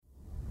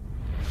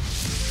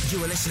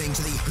You are listening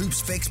to the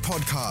Hoops Fix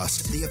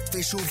podcast, the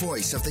official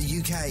voice of the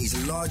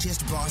UK's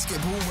largest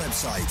basketball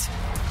website.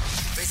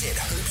 Visit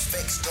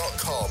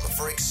hoopsfix.com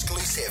for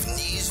exclusive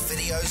news,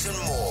 videos and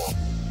more.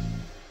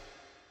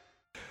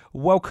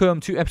 Welcome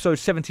to episode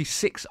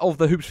 76 of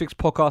the Hoops Fix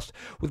podcast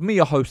with me,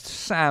 your host,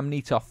 Sam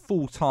Nita,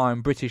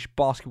 full-time British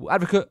basketball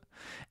advocate.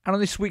 And on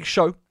this week's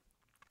show,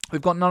 we've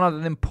got none other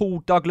than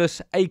Paul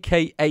Douglas,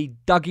 aka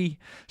Dougie,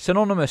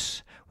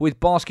 synonymous with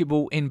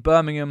basketball in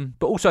Birmingham,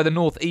 but also the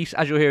North East.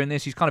 As you're hearing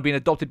this, he's kind of been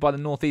adopted by the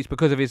North East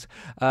because of his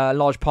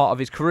large part of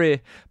his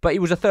career. But he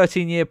was a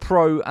 13-year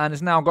pro and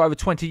has now got over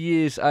 20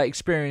 years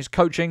experience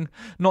coaching,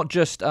 not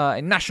just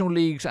in national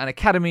leagues and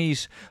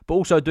academies, but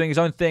also doing his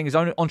own thing, his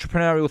own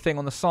entrepreneurial thing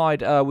on the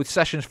side with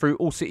sessions through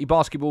All City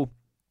Basketball.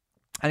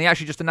 And he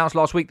actually just announced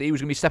last week that he was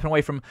going to be stepping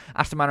away from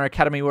Aston Manor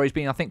Academy, where he's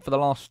been, I think, for the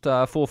last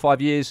 4 or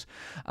 5 years,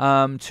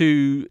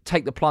 to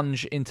take the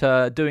plunge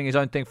into doing his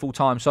own thing full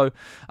time. So,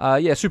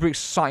 super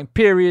exciting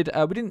period.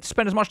 We didn't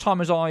spend as much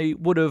time as I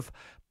would have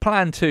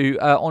planned to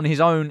on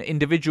his own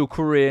individual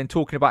career and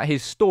talking about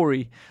his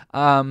story,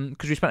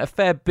 because we spent a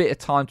fair bit of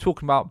time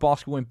talking about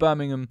basketball in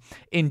Birmingham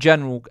in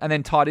general, and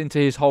then tied into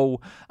his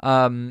whole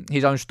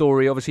his own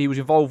story. Obviously, he was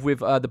involved with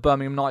the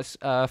Birmingham Knights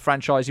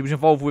franchise. He was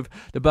involved with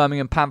the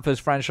Birmingham Panthers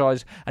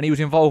franchise, and he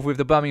was involved with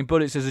the Birmingham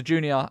Bullets as a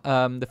junior,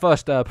 the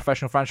first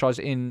professional franchise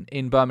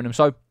in Birmingham.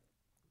 So,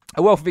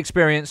 a wealth of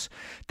experience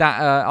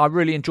that I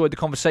really enjoyed the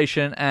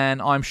conversation,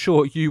 and I'm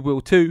sure you will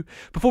too.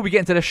 Before we get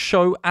into the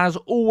show, as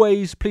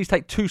always, please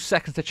take 2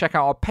 seconds to check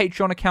out our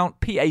Patreon account,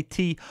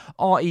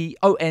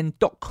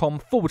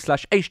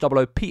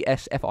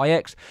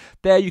 patreon.com/HOOPSFIX.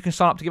 There you can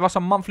sign up to give us a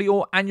monthly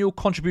or annual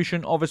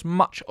contribution of as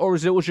much or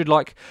as little as you'd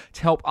like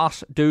to help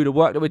us do the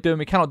work that we're doing.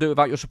 We cannot do it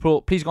without your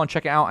support. Please go and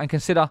check it out and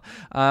consider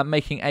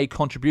making a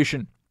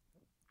contribution.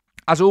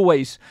 As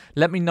always,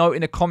 let me know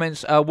in the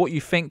comments what you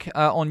think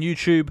on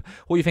YouTube,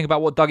 what you think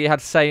about what Dougie had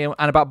to say and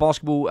about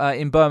basketball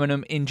in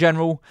Birmingham in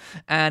general.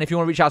 And if you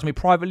want to reach out to me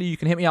privately, you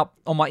can hit me up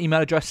on my email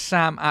address,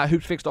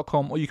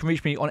 sam@hoopsfix.com, or you can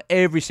reach me on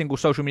every single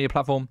social media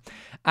platform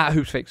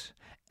 @hoopsfix.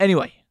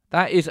 Anyway,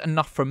 that is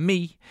enough from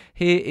me.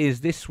 Here is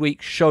this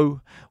week's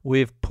show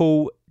with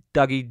Paul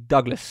Dougie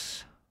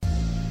Douglas.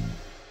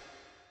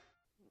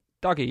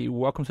 Dougie,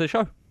 welcome to the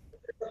show.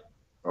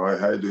 All right,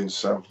 how you doing,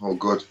 Sam? All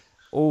good.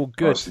 All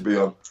good. Nice to be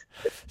on.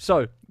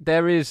 So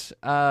there is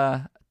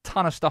a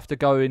ton of stuff to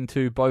go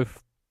into,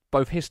 both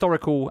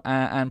historical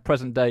and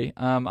present day.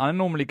 I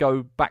normally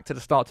go back to the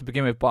start to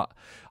begin with, but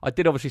I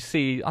did obviously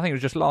see, I think it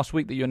was just last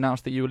week that you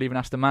announced that you were leaving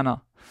Aston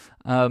Manor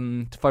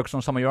to focus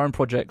on some of your own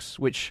projects,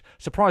 which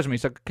surprised me.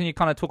 So can you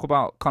kind of talk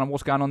about kind of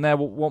what's going on there?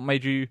 What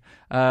made you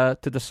to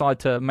decide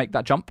to make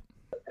that jump?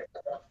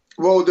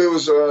 Well, there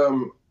was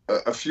a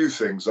few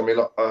things. I mean,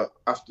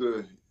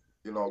 after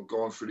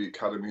going through the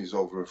academies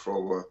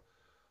for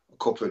a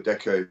couple of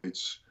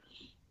decades,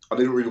 I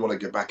didn't really want to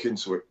get back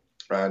into it,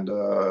 and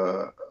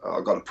I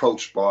got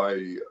approached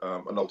by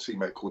an old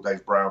teammate called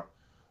Dave Brown,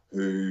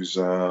 who's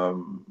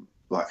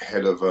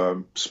head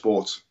of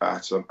sport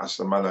at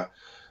Aston Manor.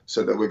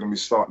 Said that we're going to be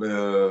starting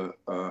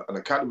an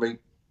academy,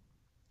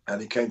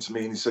 and he came to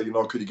me and he said,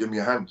 could you give me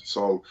a hand?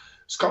 So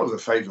it's kind of a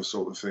favour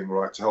sort of thing,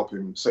 right, to help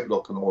him set it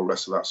up and all the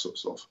rest of that sort of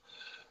stuff.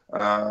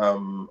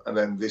 And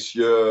then this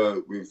year,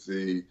 with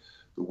the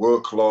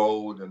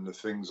workload and the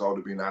things I would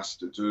have been asked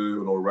to do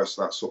and all the rest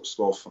of that sort of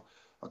stuff,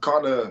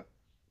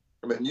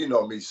 you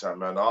know me, Sam,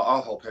 man.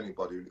 I'll help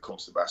anybody when it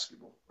comes to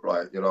basketball,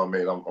 right? You know what I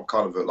mean? I'm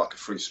kind of like a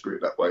free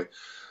spirit that way.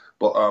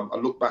 But I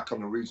look back on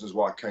the reasons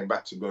why I came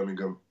back to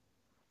Birmingham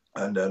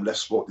and left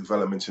sport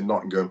development in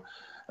Nottingham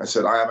and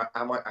said,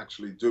 am I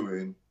actually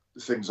doing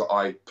the things that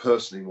I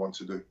personally want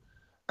to do?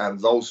 And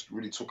those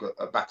really took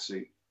a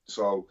backseat.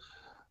 So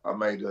I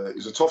made it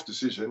was a tough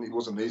decision. It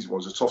wasn't an easy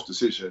one. It was a tough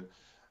decision.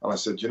 And I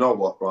said, you know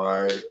what,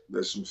 right?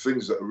 There's some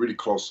things that are really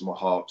close to my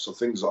heart. So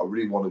things that I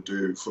really want to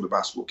do for the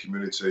basketball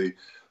community,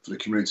 for the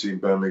community in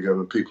Birmingham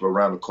and people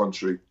around the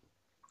country. And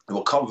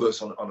we'll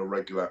converse on a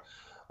regular.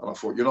 And I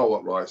thought, you know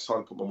what, right? It's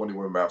time to put my money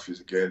where my mouth is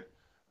again.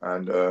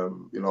 And,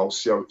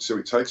 see how it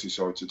takes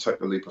each other to take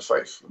the leap of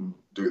faith and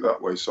do it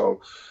that way.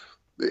 So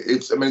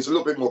it's a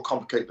little bit more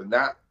complicated than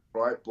that,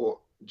 right? But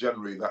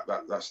generally,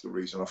 that's the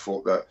reason. I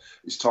thought that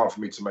it's time for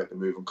me to make the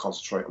move and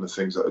concentrate on the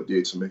things that are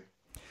dear to me.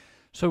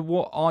 So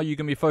what are you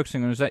going to be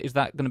focusing on? Is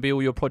that going to be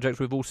all your projects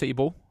with All City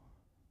Ball?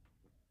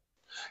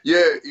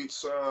 Yeah,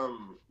 it's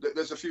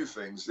there's a few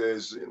things.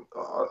 There's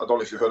I don't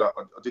know if you heard that.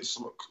 I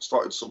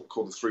started something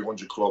called the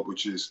 300 Club,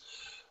 which is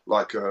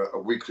like a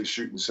weekly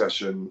shooting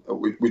session,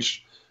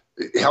 which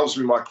it helps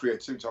me with my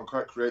creativity. I'm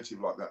quite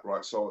creative like that,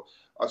 right? So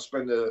I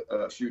spend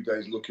a few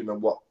days looking at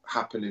what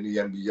happened in the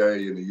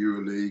NBA and the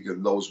EuroLeague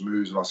and those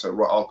moves, and I said,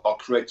 right, I'll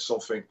create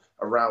something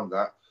around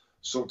that.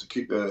 Something to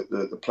keep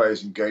the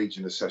players engaged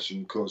in the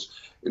session, because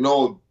in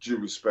all due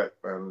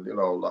respect, man,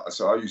 like I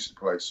said, I used to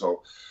play,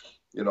 so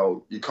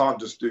you can't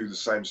just do the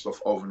same stuff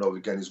over and over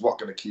again. Is what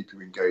going to keep you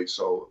engaged?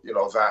 So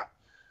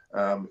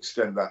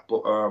extend that.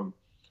 But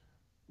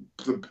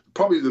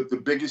probably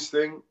the biggest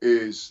thing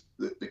is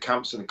the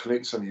camps and the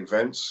clinics and the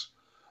events.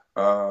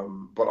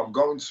 But I'm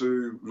going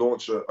to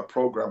launch a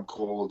program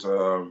called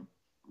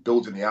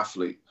Building the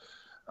Athlete.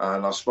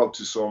 And I spoke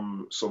to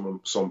some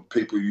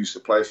people who used to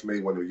play for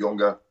me when they were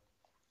younger.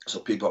 So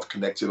people I've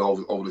connected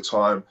over the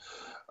time.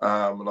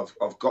 And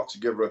I've got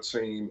together a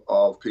team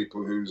of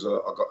people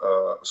I've got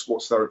a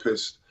sports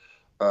therapist,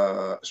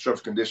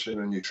 strength conditioning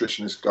and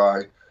nutritionist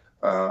guy.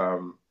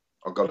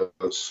 I've got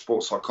a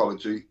sports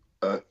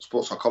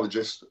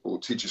psychologist or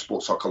teacher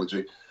sports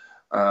psychology.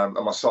 And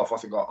myself, I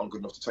think I'm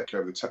good enough to take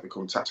care of the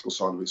technical and tactical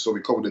side of it. So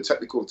we cover the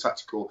technical, the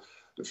tactical,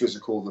 the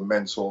physical, the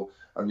mental,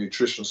 and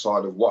nutrition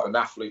side of what an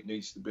athlete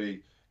needs to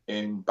be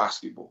in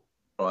basketball,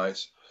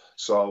 right?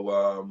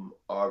 So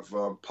I've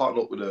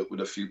partnered up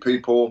with a few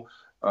people.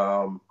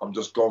 I'm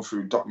just going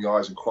through dotting the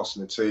I's and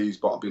crossing the T's,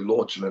 but I'll be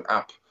launching an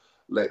app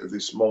later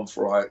this month,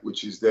 right?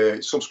 Which is there,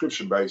 it's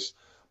subscription based,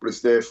 but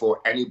it's there for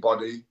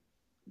anybody.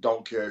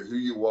 Don't care who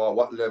you are,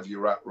 what level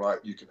you're at, right?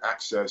 You can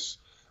access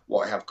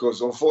what I have,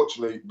 because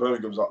unfortunately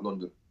Birmingham's not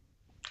London,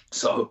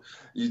 so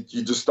you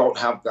just don't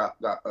have that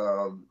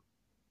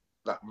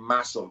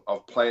mass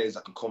of players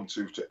that can come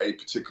to a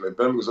particular.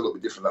 Birmingham's a little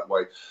bit different that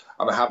way,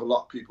 and I have a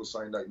lot of people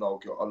saying that, no,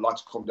 I'd like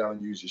to come down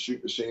and use your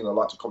shoot machine, I'd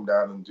like to come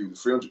down and do the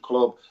 300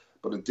 club,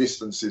 but the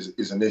distance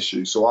is an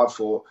issue. So I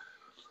thought,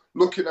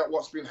 looking at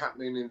what's been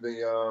happening in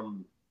the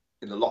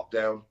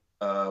lockdown,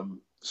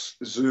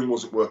 Zoom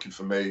wasn't working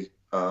for me.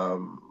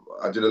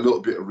 I did a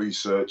little bit of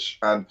research,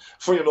 and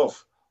funny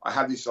enough, I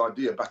had this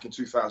idea back in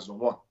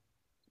 2001,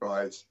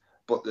 right?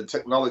 But the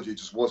technology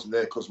just wasn't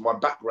there, because my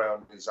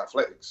background is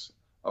athletics.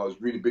 I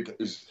was really big. It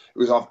was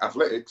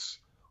athletics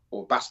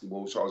or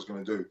basketball, which I was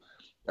going to do.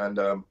 And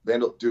they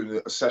ended up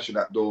doing a session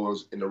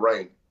outdoors in the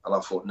rain. And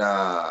I thought,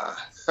 nah,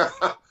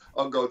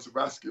 I'm going to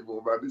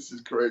basketball, man. This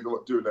is crazy. I'm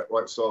not doing that,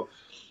 right? So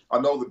I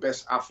know the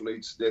best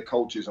athletes, their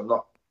coaches are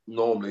not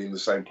normally in the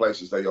same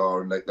place as they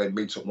are, and they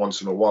meet up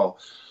once in a while.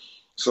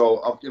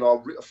 So I've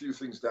written a few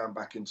things down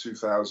back in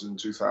 2000,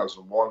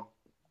 2001.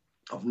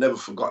 I've never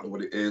forgotten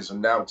what it is, and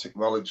now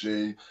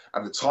technology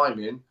and the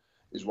timing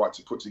is right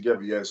to put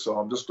together. Yeah, so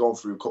I'm just going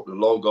through a couple of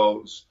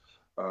logos.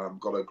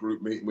 Got a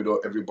group meeting with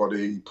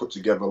everybody, put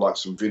together like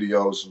some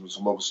videos and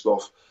some other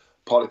stuff,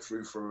 pilot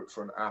through for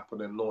an app,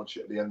 and then launch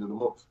it at the end of the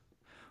month.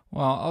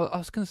 Well, I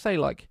was going to say,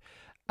 like,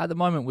 at the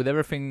moment, with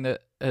everything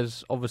that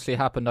has obviously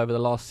happened over the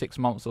last 6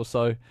 months or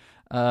so,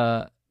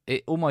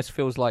 it almost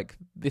feels like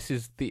this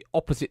is the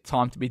opposite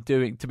time to be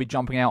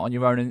jumping out on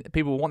your own, and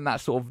people want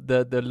that sort of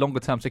the longer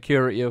term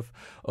security of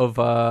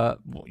whether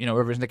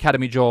it's an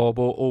academy job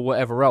or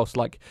whatever else.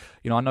 Like,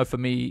 I know for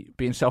me,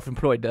 being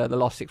self-employed, the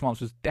last 6 months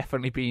has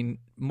definitely been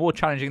more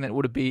challenging than it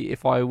would be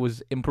if I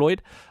was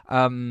employed.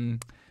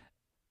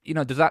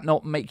 Does that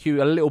not make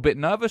you a little bit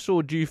nervous,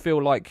 or do you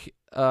feel like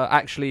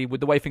actually,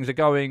 with the way things are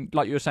going,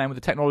 like you were saying, with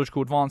the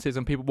technological advances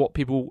and what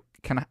people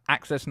can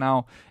access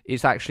now,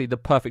 is actually the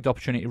perfect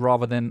opportunity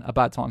rather than a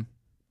bad time?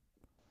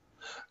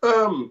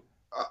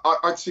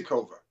 I tick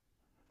over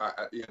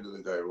at the end of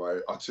the day, right?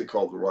 I tick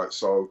over, right?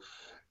 So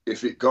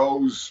if it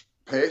goes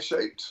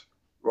pear-shaped,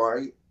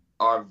 right,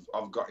 I've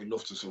got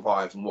enough to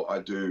survive in what I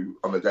do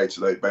on a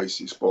day-to-day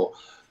basis. But,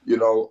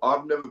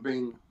 I've never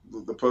been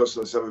the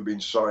person that's ever been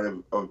shy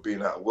of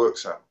being out of work,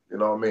 Sam. You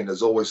know what I mean?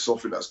 There's always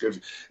something that's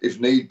good. If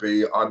need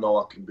be, I know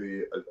I can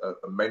be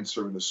a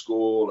mentor in the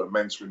school, a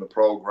mentor in the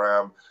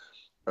program.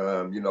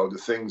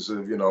 The things of,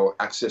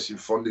 accessing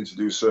funding to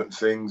do certain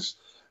things.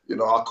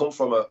 I come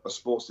from a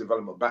sports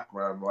development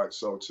background, right?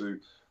 So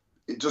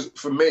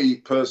for me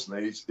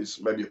personally,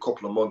 it's maybe a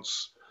couple of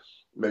months,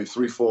 maybe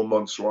 3-4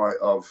 months, right,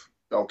 of,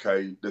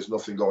 okay, there's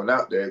nothing going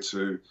out there,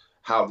 to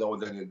how they'll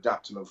then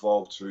adapt and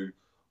evolve to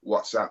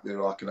what's out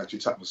there I can actually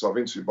tap myself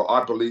into. But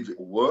I believe it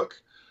will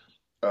work.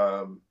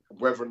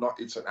 Whether or not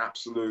it's an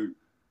absolute,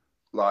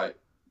 like,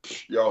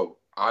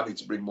 I need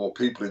to bring more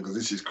people in because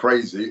this is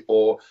crazy,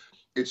 or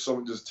it's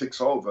something that just ticks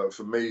over.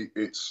 For me,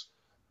 it's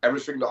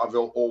everything that I've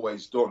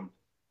always done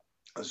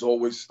has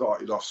always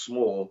started off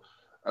small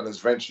and has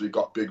eventually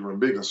got bigger and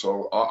bigger.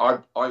 So I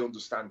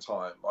understand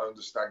time. I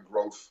understand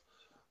growth.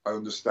 I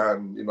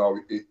understand,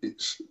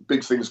 it's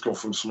big things come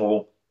from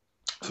small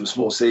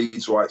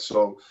seeds, right?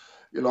 So,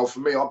 for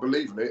me, I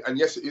believe in it. And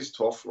yes, it is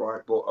tough,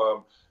 right? But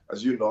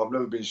as you know, I've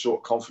never been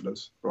short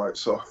confidence, right?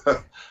 So,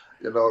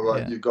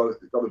 Yeah. you've got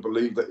to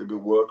believe that it will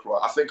work, right?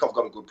 I think I've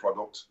got a good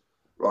product,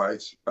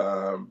 right?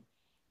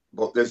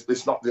 But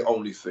it's not the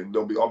only thing.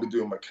 I'll be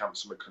doing my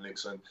camps and my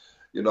clinics, and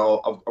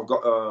I've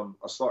got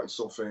I started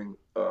something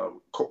a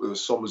couple of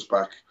summers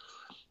back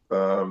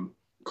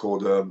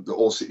called the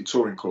All City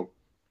Touring Club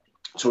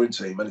touring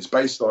team, and it's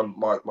based on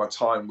my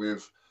time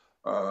with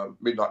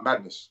Midnight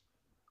Madness,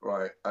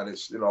 right? And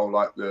it's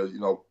like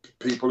the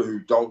people who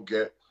don't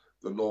get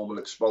the normal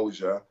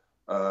exposure.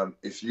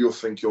 If you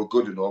think you're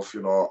good enough,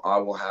 I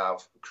will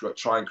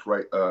try and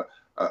create a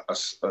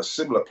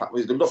similar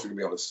platform. There's nothing to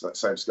be on the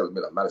same scale as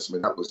Midnight Madness. I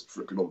mean, that was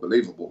freaking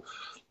unbelievable.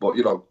 But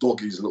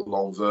Dougie's a little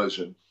long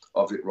version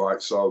of it,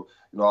 right? So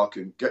I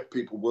can get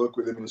people, work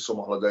with them in the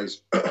summer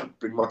holidays,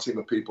 bring my team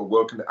of people,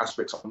 work in the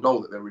aspects I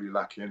know that they're really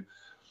lacking,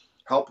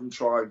 help them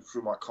try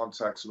through my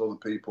contacts and other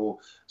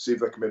people, see if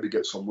they can maybe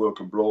get some work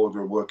abroad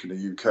or work in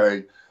the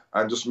UK,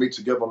 and just meet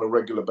together on a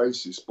regular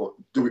basis, but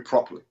do it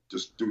properly.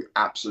 Just do it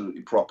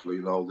absolutely properly.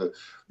 You know, that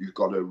you've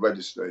got to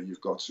register.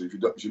 You've got to,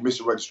 if you miss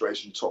a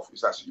registration, tough.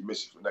 It's actually you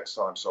miss it for next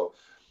time. So,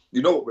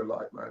 you know what we're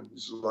like, man.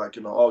 It's like,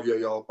 you know, oh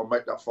yeah, I'll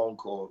make that phone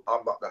call.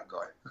 I'm not that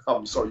guy.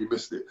 I'm sorry you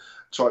missed it.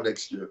 Try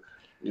next year.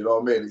 You know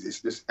what I mean? It's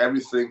this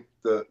everything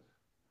that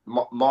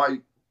my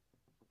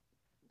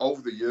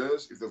over the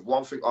years. If there's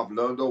one thing I've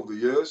learned over the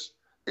years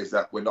is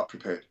that we're not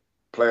prepared.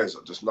 Players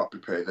are just not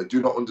prepared. They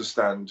do not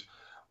understand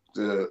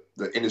the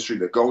industry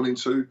they're going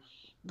into.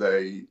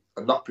 They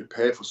are not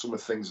prepared for some of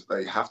the things that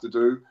they have to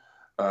do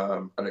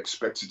and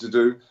expected to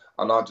do.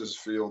 And I just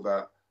feel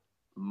that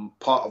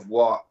part of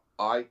what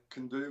I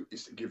can do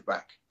is to give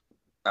back.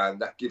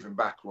 And that giving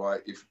back,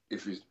 right, if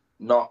it's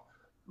not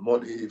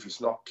money, if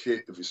it's not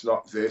kit, if it's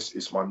not this,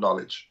 it's my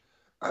knowledge.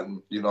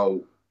 And, you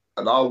know,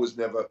 and I was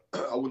never,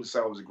 I wouldn't say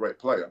I was a great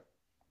player.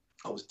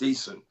 I was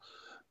decent,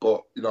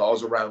 but, you know, I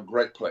was around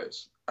great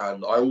players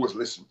and I always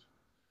listened.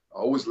 I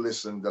always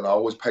listened and I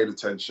always paid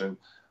attention.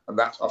 And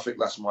I think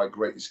that's my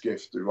greatest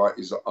gift, right?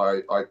 Is that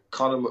I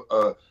kind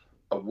of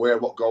aware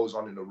what goes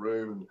on in the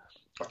room. And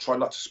I try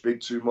not to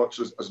speak too much.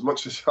 As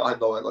much as I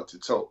know I like to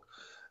talk.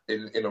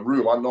 In a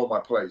room, I know my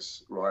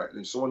place, right?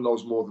 And if someone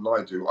knows more than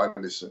I do, I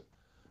listen,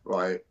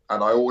 right?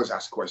 And I always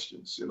ask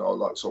questions, you know,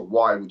 like, so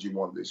why would you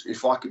want this?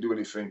 If I could do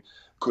anything,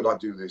 could I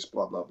do this?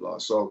 Blah, blah, blah.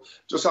 So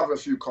just having a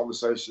few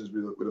conversations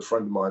with a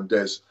friend of mine,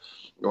 Des,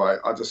 right?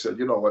 I just said,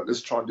 you know what,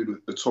 let's try and do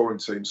the touring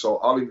team. So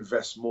I'll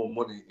invest more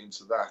money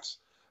into that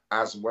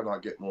as and when I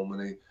get more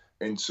money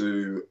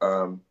into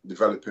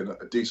developing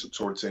a decent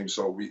touring team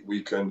so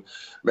we can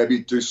maybe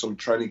do some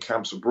training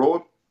camps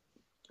abroad.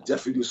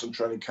 Definitely do some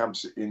training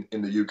camps in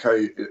the UK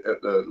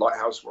at the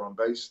Lighthouse where I'm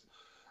based.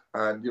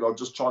 And, you know,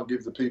 just try and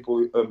give the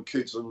people,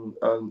 kids and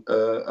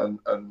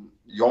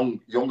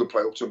younger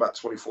players up to about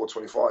 24,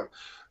 25,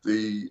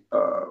 the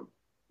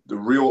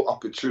real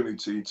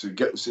opportunity to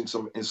get this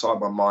inside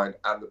my mind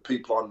and the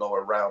people I know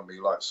around me.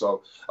 Like,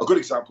 so a good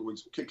example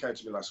was, a kid came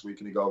to me last week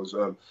and he goes,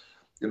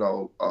 you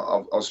know,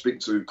 I was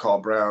speaking to Carl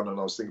Brown and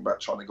I was thinking about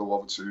trying to go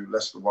over to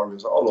Leicester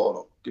Warriors. Like, hold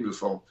on, give me the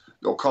phone.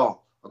 Yo,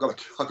 Carl, I got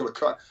a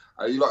cut.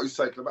 And he's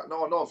taking about,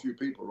 no, I know a few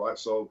people, right?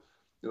 So,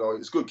 you know,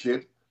 it's a good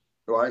kid,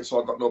 right? So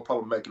I've got no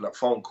problem making that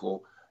phone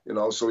call, you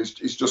know. So it's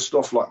just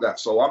stuff like that.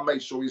 So I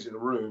made sure he's in the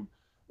room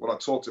when I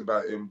talked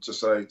about him to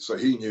say, so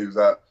he knew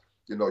that,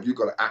 you know, you've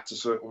got to act a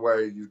certain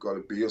way, you've got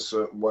to be a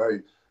certain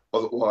way.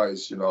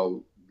 Otherwise, you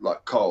know,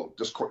 like Carl,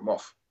 just cut him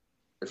off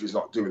if he's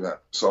not doing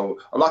that. So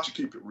I like to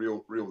keep it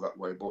real that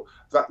way. But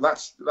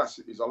that's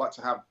it. Is I like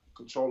to have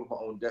control of my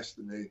own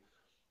destiny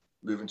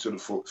moving to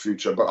the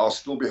future, but I'll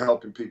still be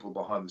helping people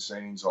behind the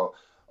scenes. I'll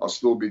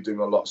still be doing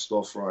a lot of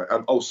stuff, right?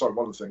 And sorry,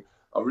 one other thing,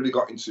 I really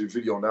got into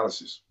video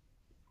analysis,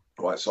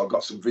 right? So I've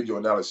got some video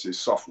analysis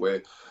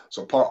software.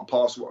 So part and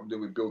parcel of what I'm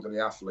doing with building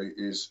the athlete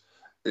is,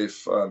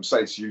 if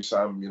say to you,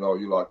 Sam, you know,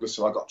 you're like,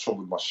 listen, I got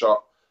trouble with my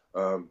shot.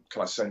 Can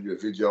I send you a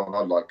video? And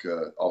I'd like,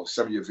 I'll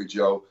send you a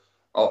video.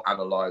 I'll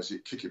analyze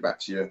it, kick it back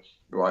to you,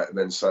 right? And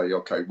then say,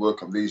 okay,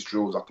 work on these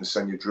drills. I can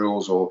send you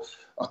drills, or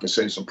I can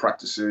send you some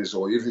practices,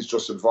 or if it's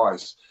just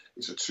advice.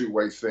 It's a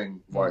two-way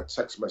thing via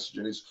text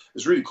messaging.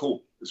 It's really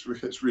cool. It's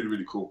really,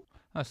 really cool.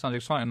 That sounds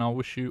exciting. I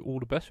wish you all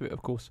the best with it,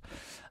 of course.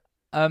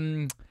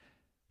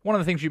 One of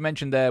the things you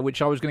mentioned there,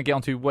 which I was going to get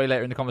onto way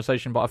later in the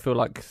conversation, but I feel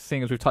like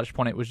seeing as we've touched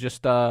upon it, was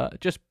just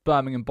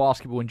Birmingham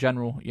basketball in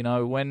general. You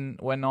know, when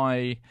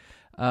I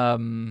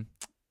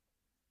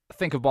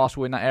think of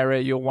basketball in that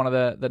area, you're one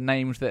of the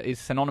names that is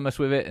synonymous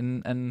with it,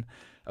 and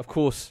of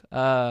course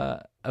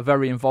are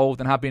very involved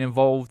and have been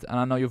involved, and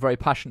I know you're very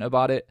passionate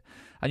about it.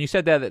 And you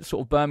said there that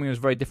sort of Birmingham is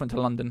very different to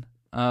London.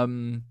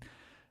 You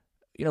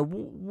know,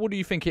 what do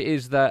you think it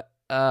is that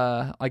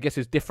I guess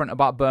is different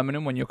about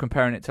Birmingham when you're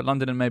comparing it to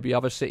London and maybe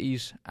other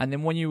cities? And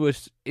then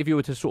if you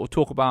were to sort of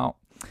talk about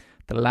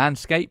the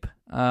landscape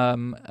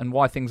and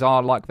why things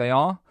are like they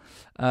are,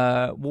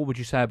 what would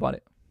you say about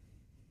it?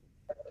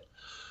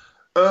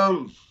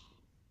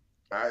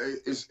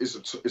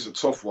 It's a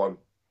tough one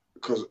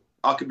because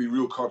I can be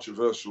real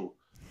controversial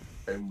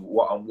in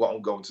what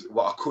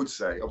I could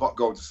say. I'm not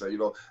going to say. You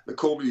know, they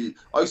call me.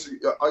 I used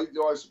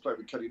to play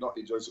with Kenny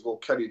Nottage. I used to call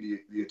Kenny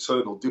the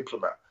eternal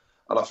diplomat,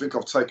 and I think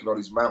I've taken on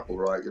his mantle,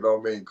 right? You know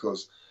what I mean?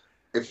 Because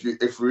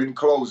if we're in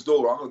closed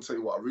door, I'm going to tell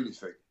you what I really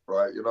think,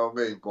 right? You know what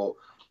I mean? But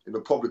in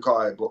the public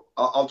eye, but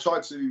I'll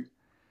try to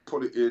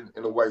put it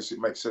in a way so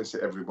it makes sense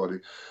to everybody.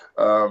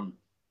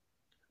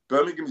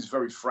 Birmingham is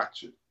very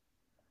fractured,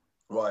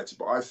 right?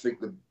 But I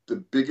think the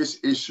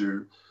biggest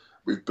issue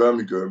with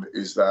Birmingham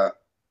is that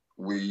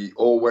we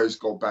always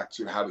go back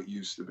to how it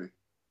used to be,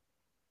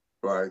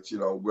 right? You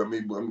know, when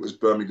it was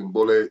Birmingham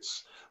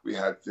Bullets, we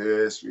had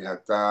this, we had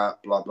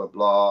that, blah, blah,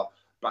 blah.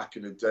 Back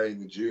in the day in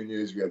the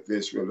juniors, we had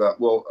this, we had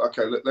that. Well,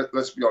 okay,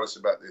 let's be honest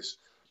about this.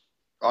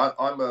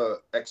 I'm a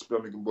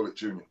ex-Birmingham Bullet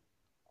junior,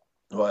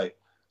 right?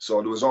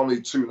 So there was only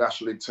 2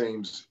 National League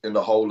teams in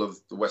the whole of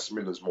the West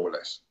Midlands, more or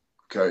less,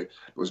 okay?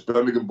 It was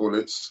Birmingham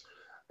Bullets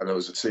and there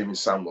was a team in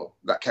Sandwell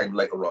that came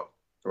later on,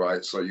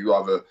 right? So you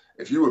either,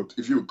 if you were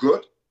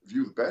good, if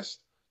you were the best,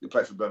 you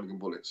played for Birmingham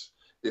Bullets.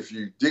 If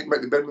you didn't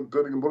make the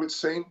Birmingham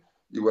Bullets team,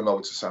 you went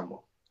over to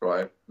Sandwell,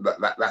 right?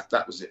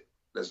 That was it.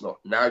 There's not.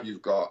 Now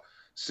you've got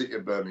City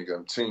of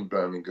Birmingham, Team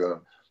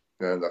Birmingham,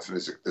 and I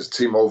think there's a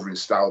team over in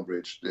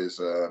Stourbridge. There's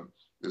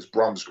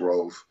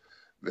Bromsgrove,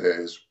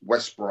 there's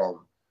West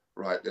Brom,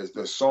 right?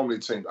 There's so many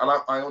teams, and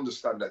I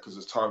understand that because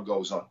as time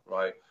goes on,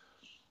 right?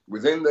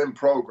 Within them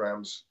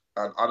programs,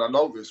 and I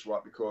know this,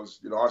 right, because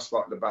I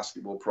started a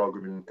basketball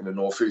program in the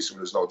Northeast when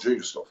there's no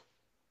junior stuff,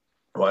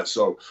 right?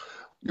 So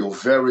you're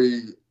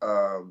very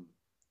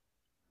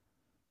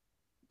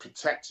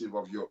protective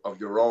of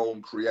your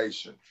own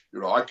creation.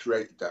 I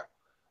created that.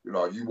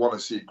 You want to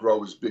see it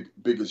grow as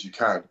big as you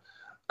can.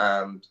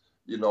 And,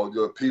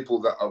 there are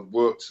people that have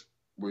worked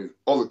with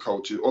other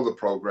coaches, other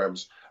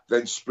programs,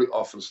 then split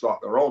off and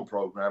start their own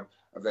program,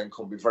 and then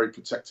can be very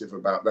protective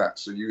about that.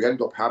 So you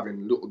end up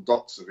having little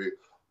dots of it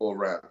all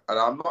around. And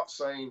I'm not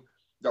saying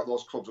that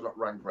those clubs are not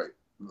ran great.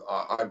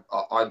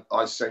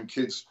 I send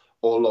kids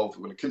all over.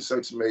 When the kids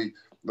say to me,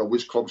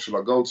 which club should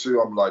I go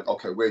to? I'm like,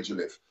 okay, where do you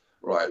live?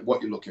 Right,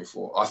 what you're looking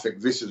for. I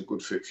think this is a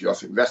good fit for you. I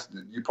think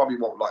you probably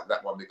won't like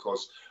that one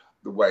because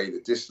the way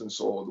the distance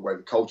or the way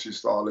the coaching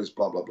style is,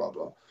 blah, blah, blah,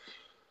 blah.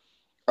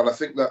 And I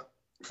think that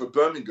for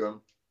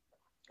Birmingham,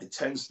 it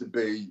tends to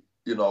be,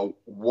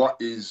 what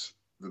is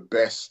the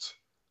best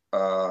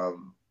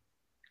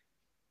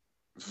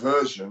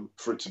version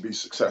for it to be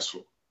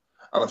successful.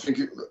 And I think,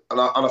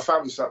 I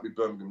found this out with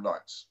Birmingham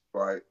Knights,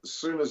 right? As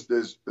soon as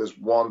there's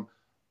one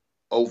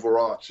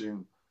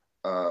overarching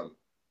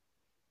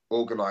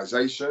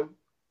organization,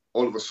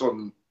 all of a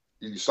sudden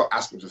you start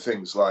asking for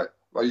things like,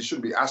 well, you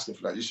shouldn't be asking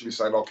for that. You should be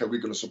saying, okay,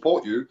 we're going to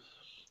support you.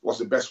 What's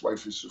the best way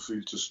for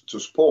you to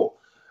support?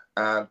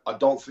 And I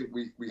don't think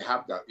we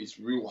have that. It's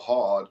real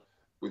hard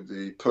with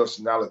the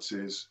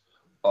personalities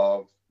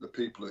of the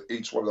people at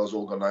each one of those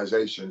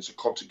organizations to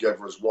come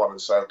together as one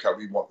and say, okay,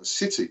 we want the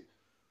city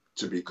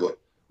to be good.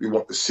 We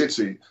want the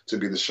city to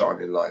be the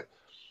shining light.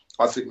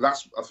 I think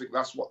that's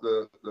what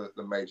the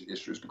major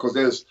issue is, because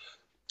there's,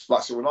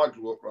 like, so when I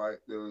grew up, right,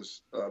 there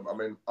was,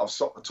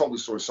 I've told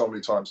this story so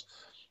many times,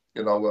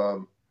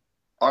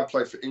 I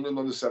played for England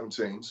under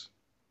 17s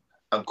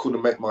and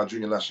couldn't make my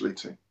junior national league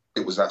team.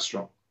 It was that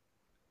strong.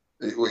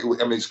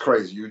 It's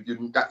crazy.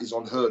 That is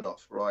unheard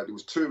of, right? There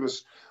was two of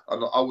us,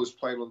 and I was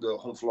playing under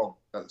Humph Long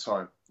at the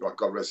time, right,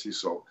 God rest his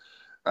soul.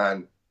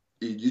 And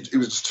it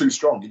was just too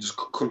strong. You just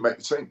couldn't make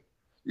the team.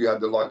 You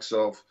had the likes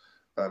of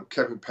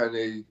Kevin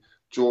Penny,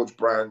 George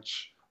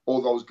Branch,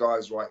 all those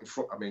guys right in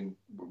front.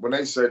 When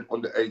they said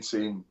under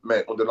 18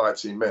 men, under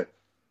 19 men,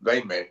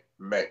 they meant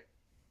men.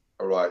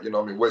 All right,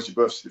 where's your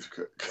birth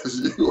certificate?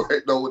 Because you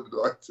ain't no under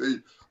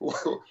 19.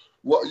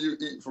 What are you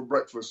eating for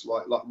breakfast?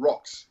 Like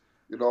rocks,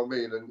 you know what I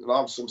mean? And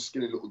I'm some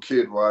skinny little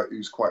kid, right,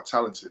 who's quite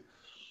talented.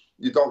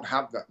 You don't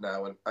have that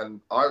now. And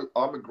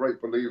I'm a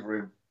great believer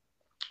in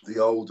the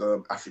old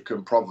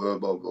African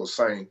proverb or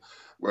saying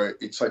where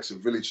it takes a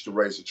village to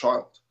raise a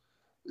child.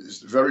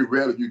 It's very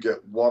rare that you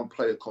get one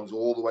player comes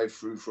all the way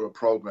through for a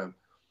program.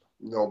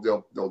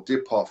 They'll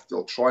dip off,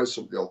 they'll try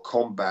something, they'll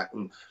come back.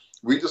 And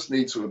we just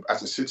need to,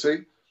 as a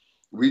city,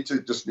 we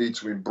just need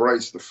to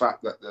embrace the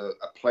fact that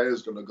a player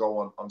is going to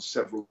go on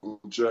several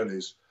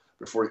journeys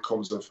before it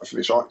comes to a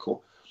finished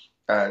article.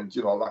 And,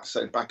 like I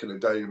say, back in the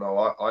day,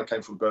 I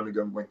came from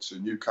Birmingham, went to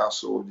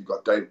Newcastle, you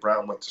got Dave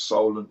Brown, went to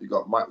Solent, you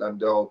got Mike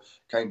Landell,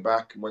 came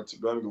back and went to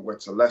Birmingham,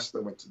 went to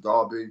Leicester, went to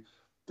Derby.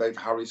 Dave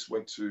Harris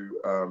went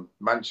to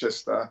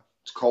Manchester,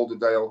 to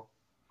Calderdale.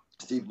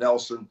 Steve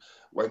Nelson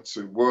went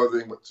to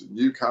Worthing, went to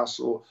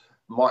Newcastle.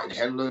 Martin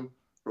Henlon,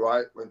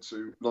 right, went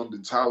to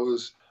London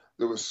Towers.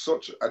 There was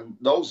and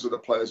those are the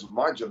players of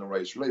my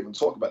generation. We don't even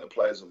talk about the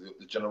players of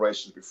the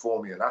generations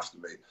before me and after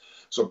me.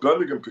 So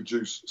Birmingham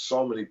produced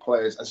so many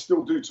players and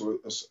still do to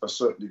a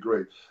certain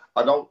degree.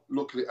 I don't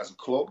look at it as a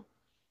club.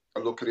 I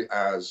look at it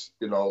as,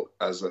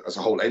 as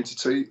a whole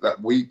entity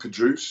that we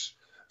produce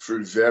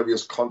through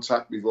various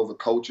contact with other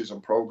coaches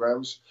and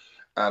programs.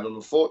 And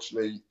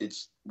unfortunately,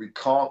 we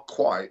can't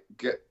quite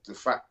get the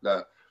fact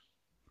that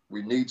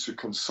we need to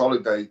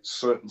consolidate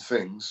certain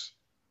things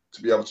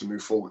to be able to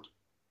move forward.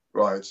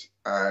 Right,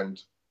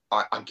 and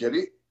I get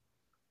it,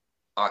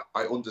 I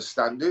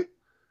understand it,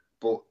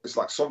 but it's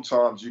like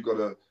sometimes you got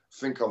to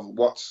think of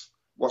what's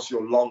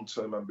your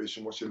long-term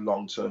ambition, what's your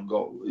long-term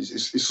goal.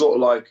 It's sort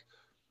of like,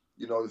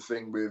 the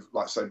thing with,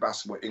 like, say,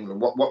 basketball in England.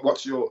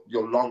 What's your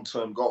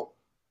long-term goal,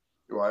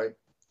 right?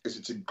 Is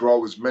it to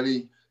grow as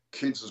many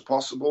kids as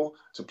possible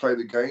to play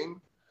the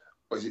game,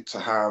 or is it to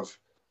have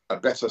a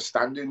better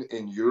standing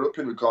in Europe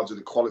in regards to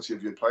the quality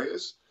of your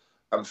players?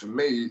 And for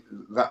me,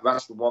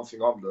 that's the one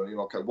thing I'm learning.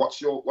 Okay, what's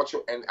your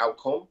end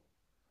outcome,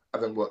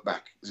 and then work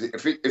back.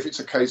 If it's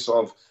a case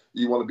of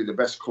you want to be the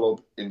best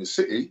club in the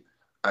city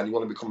and you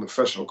want to become a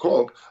professional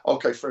club,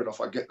 okay, fair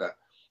enough, I get that,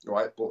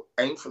 right? But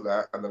aim for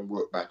that and then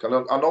work back. And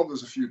I know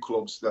there's a few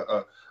clubs that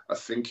are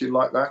thinking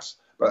like that,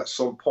 but at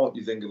some point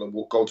you think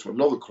we'll go to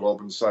another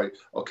club and say,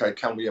 okay,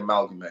 can we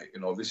amalgamate?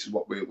 This is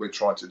what we're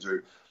trying to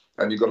do.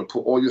 and you've got to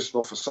put all your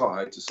stuff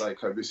aside to say,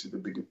 okay, this is the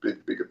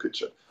bigger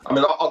picture. I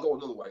mean, I'll go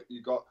another way.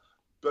 You got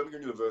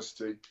Birmingham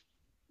University,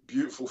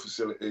 beautiful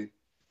facility,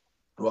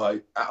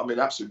 right? I mean,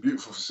 absolutely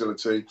beautiful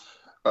facility.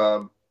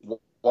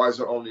 Why is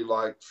there only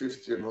like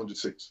 50 and 100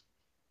 seats?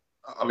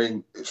 I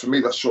mean, for me,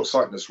 that's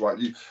short-sightedness, right?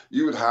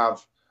 You would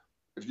have,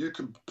 if you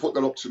could put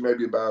that up to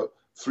maybe about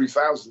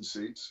 3,000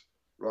 seats,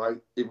 right,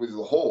 with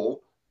the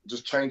hall,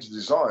 just change the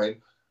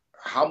design,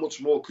 how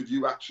much more could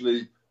you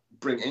actually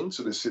bring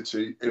into the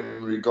city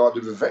in regard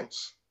to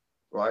events,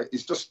 right?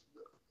 It's just,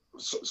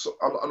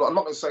 I'm not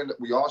going to say that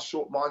we are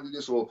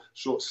short-mindedness or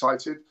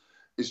short-sighted.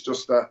 It's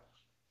just that,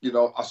 you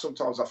know,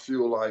 sometimes I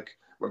feel like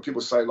when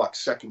people say like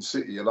second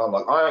city, and I'm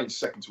like, I ain't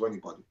second to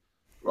anybody,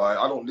 right?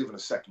 I don't live in a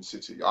second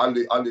city. I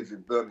live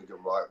in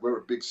Birmingham, right? We're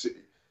a big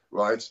city,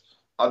 right?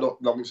 I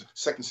mean,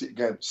 second city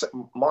again,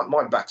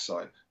 my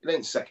backside, it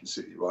ain't second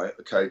city, right?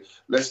 Okay,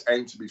 let's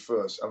aim to be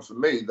first. And for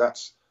me,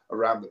 that's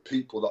around the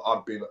people that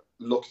I've been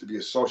lucky to be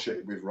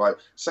associated with, right?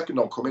 Second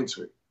don't come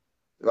into it.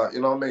 Like,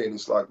 you know what I mean?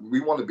 It's like, we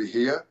want to be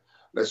here.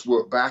 Let's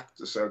work back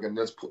to say, again,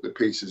 let's put the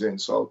pieces in.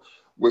 So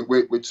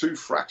we're too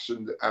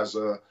fractioned as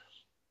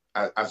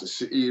a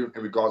city in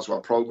regards to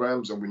our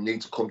programs, and we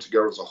need to come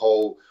together as a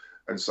whole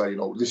and say, you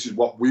know, this is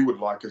what we would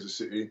like as a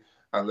city,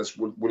 and let's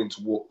willing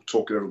to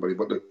talk to everybody.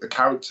 But the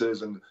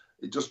characters, and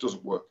it just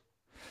doesn't work.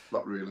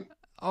 Not really.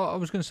 I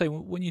was going to say,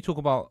 when you talk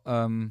about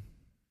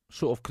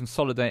sort of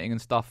consolidating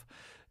and stuff,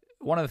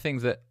 one of the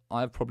things that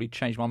I've probably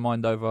changed my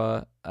mind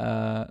over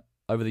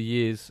the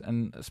years,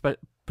 and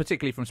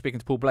particularly from speaking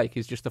to Paul Blake,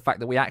 is just the fact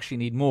that we actually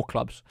need more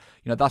clubs.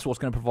 You know, that's what's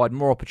going to provide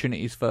more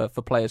opportunities for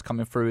players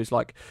coming through. Is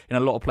like, in a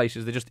lot of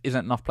places there just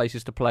isn't enough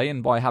places to play,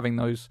 and by having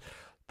those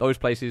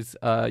places,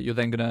 you're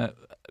then going to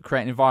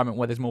create an environment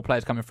where there's more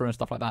players coming through and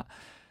stuff like that.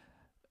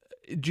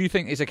 Do you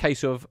think it's a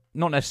case of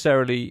not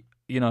necessarily,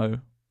 you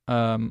know,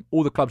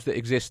 all the clubs that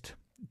exist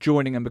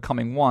joining and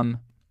becoming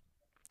one,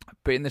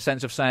 but in the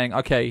sense of saying,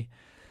 okay,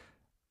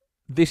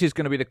 this is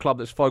going to be the club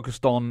that's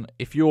focused on,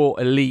 if you're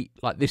elite,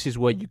 like, this is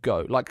where you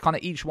go. Like, kind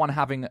of each one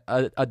having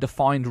a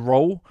defined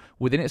role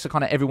within it, so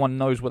kind of everyone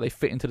knows where they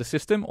fit into the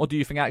system? Or do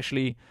you think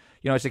actually,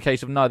 you know, it's a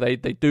case of, no, they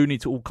do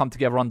need to all come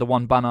together under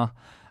one banner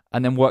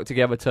and then work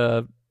together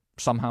to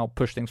somehow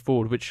push things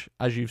forward, which,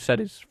 as you've said,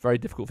 is a very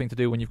difficult thing to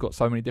do when you've got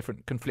so many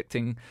different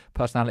conflicting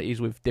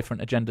personalities with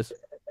different agendas?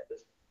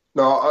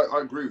 No,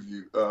 I agree with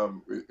you.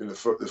 In the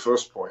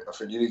first point, I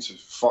think you need to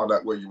find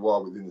out where you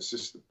are within the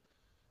system.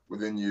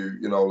 Within you,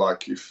 you know,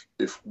 like if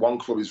one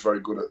club is very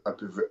good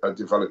at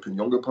developing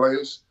younger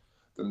players,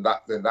 then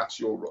that's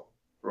your role,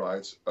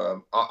 right?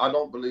 I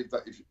don't believe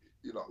that, if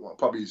you know, well,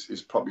 probably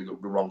is probably the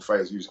wrong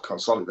phrase, using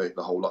consolidate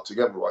the whole lot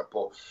together, right?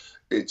 But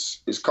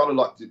it's kind of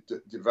like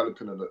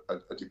developing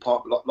a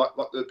department,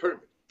 like the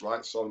pyramid,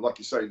 right? So like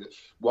you say, that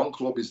one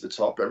club is the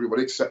top,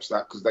 everybody accepts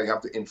that because they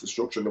have the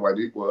infrastructure and the way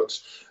it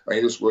works, and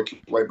you just work your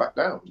way back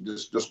down. You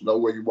just know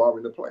where you are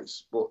in the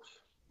place. But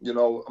you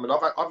know, I mean,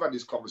 I've had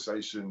this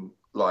conversation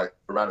like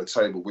around the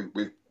table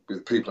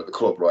with people at the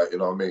club, right? You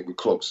know what I mean, with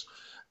clubs,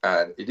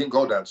 and it didn't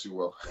go down too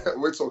well.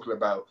 We're talking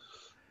about,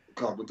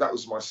 God, but that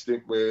was my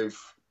stint with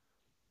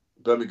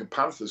Birmingham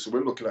Panthers. So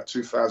we're looking at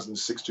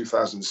 2006,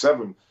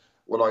 2007,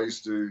 when I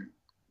used to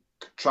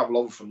travel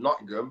over from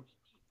Nottingham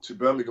to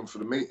Birmingham for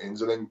the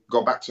meetings and then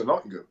go back to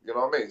Nottingham. You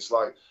know what I mean? It's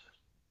like,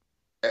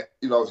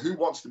 you know, who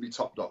wants to be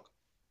top dog?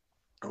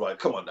 Right,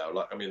 come on now.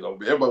 Like, I mean,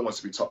 everyone wants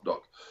to be top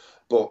dog,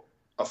 but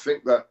I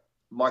think that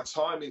my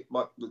time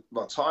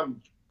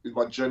with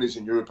my journeys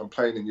in Europe and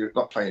playing in Europe,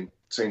 not playing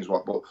teams,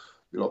 right, but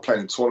you know,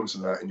 playing in tournaments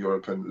and that in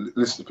Europe and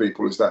listen to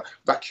people, is that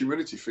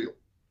community feel,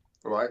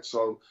 right?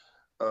 So,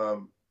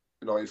 you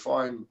know, if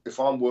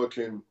I'm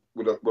working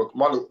with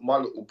my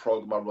little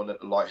program I run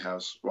at the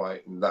Lighthouse,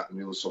 right, and that and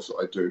the other stuff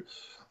that I do,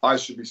 I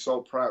should be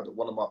so proud that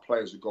one of my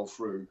players would go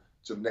through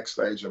to the next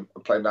stage and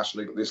play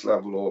National League at this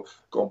level, or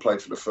go and play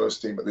for the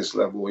first team at this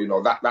level. You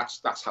know,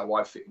 that's how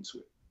I fit into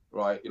it.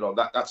 Right, you know,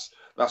 that's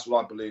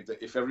what I believe,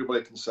 that if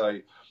everybody can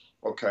say,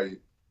 okay,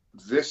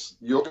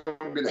 you're going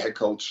to be the head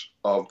coach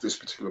of this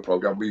particular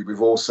program.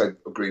 We've all said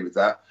agree with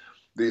that.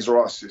 These are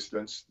our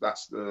assistants.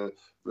 That's the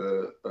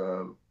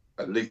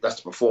elite. That's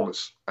the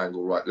performance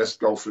angle, right? Let's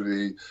go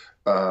through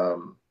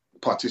the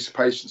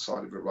participation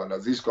side of it right now.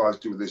 These guys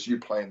do this. You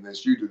play in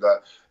this. You do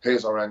that.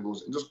 Here's our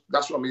angles. And just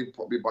that's what I mean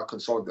probably by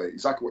consolidate.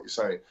 Exactly what you're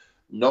saying.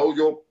 Know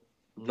your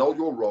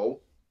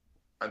role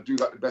and do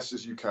that the best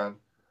as you can.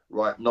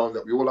 Right, knowing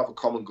that we all have a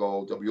common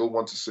goal, that we all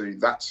want to see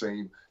that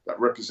team that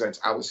represents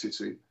our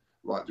city,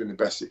 right, doing the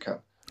best it can.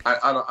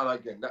 And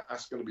again,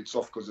 that's going to be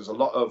tough because there's a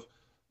lot of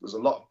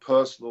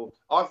personal.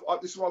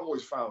 This is what I've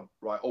always found,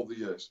 right, over the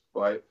years,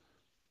 right.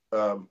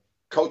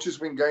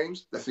 Coaches win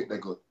games, they think they're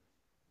good,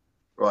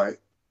 right.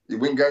 You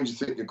win games, you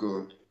think you're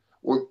good.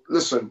 Well,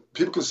 listen,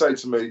 people can say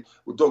to me,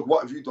 "Well, Doug,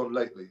 what have you done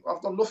lately?"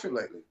 I've done nothing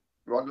lately,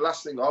 right. The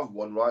last thing I've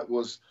won, right,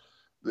 was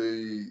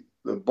the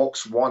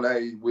box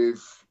 1A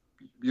with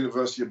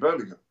University of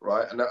Birmingham,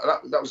 right? And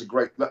that was a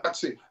great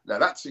team. Now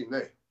that team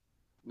there,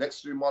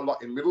 next to my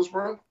lot in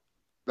Middlesbrough,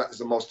 that is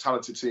the most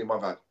talented team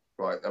I've had,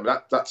 right? I mean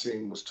that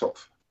team was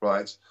tough,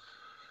 right?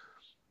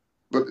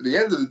 But at the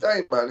end of the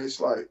day, man, it's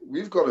like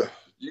you got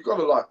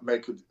to like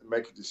make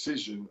a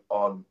decision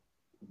on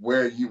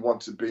where you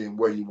want to be and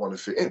where you want to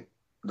fit in.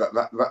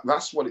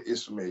 That's what it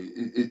is for me.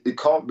 It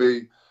can't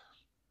be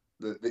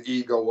the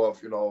ego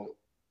of,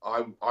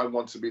 I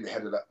want to be the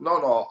head of that.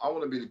 No, I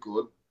want to be the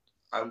good,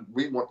 and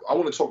I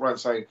want to talk around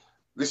saying,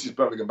 this is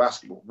Birmingham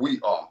basketball. We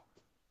are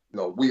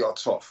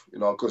tough,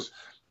 because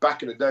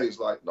back in the day, it's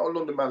like, no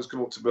London man's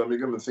come up to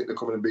Birmingham and think they're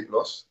coming and beating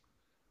us.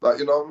 Like,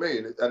 you know what I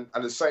mean?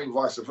 And the same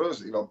vice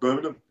versa,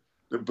 Birmingham,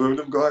 the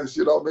Birmingham guys,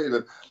 you know what I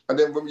mean? And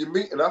then when you're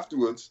meeting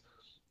afterwards,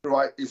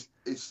 right, it's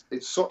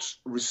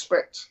such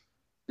respect,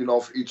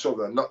 for each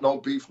other. No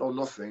beef, no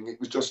nothing. It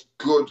was just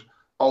good,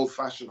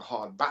 old-fashioned,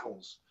 hard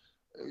battles.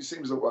 It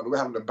seems that we're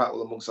having a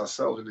battle amongst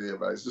ourselves in here,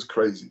 man. It's just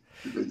crazy.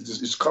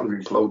 It's kind of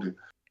imploding.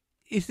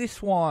 Is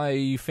this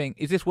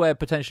where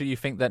potentially you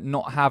think that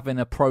not having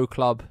a pro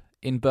club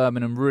in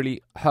Birmingham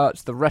really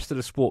hurts the rest of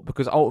the sport?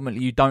 Because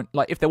ultimately you don't,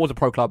 like, if there was a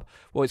pro club,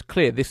 well, it's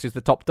clear this is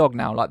the top dog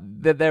now. Like,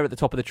 they're at the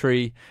top of the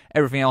tree.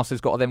 Everything else has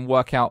got to then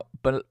work out,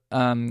 but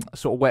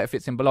sort of where it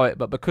fits in below it.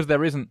 But because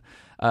there isn't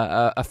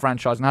a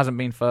franchise and hasn't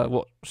been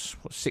for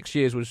 6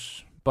 years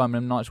was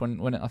Birmingham Knights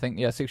when it, I think,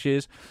 6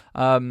 years.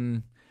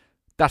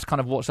 That's kind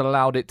of what's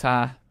allowed it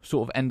to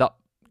sort of end up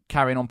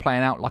carrying on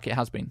playing out like it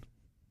has been.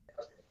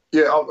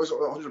 Yeah, I was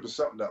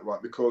 100% on that,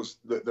 right? Because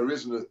there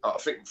isn't, I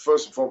think,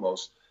 first and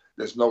foremost,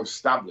 there's no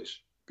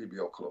established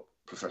PBL club,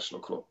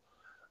 professional club.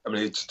 I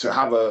mean, to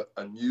have a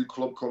new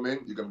club come in,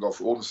 you're going to go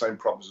through all the same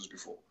problems as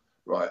before,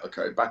 right?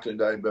 Okay, back in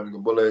the day,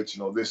 Birmingham Bullets,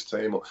 this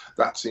team or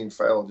that team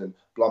failed and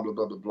blah, blah,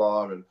 blah, blah,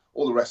 blah, and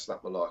all the rest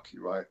of that malarkey,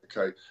 right?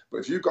 Okay, but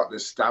if you've got an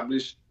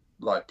established,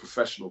 like,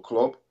 professional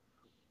club,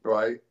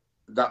 right,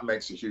 that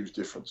makes a huge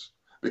difference.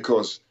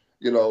 Because,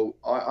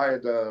 I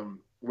had,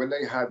 when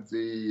they had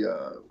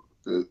the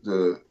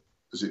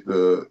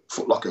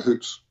Foot Locker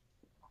Hoops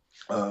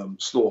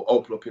store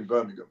open up in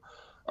Birmingham,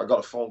 I got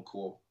a phone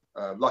call.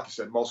 Like you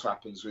said, most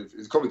happens with,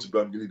 it's coming to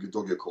Birmingham, you give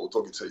Dougie a call,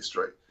 Dougie tell you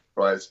straight,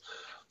 right?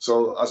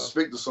 So I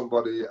speak to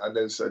somebody and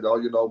then said,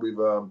 we've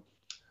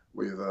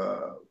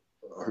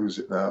who is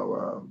it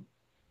now?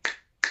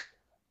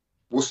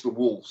 Worcester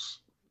Wolves,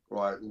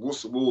 right?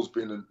 Worcester Wolves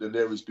being the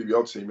nearest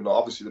BBL team,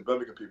 obviously the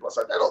Birmingham people, I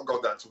said, they don't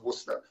go down to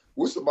Worcester.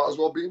 Worcester might as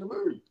well be in the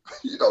moon.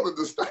 You don't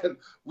understand.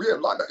 We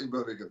ain't like that in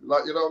Birmingham.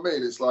 Like, you know what I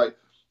mean? It's like,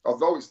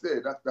 although it's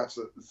there, that's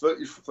a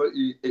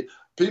 30,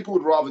 people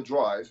would rather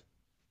drive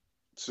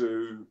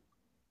to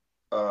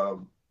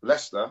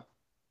Leicester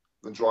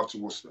than drive to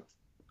Worcester.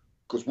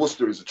 Because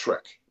Worcester is a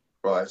trek,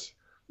 right?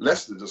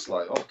 Leicester just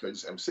like, okay,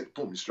 just M6,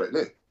 boom, you're straight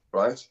there,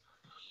 right?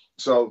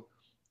 So,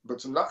 but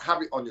to not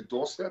have it on your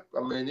doorstep,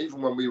 I mean,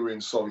 even when we were in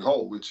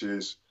Solihull, which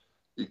is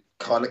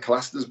kind of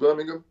classed as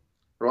Birmingham,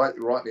 right?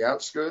 You're right in the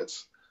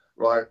outskirts,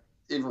 right?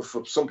 Even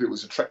for some people,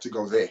 it's a trek to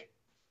go there,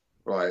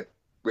 right?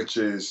 Which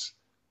is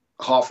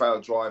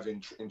half-hour drive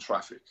in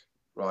traffic,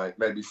 right?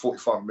 Maybe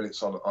 45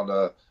 minutes on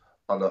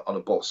a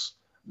bus.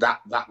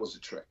 That was a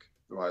trek,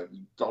 right?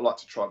 Don't like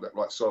to try that,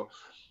 right? So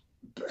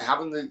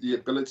having the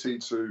ability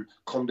to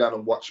come down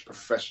and watch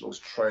professionals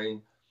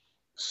train,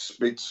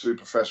 speak to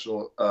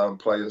professional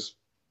players,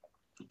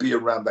 be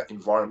around that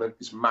environment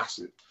is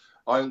massive.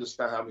 I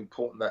understand how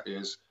important that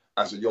is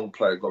as a young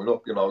player growing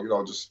up.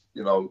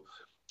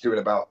 Hearing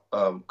about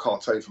Carl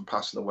Tatham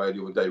passing away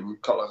the other day,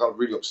 kind of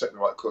really upset me,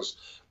 right? Because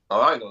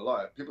I ain't gonna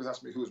lie, people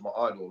ask me who was my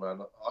idol,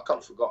 man. I kind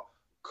of forgot.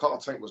 Carl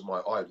Tatham was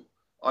my idol.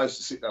 I used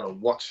to sit down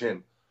and watch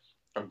him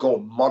and go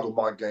and model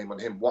my game on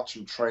him, watch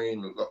him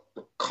train,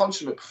 the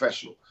consummate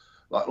professional,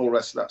 like all the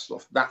rest of that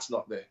stuff. That's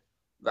not there.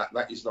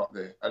 That is not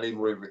there. And even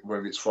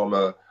whether it's from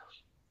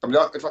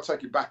if I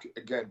take it back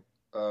again,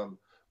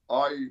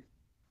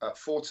 at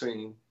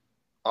 14,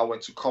 I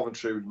went to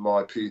Coventry with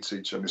my PE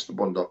teacher, Mr.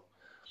 Bunda,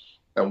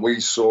 and we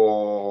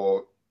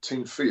saw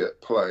Team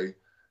Fiat play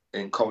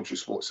in Coventry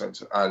Sports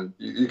Centre. And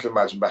you can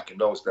imagine back in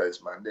those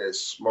days, man, there's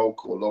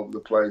smoke all over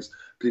the place.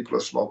 People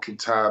are smoking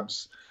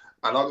tabs.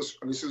 And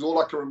this is all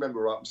I can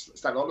remember. I'm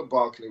standing on the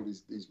balcony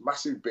with these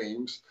massive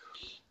beams,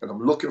 and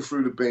I'm looking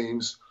through the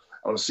beams,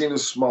 and I'm seeing the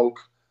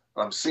smoke,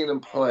 and I'm seeing them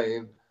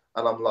playing,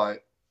 and I'm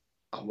like,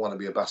 I want to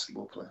be a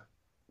basketball player.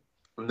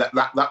 And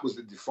that was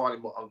the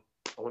defining moment.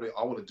 I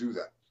want to do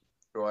that,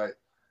 right?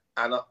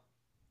 And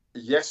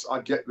yes, I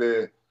get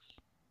there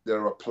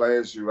are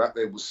players who out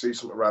there will see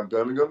something around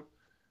Birmingham,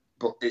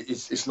 but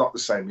it's not the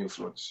same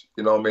influence.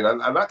 You know what I mean?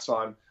 And at that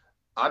time,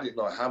 I didn't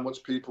know how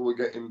much people were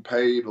getting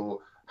paid or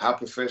how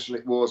professional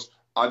it was.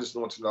 I just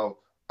wanted to know,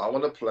 I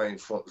want to play in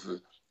front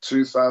of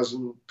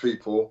 2,000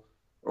 people,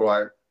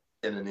 right,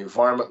 in an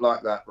environment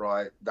like that,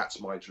 right? That's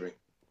my dream.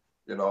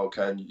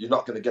 Okay? And you're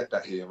not going to get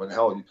that here. I mean,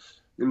 hell,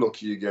 you're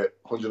lucky you get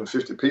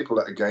 150 people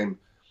at a game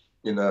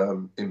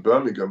in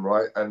Birmingham,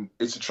 right? And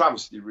it's a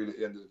travesty, really, at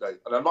the end of the day.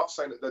 And I'm not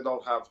saying that they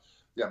don't have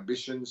the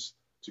ambitions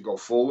to go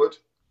forward,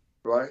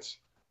 right?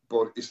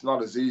 But it's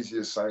not as easy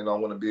as saying, I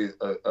want to be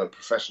a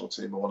professional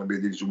team, I want to be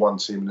a Division 1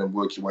 team, and then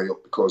work your way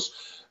up,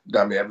 because,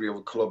 damn it, every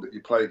other club that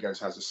you play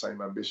against has the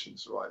same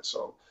ambitions, right?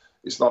 So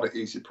it's not an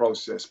easy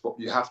process, but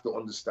you have to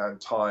understand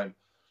time.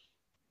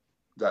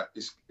 that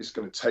it's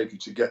going to take you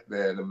to get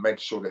there, and then make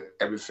sure that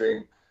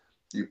everything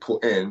you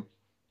put in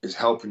is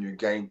helping you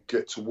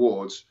get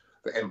towards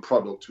the end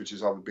product, which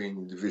is either being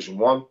in Division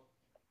 1,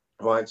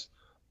 right,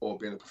 or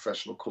being a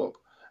professional club,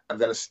 and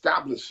then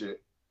establish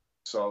it.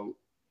 So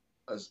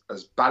as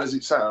bad as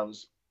it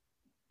sounds,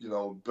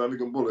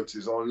 Birmingham Bullets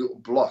is only a little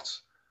blot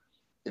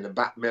in the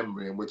back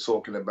memory, and we're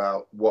talking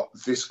about what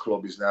this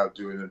club is now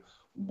doing and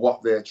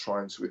what they're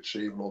trying to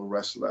achieve and all the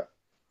rest of that.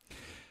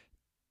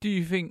 Do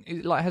you think,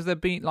 has there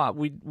been,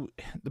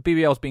 the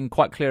BBL's been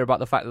quite clear about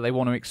the fact that they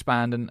want to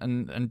expand,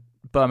 and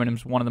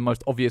Birmingham's one of the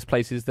most obvious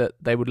places that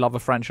they would love a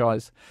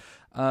franchise.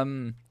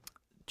 Do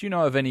you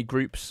know of any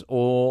groups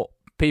or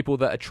people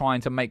that are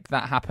trying to make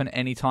that happen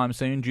anytime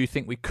soon? Do you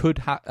think we could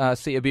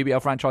see a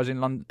BBL franchise in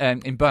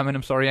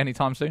Birmingham,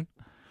 anytime soon?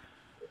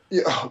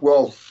 Yeah,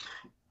 well,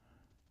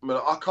 I mean,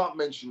 I can't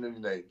mention any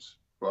names,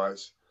 right?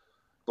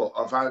 But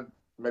I've had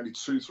maybe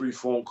 2-3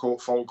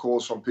 phone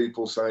calls from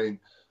people saying,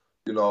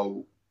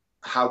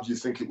 how do you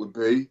think it would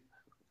be?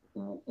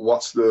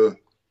 What's the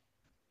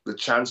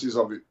chances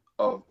of it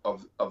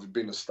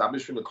being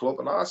established in the club?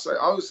 And I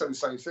always say the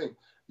same thing.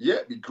 Yeah,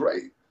 it'd be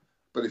great,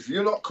 but if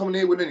you're not coming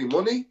here with any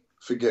money,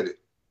 forget it.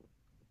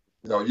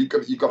 You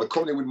got to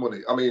come here with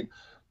money. I mean,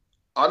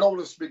 I don't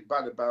want to speak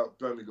bad about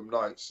Birmingham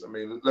Knights. I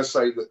mean, let's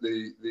say that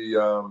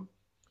the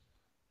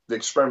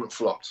experiment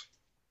flopped.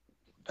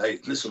 Hey,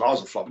 listen, I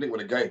was a flop. I didn't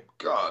win a game.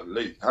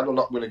 Golly, how do I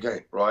not win a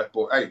game, right?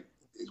 But hey,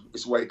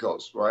 it's the way it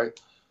goes, right?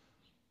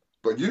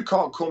 But you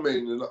can't come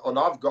in and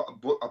I've got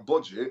a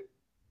budget,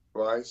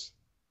 right?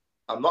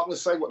 I'm not going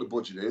to say what the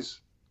budget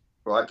is,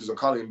 right? Because I'm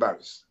kind of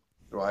embarrassed,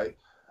 right?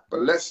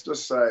 But let's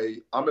just say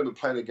I remember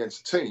playing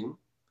against a team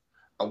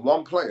and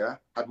one player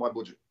had my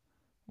budget.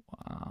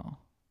 Wow.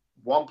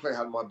 One player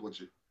had my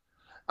budget.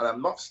 And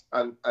I'm not,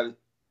 and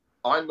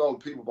I know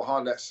people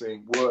behind that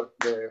scene work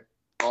their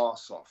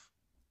arse off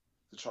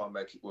to try and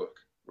make it work,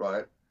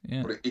 right?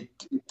 Yeah. But it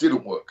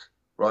didn't work,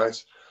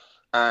 right?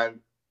 And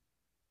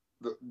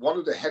one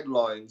of the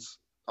headlines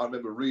I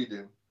remember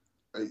reading,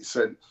 it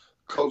said,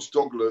 Coach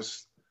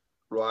Douglas,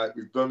 right,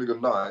 with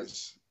Birmingham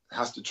Knights,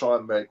 has to try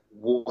and make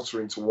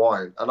water into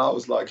wine. And I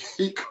was like,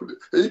 he couldn't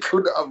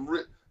have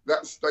written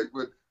that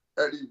statement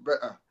any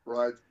better,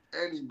 right?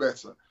 Any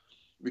better.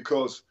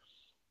 Because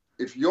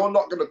if you're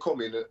not going to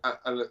come in,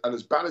 and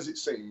as bad as it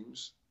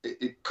seems,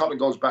 it kind of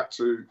goes back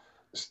to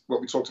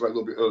what we talked about a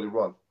little bit earlier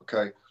on,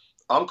 okay?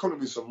 I'm coming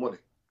with some money,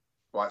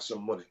 right?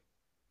 Some money,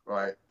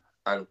 right?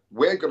 And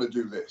we're going to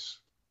do this.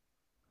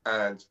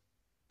 And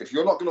if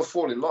you're not going to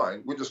fall in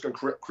line, we're just going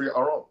to create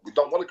our own. We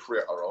don't want to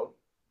create our own,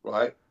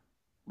 right?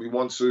 We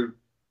want to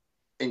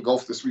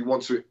engulf this. We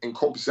want to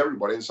encompass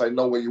everybody and say,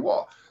 know where you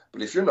are.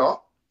 But if you're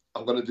not,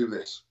 I'm going to do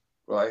this,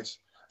 right?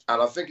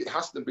 And I think it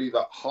has to be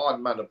that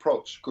hard man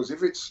approach, because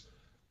if it's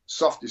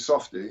softy,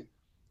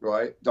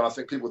 right, then I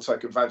think people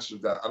take advantage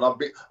of that. And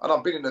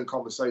I've been in them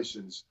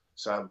conversations,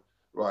 Sam,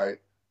 right?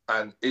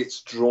 And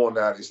it's drawn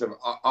out. It's never.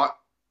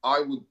 I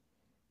would,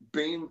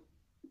 being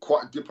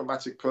quite a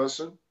diplomatic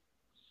person,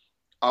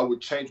 I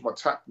would change my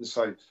tact and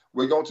say,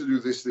 we're going to do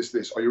this.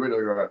 Are you in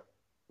or you're out?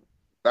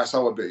 That's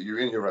how I'd be. You're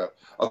in, you're out.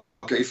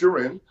 Okay, if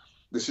you're in,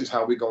 this is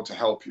how we're going to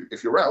help you.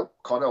 If you're out,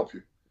 can't help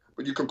you.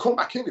 But you can come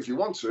back in if you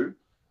want to.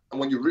 And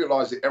when you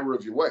realise the error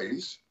of your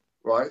ways,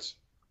 right?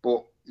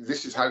 But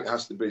this is how it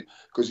has to be.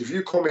 Because if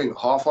you come in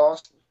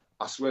half-assed,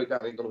 I swear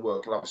that ain't going to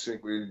work. And I've seen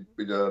it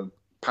with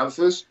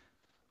Panthers,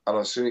 and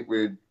I've seen it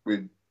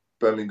with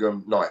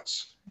Birmingham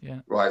Knights. Yeah.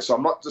 Right. So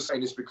I'm not just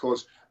saying this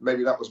because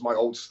maybe that was my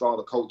old style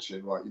of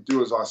coaching, right? You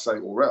do as I say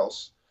or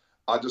else.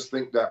 I just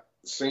think that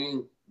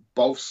seeing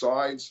both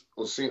sides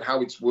or seeing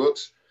how it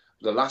works,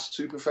 the last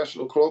two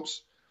professional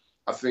clubs,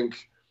 I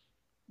think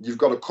you've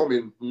got to come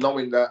in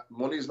knowing that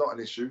money is not an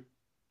issue,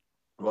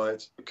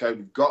 right? Okay,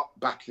 we've got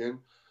backing.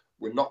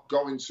 We're not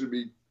going to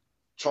be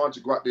trying to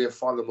go out there and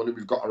find the money.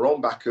 We've got our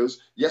own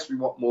backers. Yes, we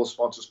want more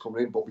sponsors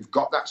coming in, but we've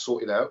got that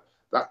sorted out.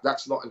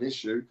 That's not an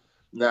issue.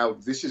 Now,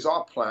 this is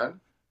our plan.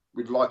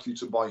 We'd like you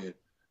to buy in.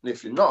 And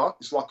if you're not,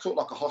 it's sort of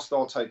like a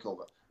hostile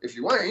takeover. If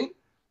you ain't,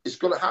 it's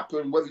going to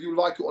happen whether you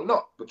like it or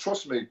not. But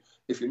trust me,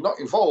 if you're not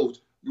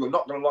involved, you are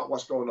not going to like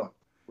what's going on,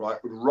 right?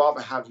 We'd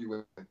rather have you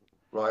in,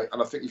 right?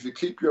 And I think if you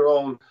keep your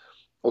own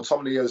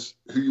autonomy as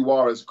who you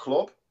are as a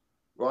club,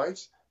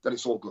 right, then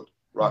it's all good,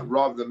 right? Mm-hmm.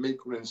 Rather than me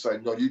coming in and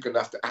saying, no, you're going to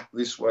have to act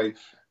this way.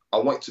 I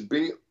want to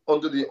be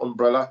under the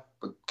umbrella,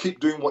 but keep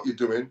doing what you're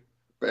doing.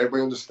 But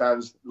everybody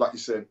understands, like you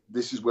said,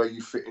 this is where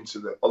you fit into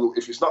the. Although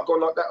if it's not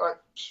going like that, right,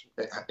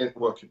 it ain't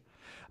working.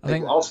 I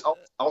think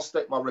I'll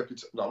stake my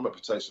reputation. No, my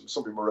reputation.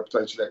 Something my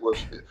reputation ain't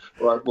working,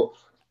 right? But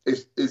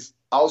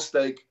I'll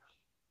stake.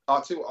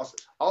 I'll tell you what.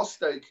 I'll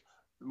stake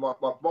my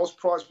most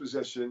prized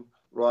possession,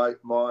 right?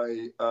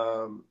 My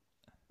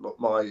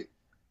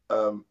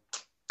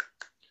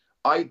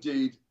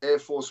ID Air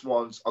Force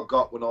Ones I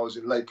got when I was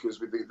in Lakers.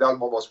 That was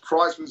my most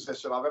prized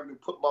possession I've ever been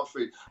put on my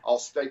feet. I'll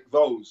stake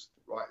those.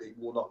 Right, it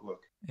will not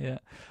work. Yeah,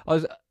 I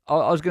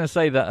was going to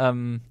say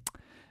that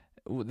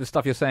the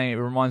stuff you're saying, it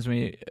reminds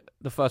me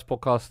the first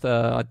podcast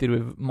I did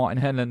with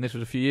Martin Henlon. This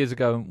was a few years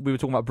ago, and we were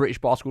talking about British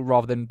basketball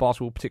rather than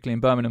basketball, particularly in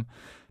Birmingham.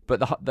 But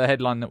the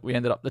headline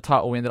that the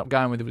title we ended up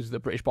going with was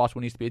that British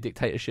basketball needs to be a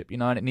dictatorship,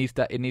 and it needs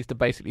to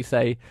basically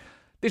say,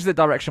 this is the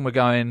direction we're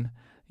going.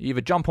 You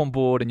either jump on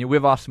board and you're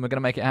with us and we're going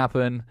to make it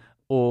happen,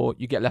 or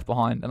you get left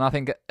behind. And I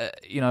think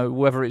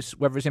whether it's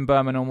in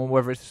Birmingham or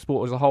whether it's the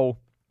sport as a whole,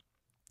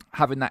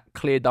 having that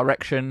clear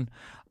direction,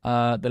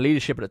 the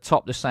leadership at the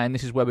top just saying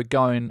this is where we're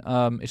going,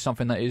 is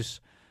something that is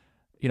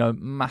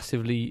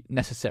massively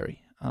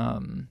necessary.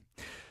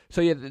 So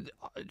yeah,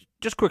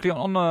 just quickly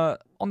on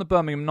the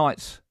Birmingham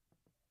Knights.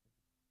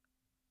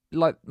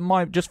 Like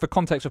just for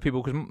context of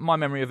people, because my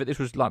memory of it, this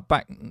was like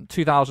back in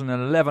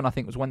 2011, I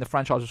think was when the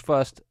franchise was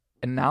first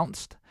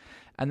announced,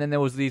 and then there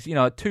was these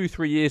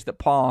 2-3 years that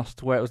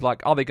passed where it was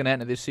like, are they going to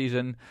enter this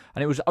season?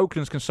 And it was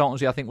Oakland's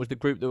consultancy, I think, was the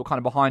group that were kind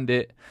of behind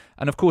it,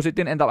 and of course it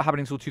didn't end up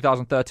happening until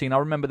 2013. I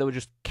remember there were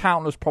just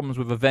countless problems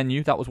with the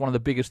venue. That was one of the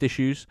biggest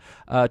issues,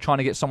 trying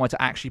to get somewhere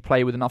to actually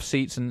play with enough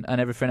seats and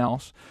everything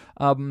else.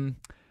 But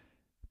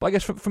I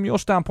guess from your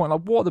standpoint,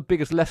 like, what are the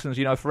biggest lessons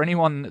for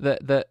anyone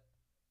that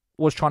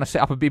was trying to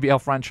set up a BBL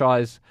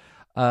franchise,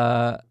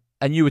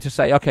 and you were to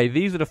say, okay,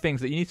 these are the things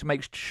that you need to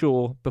make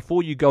sure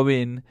before you go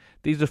in,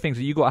 these are the things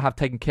that you got to have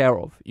taken care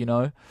of,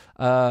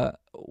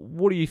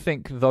 what do you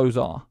think those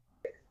are?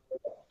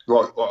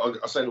 Right, well,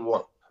 I'll say number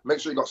one, make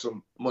sure you got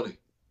some money.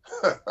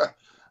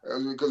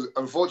 Because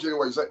unfortunately,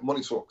 what you say,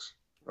 money talks,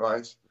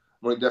 right?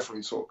 Money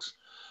definitely talks.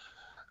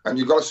 And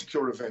you've got to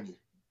secure a venue,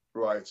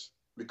 right?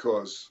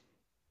 Because,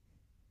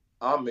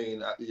 at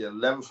the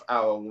 11th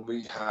hour when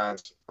we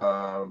had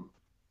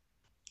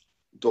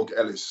Doug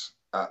Ellis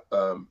at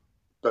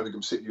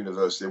Birmingham City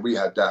University, we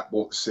had that,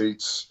 bought the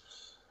seats.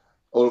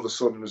 All of a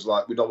sudden, it was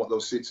like, we don't want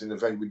those seats in the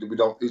venue. We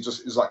don't.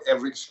 It's like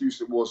every excuse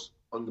that was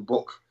on the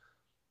book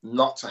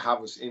not to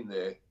have us in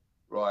there,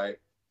 right,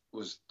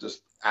 was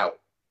just out.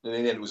 And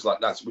in the end, it was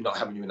like, we're not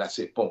having you, and that's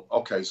it. Boom.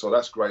 Okay, so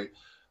that's great.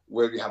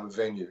 Where do you have a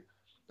venue?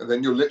 And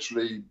then you're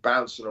literally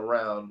bouncing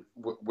around.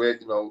 Where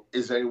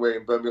is there anywhere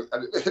in Birmingham?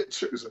 And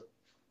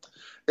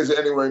is there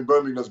anywhere in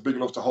Birmingham that's big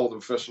enough to hold a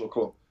professional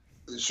club?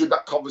 Should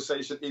that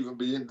conversation even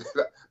be in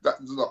there?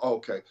 That's not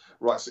okay,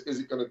 right? So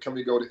can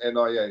we go to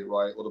NIA,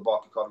 right, or the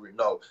Barclays Academy?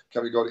 No.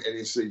 Can we go to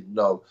NEC?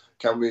 No.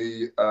 Can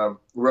we?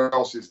 Where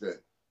else is there?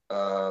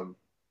 I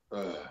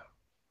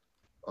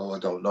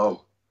don't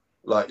know.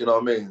 Like, you know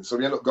what I mean? So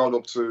we ended up going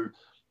up to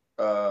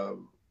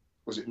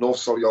was it North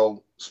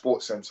Solihull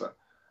Sports Centre,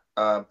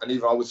 and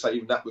even I would say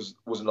even that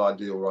wasn't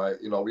ideal, right?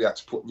 We had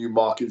to put new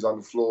markings on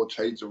the floor,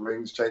 change the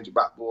rings, change the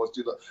backboards,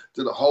 do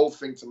the whole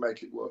thing to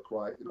make it work,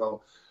 right?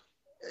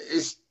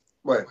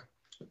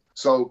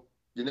 So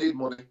you need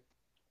money,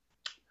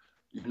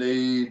 you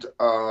need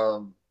a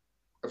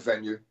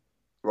venue,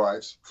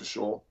 right, for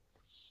sure,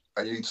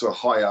 and you need to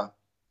hire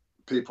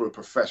people who are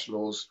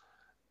professionals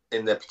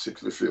in their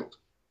particular field,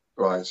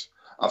 right?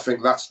 I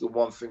think that's the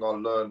one thing I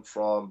learned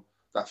from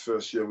that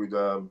first year with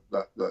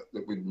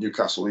with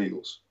Newcastle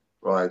Eagles,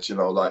 right?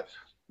 Like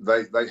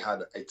they had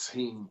a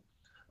team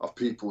of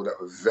people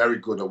that were very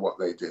good at what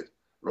they did,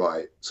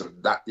 right? So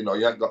that you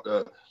ain't got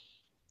the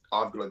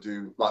I've got to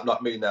do, like,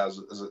 not me now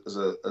as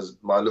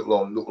my little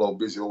old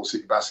busy old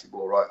city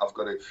basketball, right? I've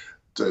got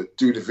to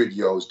do the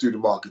videos, do the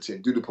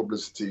marketing, do the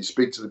publicity,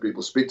 speak to the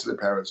people, speak to the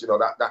parents.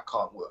 That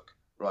can't work,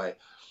 right?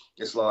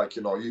 It's like,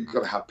 you've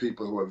got to have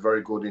people who are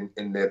very good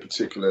in their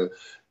particular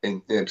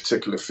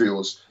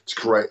fields to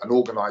create an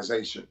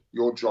organization.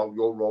 Your job,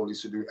 your role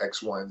is to do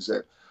X, Y, and Z.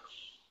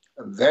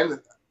 And then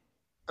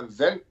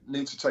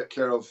need to take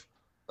care of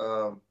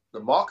the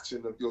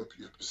marketing of your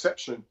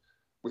perception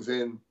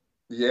within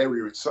the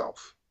area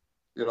itself,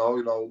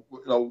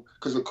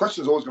 because the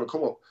question is always going to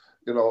come up.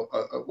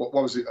 What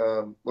was it?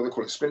 What they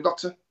call it, spin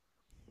doctor,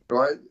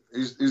 right?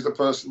 He's the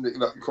person that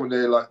you come in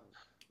there like,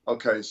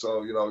 okay,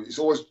 so it's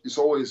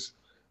always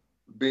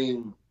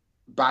been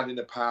bad in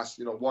the past.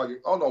 Why?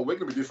 Oh no, we're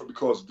going to be different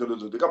because they're going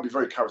to be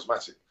very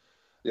charismatic.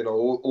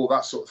 All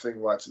that sort of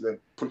thing, right? To then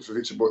put it to the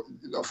picture.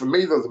 But for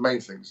me, they're the main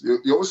things.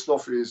 The other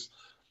stuff is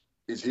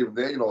here and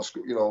there.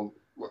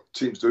 What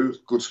teams do: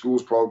 good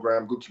schools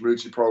program, good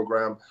community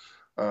program.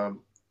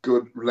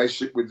 Good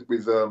relationship with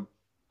within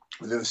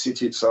the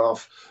city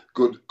itself,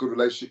 good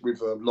relationship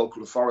with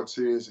local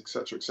authorities,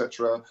 etc.,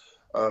 etc.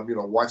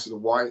 White is the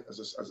white, as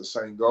the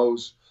saying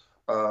goes.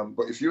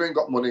 But if you ain't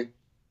got money,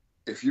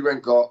 if you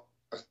ain't got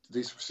a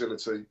decent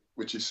facility,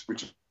 which is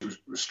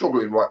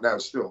struggling right now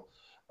still,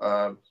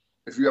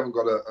 if you haven't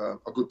got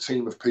a good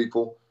team of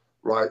people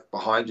right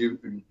behind you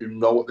who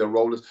know what their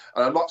role is,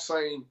 and I'm not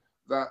saying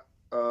that.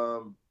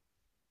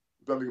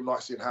 Birmingham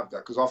Knights didn't have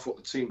that, because I thought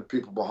the team, the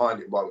people behind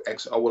it,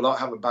 I will not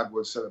have a bad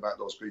word said about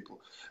those people,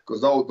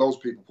 because those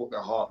people put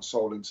their heart and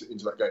soul into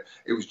that game.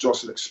 It was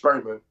just an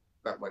experiment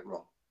that went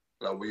wrong.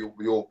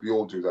 We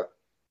all do that.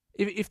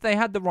 If they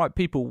had the right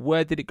people,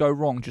 where did it go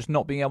wrong? Just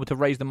not being able to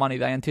raise the money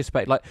they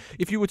anticipate. Like,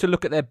 if you were to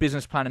look at their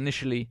business plan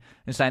initially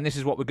and saying, this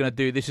is what we're going to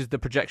do, this is the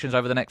projections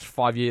over the next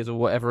 5 years or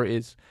whatever it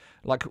is,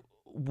 like,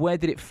 where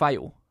did it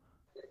fail?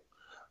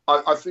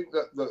 I think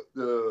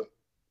that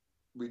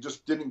we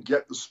just didn't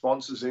get the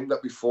sponsors in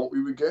that we thought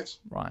we would get.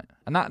 Right.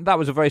 And that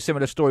was a very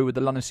similar story with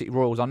the London City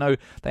Royals. I know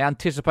they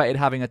anticipated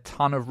having a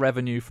ton of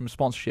revenue from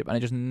sponsorship, and it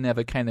just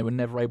never came. They were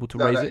never able to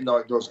raise it. No,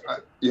 it does.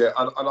 Yeah,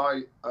 and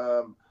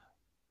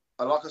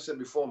like I said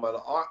before, man,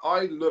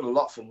 I learn a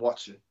lot from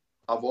watching.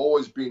 I've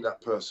always been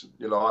that person.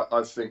 You know,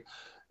 I think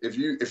if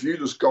you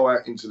just go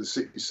out into the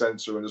city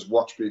centre and just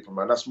watch people,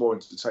 man, that's more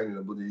entertaining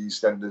than bloody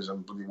EastEnders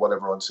and bloody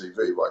whatever on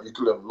TV, right? You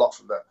can learn a lot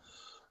from that.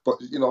 But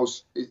you know,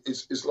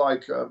 it's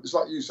like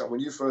you said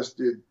when you first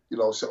did, you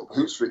know, set up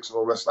Hoops Fix and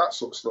all the rest of that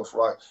sort of stuff,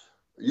 right?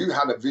 You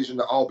had a vision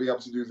that I'll be able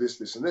to do this,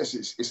 this, and this.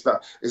 It's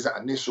that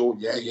initial,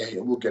 yeah,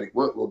 we'll get it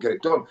work, we'll get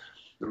it done.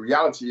 The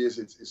reality is,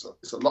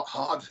 it's a lot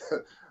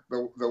harder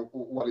than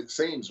what it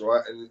seems,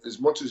 right? And as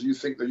much as you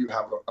think that you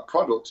have a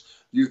product,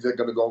 they're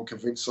going to go and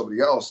convince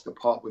somebody else to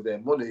part with their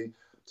money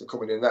to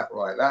come in that,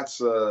 right? That's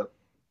a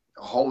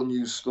whole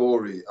new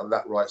story of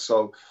that, right?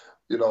 So,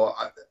 you know,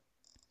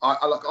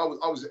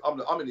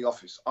 I'm in the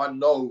office. I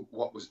know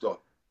what was done,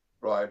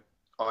 right?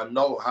 I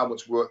know how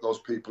much work those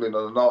people in,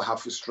 and I know how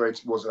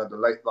frustrated it was. I had the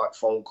late night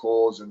phone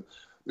calls and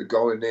the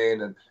going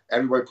in, and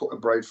everybody put a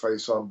brave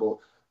face on. But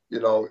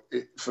you know,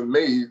 for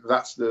me,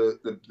 that's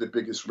the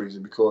biggest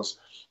reason, because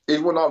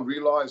even when I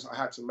realised I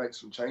had to make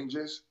some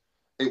changes,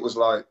 it was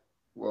like,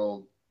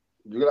 well,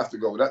 you're gonna have to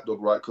go with that,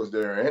 Doug, right? Because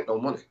there ain't no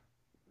money,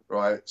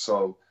 right?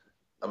 So,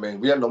 I mean,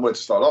 we had no money to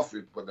start off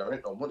with, but there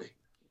ain't no money,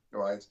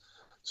 right?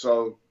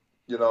 So,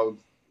 you know,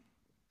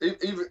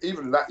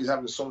 even that is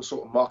having some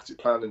sort of marketing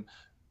plan,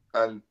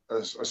 and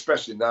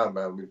especially now,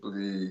 man, with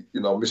the, you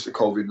know, Mr.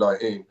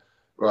 COVID-19,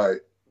 right?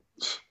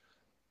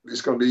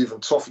 It's going to be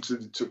even tougher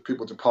to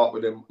people to part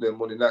with their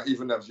money now,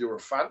 even if you're a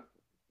fan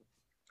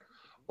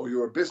or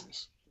you're a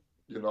business.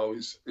 You know,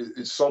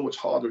 it's so much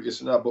harder it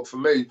is now. But for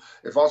me,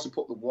 if I was to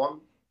put the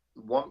one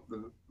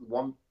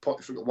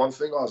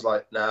thing, I was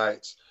like, nah,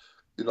 it's,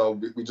 you know,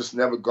 we just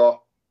never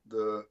got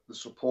the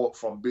support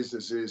from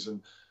businesses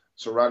and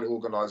surrounding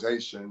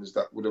organisations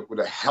that would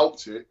have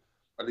helped it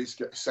at least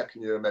get a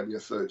second year, maybe a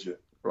third year,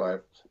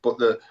 right? But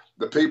the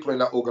people in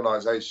that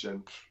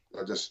organisation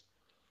are just,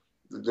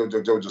 they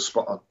were just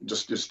spot on.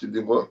 Just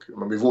didn't work. I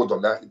mean, we've all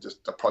done that.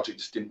 The project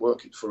just didn't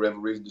work. It, for whatever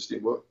reason, just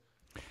didn't work.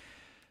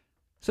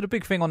 So the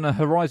big thing on the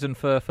horizon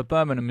for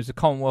Birmingham is the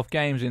Commonwealth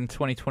Games in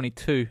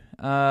 2022.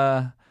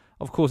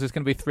 Of course, it's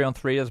going to be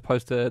 3-on-3 as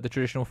opposed to the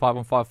traditional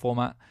 5-on-5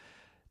 format.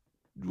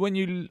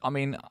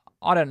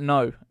 I don't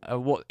know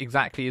what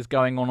exactly is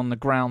going on the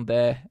ground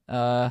there.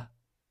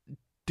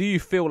 Do you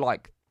feel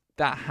like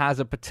that has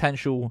a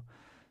potential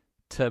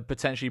to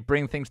potentially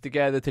bring things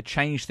together, to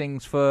change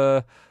things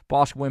for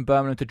basketball in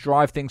Birmingham, to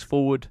drive things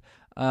forward?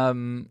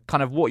 Kind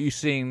of what you're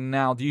seeing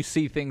now, do you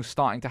see things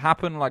starting to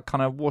happen? Like,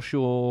 kind of what's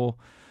your,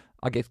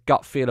 I guess,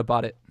 gut feel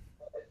about it?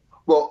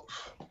 Well,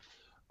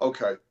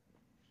 okay.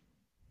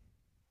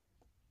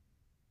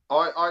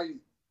 I've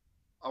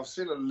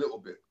seen a little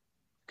bit,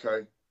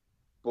 okay?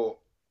 But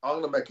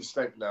I'm going to make a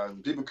statement now,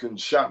 and people can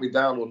shout me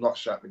down or not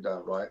shout me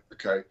down, right?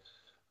 Okay.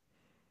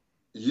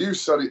 You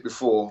said it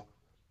before,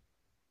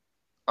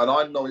 and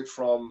I know it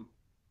from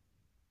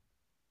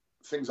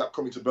things that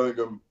come into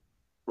Birmingham,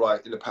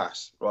 right, in the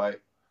past, right?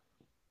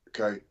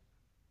 Okay.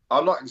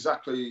 I'm not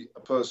exactly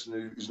a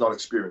person who's not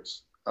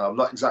experienced. I'm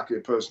not exactly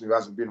a person who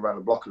hasn't been around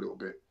the block a little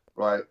bit,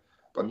 right?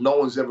 But no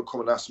one's ever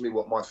come and asked me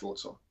what my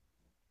thoughts are,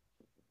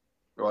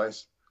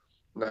 right?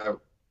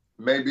 Now,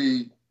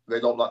 maybe they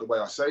don't like the way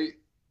I say it.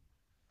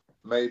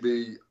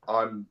 Maybe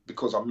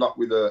because I'm not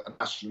with a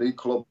National League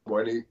club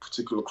or any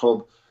particular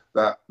club,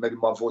 that maybe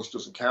my voice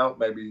doesn't count,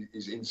 maybe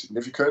is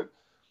insignificant,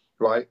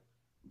 right?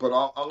 But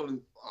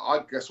I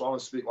guess I'm going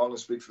to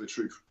speak for the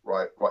truth,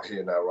 right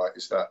here now, right?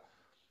 It's that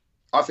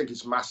I think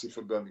it's massive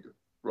for Birmingham,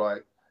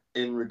 right?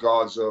 In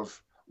regards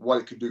of what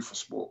it could do for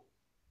sport,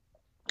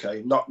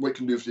 okay? Not what it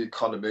can do for the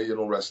economy and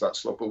all the rest of that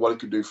stuff, but what it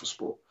could do for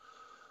sport.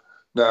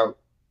 Now,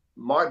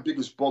 my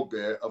biggest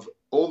bugbear of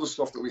all the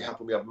stuff that we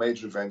have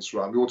major events,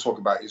 right? We all talk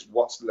about is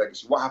what's the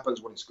legacy? What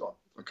happens when it's gone?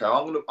 Okay,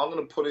 I'm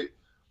gonna put it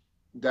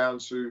down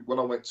to when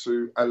I went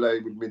to LA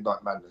with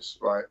Midnight Madness,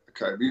 right?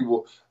 Okay,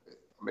 the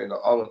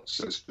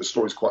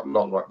story's quite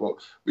long, right? But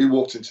we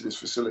walked into this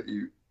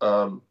facility,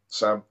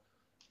 Sam,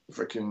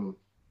 freaking,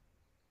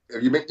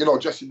 you know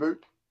Jesse Boo?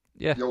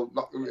 Yeah.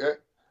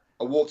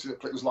 I walked in,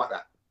 it was like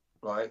that,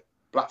 right?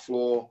 Black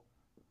floor,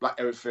 black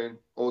everything,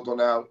 all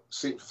done out,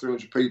 seating for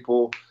 300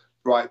 people,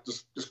 right?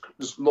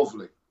 Just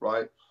lovely,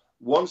 right?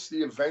 Once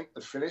the event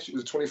had finished, it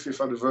was the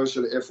 25th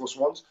anniversary of the Air Force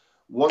Ones.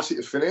 Once it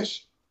had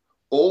finished,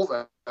 all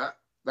that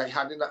they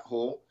had in that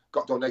hall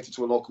got donated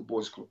to a local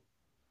boys club.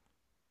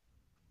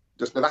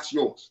 Now that's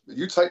yours.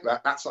 You take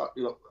that. That's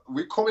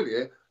we come in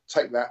here,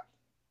 take that.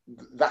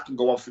 That can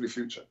go on for the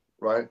future,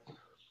 right?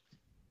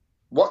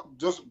 What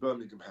doesn't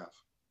Birmingham have,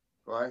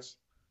 right?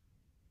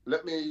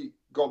 Let me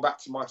go back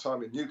to my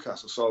time in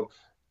Newcastle. So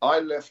I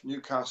left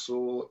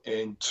Newcastle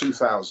in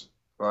 2000,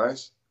 right?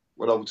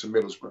 Went over to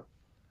Middlesbrough.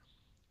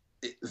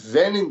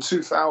 Then in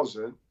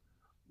 2000,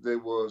 there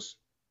was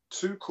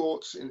 2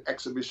 courts in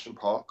Exhibition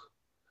Park.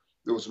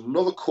 There was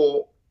another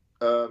court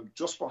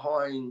just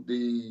behind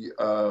the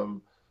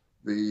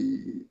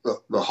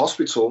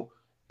hospital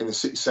in the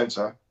city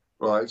centre,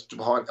 right,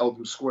 behind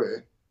Eldham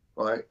Square,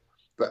 right.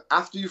 But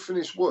after you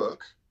finish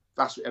work,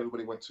 that's what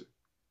everybody went to.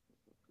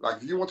 Like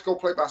if you want to go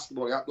play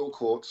basketball in the outdoor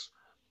courts,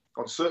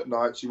 on certain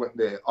nights you went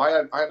there. I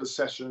had a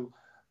session.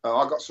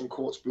 I got some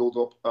courts built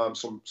up.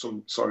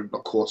 Sorry,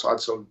 not courts. I had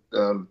some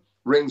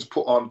rings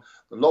put on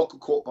the local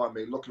court by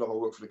me. Looking up, I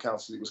worked for the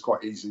council. It was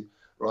quite easy,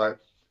 right?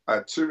 I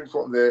had 2 rings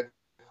put on there.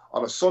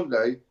 On a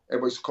Sunday,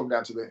 everybody's come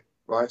down to there,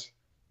 right?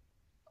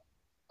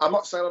 I'm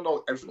not saying I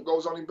know everything that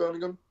goes on in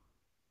Birmingham,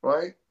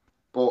 right?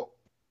 But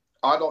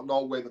I don't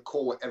know where the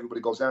court where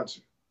everybody goes down to,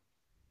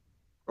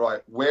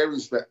 right? Where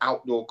is the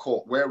outdoor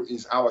court? Where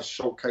is our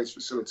showcase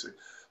facility?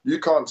 You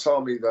can't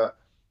tell me that.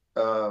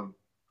 And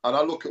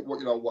I look at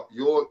what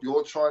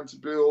you're trying to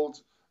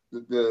build.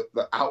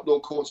 The outdoor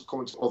courts are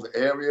coming to other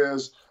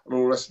areas and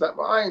all the rest of that.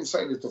 But I ain't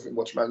saying there's nothing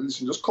much, man.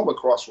 Listen, just come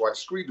across, right?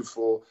 Screen the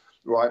floor,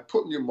 right?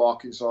 Putting your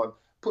markings on,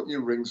 putting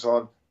your rings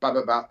on,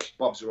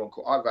 Bob's your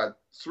uncle. I've had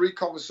 3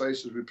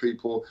 conversations with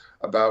people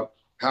about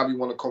how we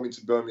want to come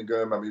into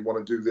Birmingham and we want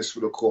to do this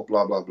with a court,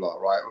 blah, blah, blah,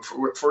 right? And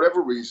for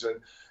whatever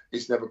reason,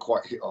 it's never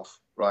quite hit off,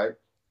 right?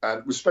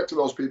 And respect to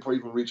those people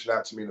even reaching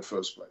out to me in the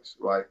first place,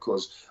 right?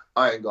 Because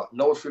I ain't got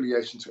no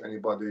affiliation to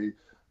anybody.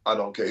 I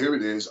don't care who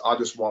it is. I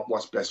just want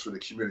what's best for the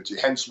community.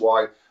 Hence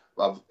why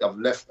I've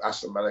left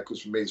Aston Manor,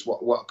 because for me, it's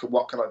what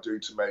can I do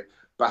to make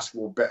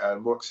basketball better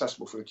and more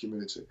accessible for the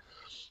community?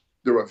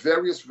 There are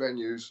various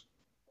venues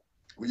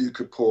where you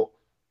could put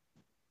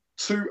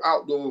 2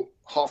 outdoor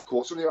half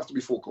courts. Doesn't even have to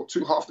be full court.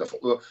 2 half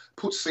court.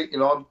 Put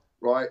seating on,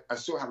 right, and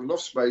still have enough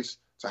space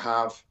to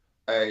have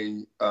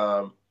a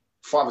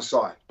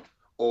 5-a-side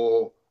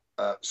or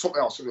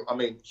something else. I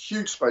mean,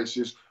 huge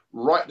spaces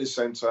right in the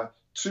centre.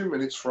 2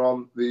 minutes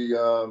from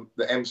the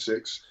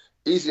M6,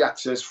 easy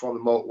access from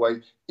the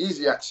motorway,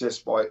 easy access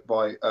by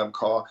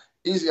car,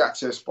 easy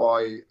access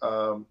by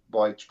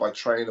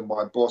train and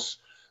by bus.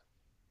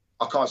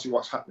 I can't see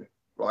what's happening,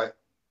 right?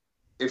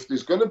 If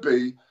there's going to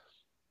be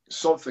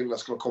something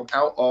that's going to come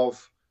out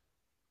of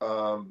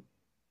the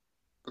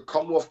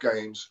Commonwealth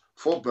Games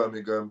for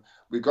Birmingham,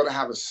 we've got to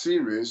have a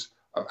series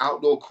of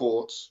outdoor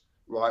courts,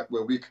 right,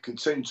 where we can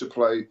continue to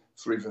play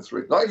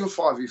 3v3, not even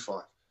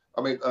 5v5.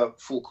 I mean,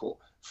 full court.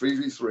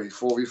 3v3,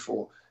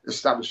 4v4,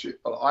 establish it.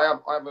 I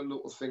have a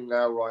little thing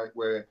now, right,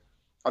 where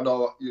I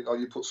know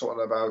you put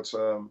something about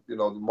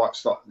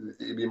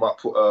you might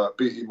put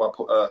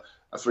a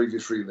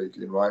 3v3 league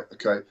in, right?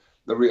 Okay,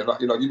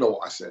 you know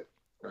what I said,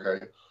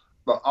 okay.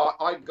 But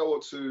I go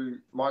to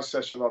my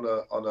session on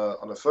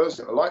a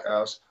Thursday at the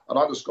Lighthouse, and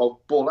I just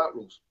go ball out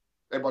rules.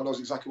 Everybody knows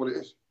exactly what it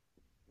is.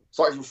 It's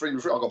not even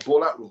 3v3. I got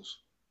ball out rules.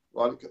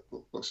 Right?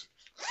 Look,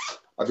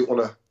 I didn't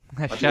want to.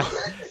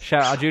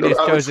 Shout out Julius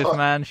Joseph,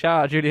 man.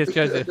 Shout out Julius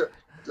Joseph.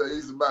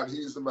 He's the man.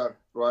 He's the man,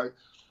 right?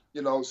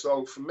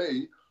 So for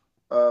me,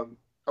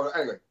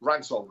 anyway,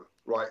 rant's over,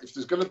 right? If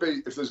there's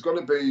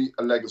gonna be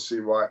a legacy,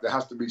 right, there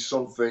has to be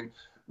something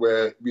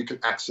where we can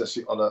access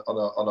it on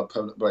a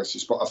permanent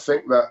basis. But I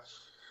think that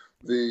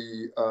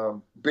the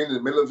being in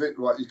the middle of it,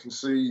 right, you can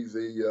see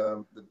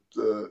the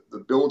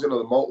building of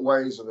the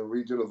motorways and the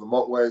redoing of the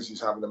motorways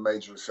is having a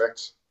major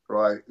effect,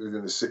 right,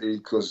 within the city,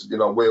 because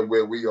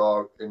where we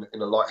are in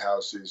the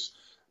Lighthouse is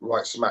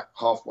right smack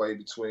halfway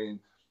between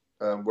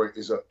where it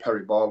is at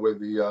Perry Bar, where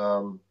the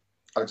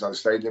Alexander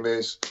Stadium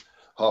is,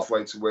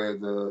 halfway to where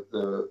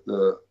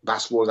the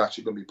basketball is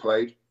actually going to be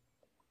played.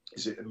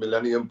 Is it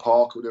Millennium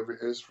Park, whatever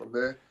it is, from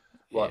there?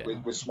 Right,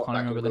 yeah, we're smack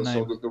back in the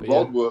so the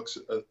roadworks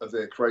are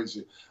there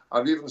crazy.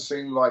 I've even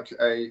seen like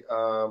a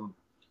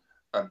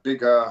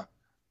bigger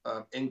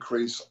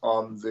increase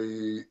on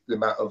the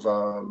amount of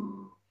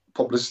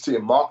publicity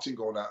and marketing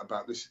going out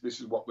about this. This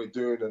is what we're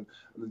doing, and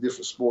the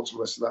different sports and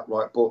the rest of that,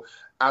 right? But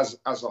as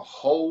a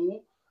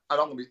whole,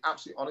 and I'm going to be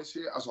absolutely honest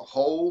here, as a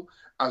whole,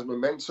 as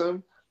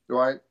momentum,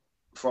 right,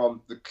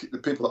 from the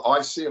people that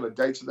I see on a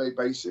day-to-day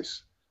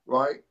basis,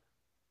 right,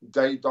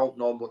 they don't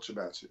know much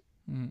about it,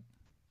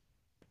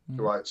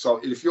 right? So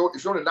if you're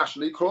in a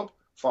National League club,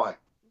 fine,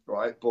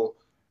 right?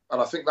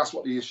 And I think that's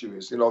what the issue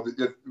is.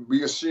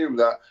 We assume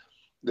that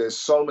there's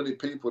so many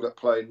people that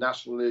play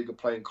National League or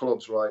playing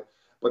clubs, right?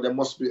 But there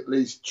must be at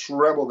least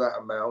treble that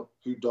amount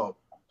who don't,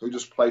 who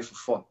just play for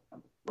fun,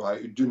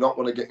 right? Who do not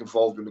want to get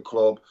involved in the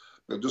club.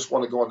 They just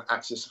want to go and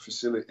access a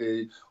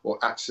facility or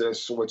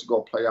access somewhere to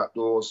go play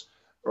outdoors,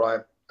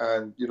 right?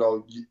 And,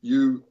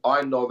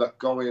 I know that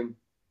going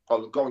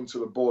to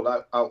the ball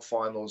out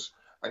finals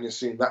and you're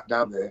seeing that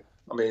down there,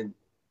 I mean,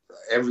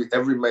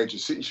 every major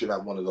city should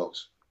have one of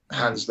those,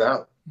 hands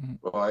down,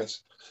 right?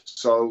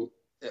 So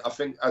I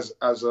think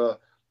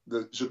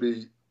there should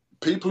be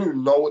people who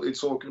know what they're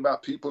talking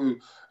about, people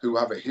who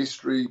have a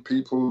history,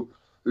 people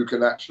who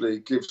can actually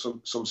give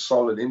some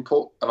solid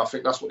input. And I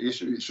think that's what the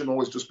issue is. It shouldn't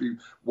always just be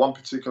one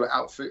particular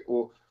outfit,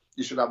 or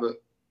you should have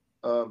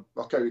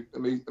okay,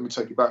 let me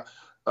take you back.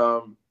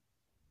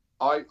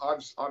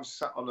 I've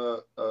sat on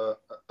a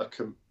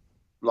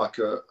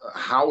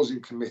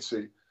housing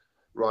committee,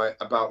 right,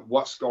 about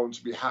what's going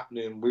to be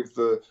happening with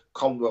the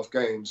Commonwealth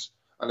Games.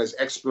 and there's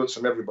experts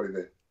from everybody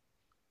there,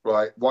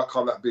 right? Why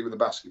can't that be with the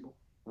basketball?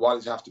 Why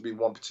does it have to be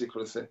one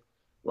particular thing,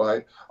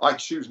 right? I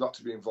choose not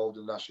to be involved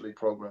in the National League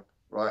program,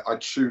 right? I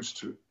choose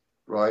to,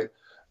 right?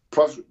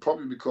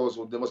 Probably because,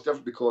 or most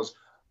definitely because,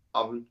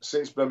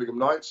 since Birmingham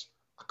Nights,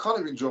 I can't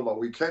even enjoy my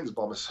weekends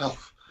by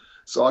myself.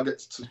 So I get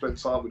to spend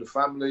time with the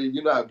family.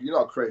 You know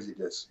how crazy it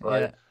gets,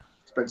 right? Yeah.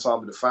 Spend time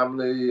with the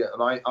family,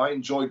 and I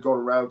enjoy going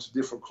around to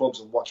different clubs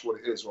and watch what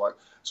it is, right?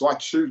 So I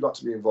choose not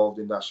to be involved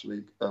in National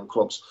League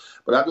clubs,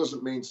 but that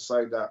doesn't mean to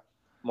say that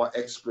my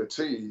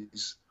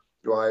expertise,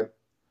 right,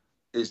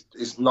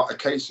 is not a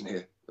case in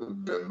here.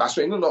 That's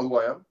what you don't know who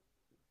I am,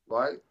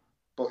 right?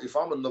 But if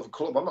I'm another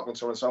club, I'm not going to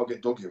turn and say I'll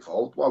get Dougie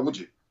involved. Why would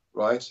you,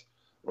 right?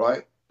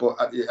 But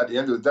at the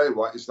end of the day,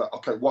 right, is that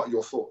okay? What are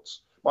your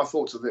thoughts? My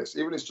thoughts are this.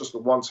 Even if it's just the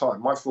one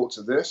time, my thoughts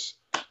are this: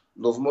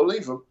 love them or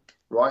leave them.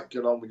 Right,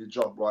 get on with your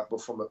job, right?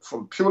 But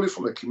purely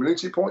from a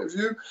community point of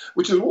view,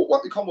 which is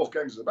what the Commonwealth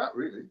Games is about,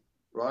 really,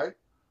 right?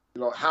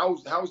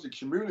 How's the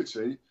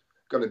community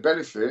going to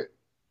benefit,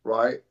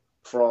 right,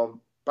 from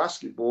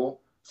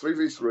basketball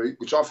 3v3,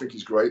 which I think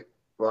is great,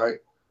 right?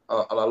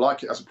 And I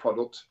like it as a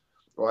product,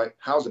 right?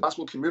 How's the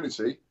basketball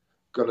community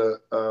going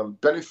to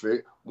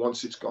benefit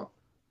once it's gone?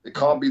 It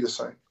can't be the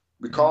same.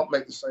 We can't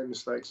make the same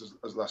mistakes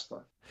as last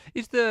time.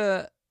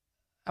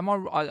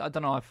 I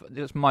don't know if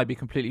this might be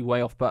completely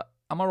way off, but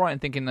am I right in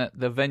thinking that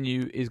the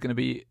venue is going to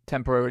be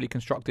temporarily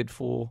constructed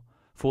for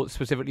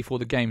specifically for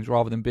the games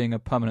rather than being a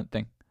permanent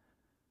thing?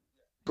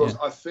 Because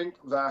I think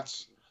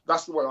that's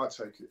the way I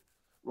take it,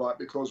 right?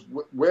 Because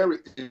where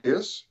it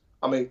is,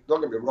 I mean,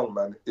 don't get me wrong,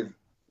 man.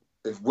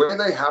 If where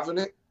they having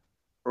it,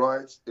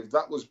 right? If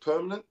that was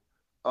permanent,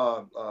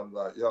 I'm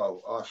like,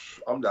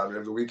 I'm down there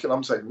every weekend.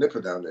 I'm taking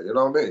Nipper down there. You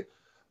know what I mean?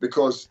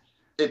 Because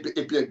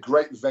it'd be a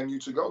great venue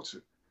to go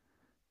to,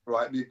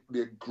 right? It'd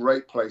be a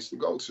great place to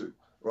go to,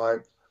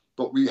 right?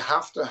 But we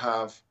have to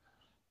have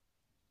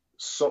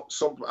some.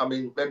 I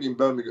mean, maybe in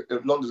Birmingham,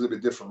 London's a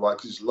bit different, right?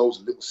 Because there's loads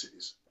of little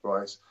cities,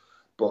 right?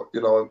 But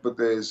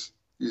there's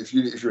if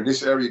you're in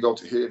this area, you go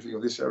to here. If you're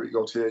in this area, you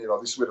go to here.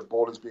 This is where the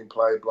ball is being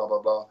played. Blah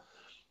blah blah.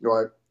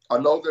 Right? I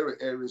know there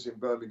are areas in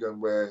Birmingham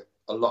where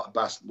a lot of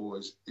basketball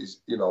is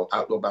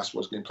outdoor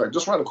basketball is being played.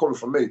 Just around the corner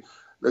from me,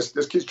 there's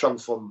kids traveling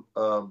from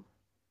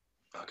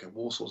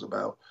Warsaw's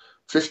about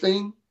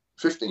 15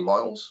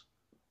 miles.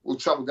 We'll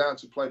travel down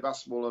to play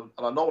basketball,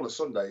 and I know on a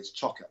Sunday it's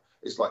chocker.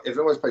 It's like, if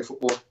anyone's played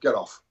football, get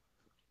off,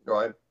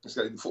 right?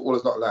 Football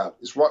is not allowed.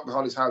 It's right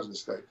behind his housing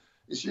estate.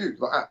 It's huge,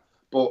 like that.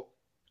 But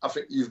I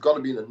think you've got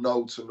to be in a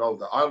know to know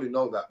that. I only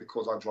know that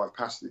because I drive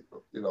past it,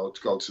 to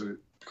go to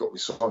pick up my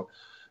son,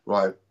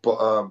 right?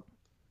 But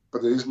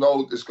there's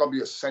got to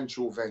be a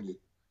central venue,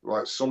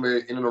 right? Somewhere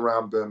in and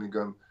around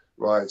Birmingham,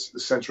 right? The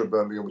centre of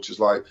Birmingham, which is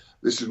like,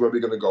 this is where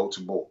we're going to go to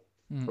ball,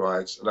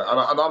 right? And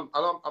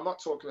I'm not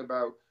talking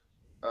about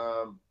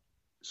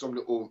some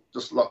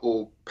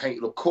little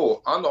painted up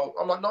court. I'm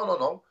like,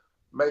 no,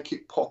 make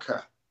it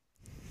poker,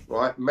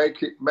 right?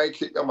 Make it.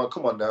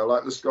 Come on now,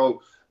 like, let's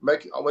go.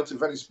 Make it. I went to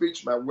Venice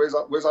Beach, man. Where's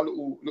our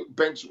little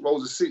bench,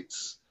 rows of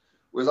seats?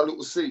 Where's our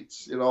little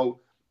seats?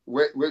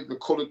 Where the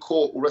coloured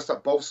court will rest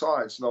at both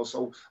sides.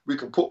 So we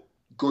can put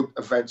good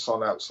events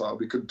on outside.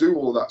 We could do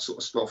all that sort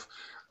of stuff.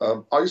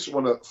 I used to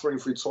run a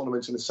 3-on-3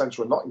 tournament in the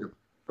centre of Nottingham,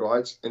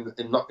 right? In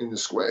the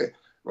square.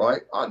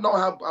 Right, I know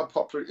how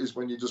popular it is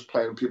when you're just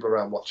playing people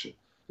around watching.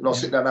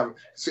 Sitting down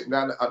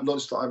at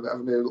lunchtime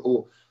having their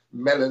little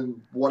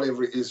melon,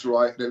 whatever it is,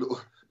 right? Their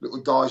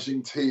little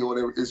Darjeeling tea or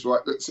whatever it is,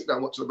 right? Sit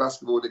down watching the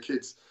basketball with the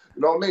kids.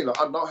 You know what I mean?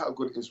 I know how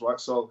good it is, right?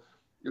 So,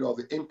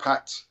 the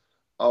impact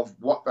of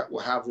what that will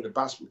have in the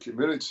basketball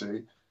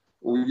community,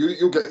 well,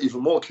 you'll get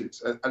even more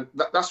kids, and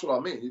that's what I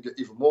mean. You get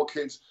even more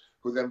kids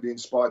who then be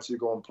inspired to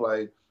go and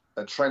play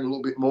and train a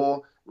little bit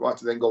more, right?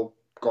 To then go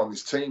on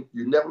this team.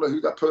 You never know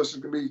who that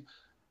person can be.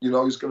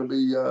 Who's going to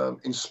be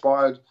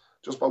inspired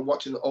just by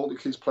watching the older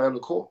kids play on the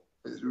court.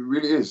 It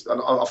really is,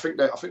 and I think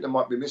they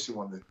might be missing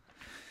one there.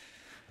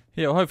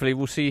 Yeah, well, hopefully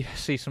we'll see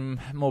some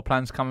more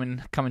plans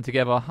coming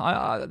together.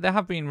 There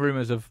have been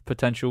rumours of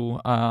potential.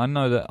 I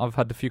know that I've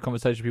had a few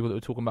conversations with people that were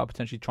talking about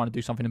potentially trying to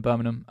do something in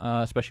Birmingham,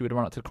 especially with the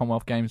run up to the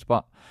Commonwealth Games.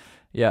 But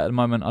yeah, at the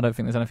moment I don't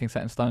think there's anything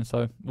set in stone.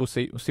 So we'll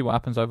see what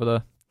happens over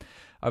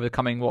the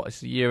coming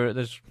it's a year.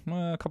 There's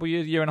a couple of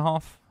years, year and a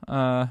half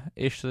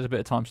ish. So there's a bit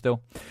of time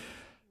still.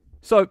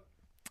 So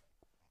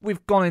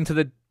we've gone into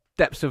the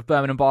depths of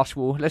Birmingham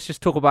basketball. Let's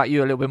just talk about you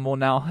a little bit more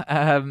now.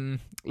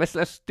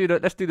 Let's do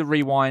the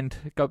rewind,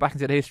 go back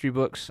into the history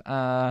books,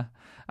 and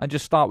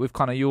just start with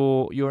kind of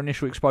your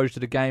initial exposure to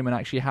the game and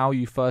actually how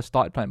you first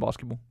started playing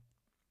basketball.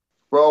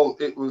 Well,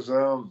 it was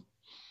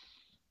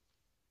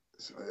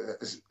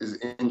it's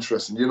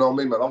interesting. You know what I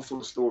mean, man? I'm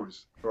full of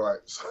stories, right?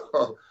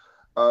 So,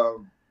 I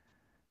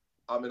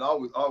mean, I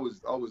was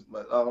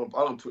man. I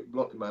don't put it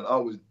bluntly, man. I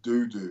was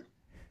doo-doo.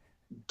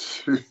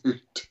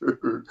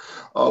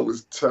 I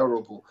was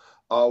terrible.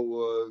 I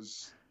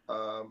was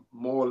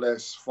more or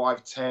less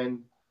 5'10",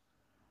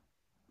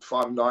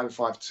 5'9",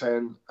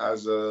 5'10"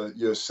 as a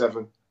year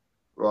 7,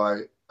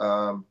 right?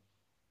 I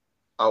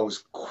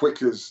was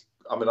quick as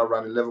I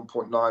ran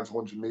 11.9 for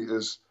 100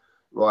 meters,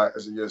 right,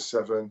 as a year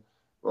 7,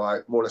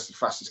 right, more or less the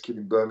fastest kid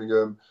in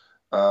Birmingham.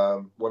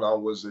 When I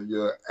was a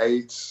year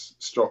 8,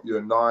 stroke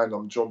year 9,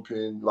 I'm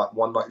jumping like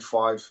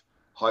 195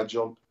 high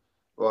jump,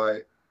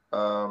 right.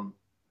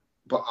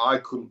 But I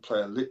couldn't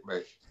play a lick,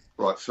 mate.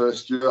 Right,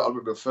 first year, I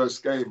remember the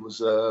first game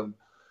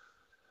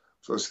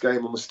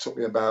almost took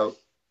me about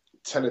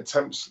 10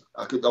 attempts.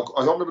 I don't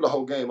remember the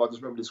whole game. I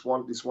just remember this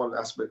one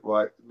aspect,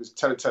 right? It was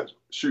 10 attempts,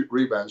 shoot,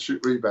 rebound,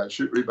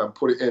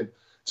 put it in,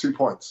 2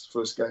 points,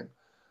 first game.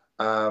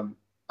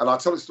 And I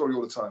tell this story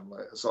all the time,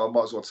 right? So I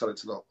might as well tell it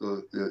to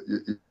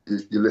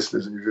your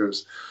listeners and your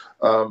viewers.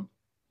 I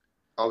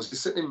was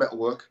just sitting in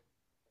metalwork,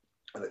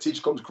 and the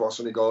teacher comes across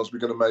and he goes, you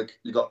got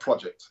a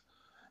project.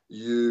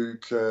 You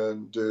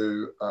can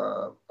do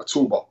a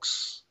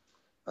toolbox.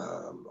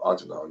 I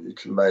don't know, you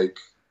can make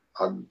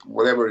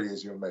whatever it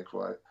is you make,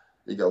 right?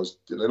 He goes,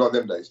 not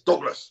them days,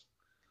 Douglas,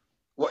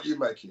 what are you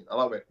making?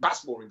 And I went,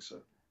 basketball ring,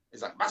 sir.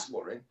 He's like,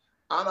 basketball ring?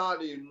 And I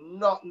did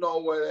not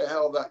know where the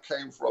hell that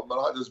came from, but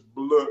I just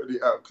blurted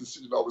it out,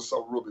 considering I was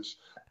so rubbish.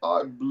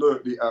 I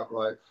blurted it out,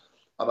 right?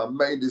 And I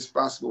made this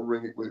basketball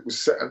ring. It was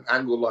set at an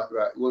angle like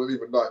that. It wasn't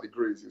even 90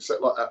 degrees. It was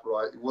set like that,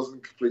 right? It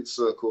wasn't a complete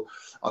circle.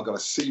 I got a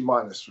C-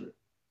 for it,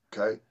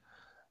 okay?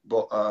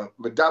 But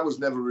my dad was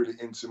never really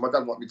into, my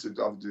dad wanted me to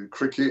either do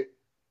cricket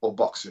or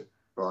boxing.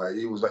 Right,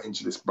 he was not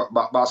into this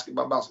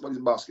basketball. What is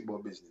basketball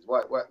business?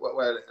 Why,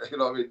 you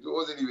know what I mean? He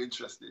wasn't even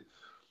interested.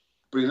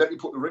 But he let me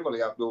put the ring on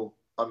the outdoor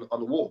on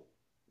the wall,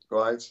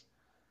 right?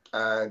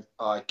 And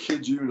I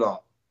kid you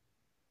not,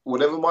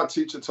 whatever my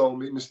teacher told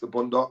me, Mr.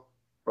 Bundock,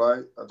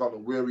 right? I don't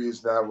know where he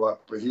is now, right?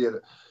 But he had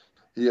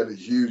a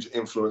huge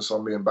influence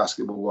on me in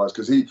basketball-wise,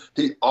 because he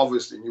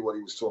obviously knew what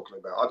he was talking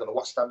about. I don't know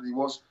what standard he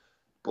was,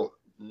 but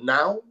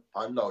now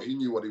I know he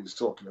knew what he was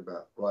talking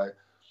about, right?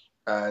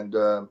 And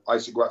I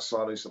used to go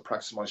outside, I used to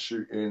practice my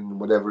shooting,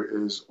 whatever it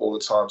is, all the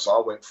time. So I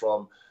went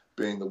from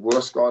being the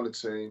worst guy on the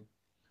team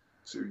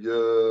to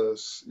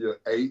year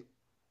 8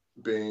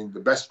 being the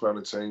best player on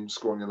the team,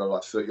 scoring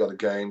like 30 odd a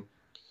game,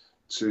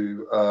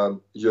 to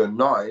year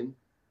 9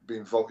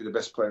 being voted the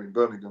best player in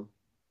Birmingham,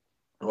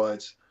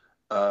 right?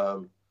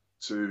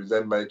 To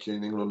then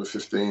making England the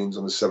 15s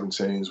and the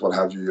 17s, what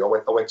have you. I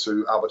went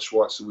to Albert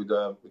Schweitzer with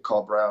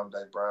Carl Brown,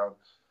 Dave Brown,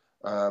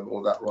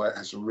 all that, right?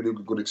 Had some really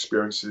good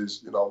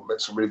experiences,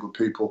 met some really good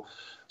people.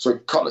 So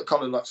kind of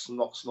like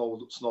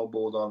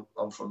snowballed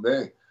on from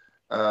there.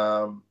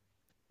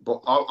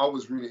 But I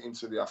was really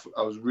into the athlete.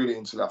 I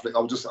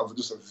was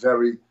just a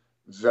very,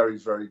 very,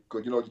 very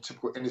good, your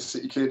typical inner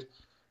city kid,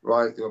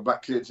 right?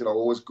 Black kids,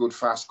 always good,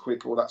 fast,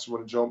 quick, all that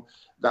sort of jump.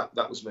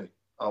 That was me.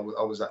 I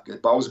was that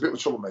good. But I was a bit of a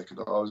troublemaker,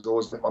 though. I was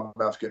always letting my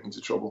mouth get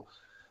into trouble.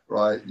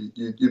 Right,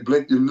 you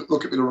blink, you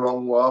look at me the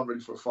wrong way, I'm ready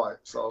for a fight.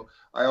 So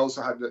I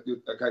also had that.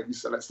 Okay, you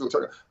said let's still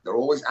talk. They're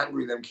always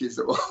angry, them kids.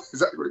 They're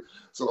always angry.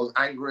 So I was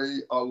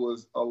angry. I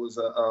was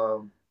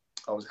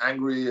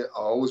angry. I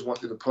always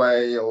wanted to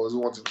play. I always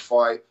wanted to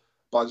fight.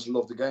 But I just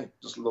loved the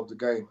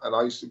game. And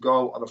I used to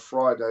go on a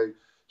Friday.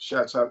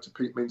 Shout out to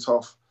Pete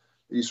Mintoff.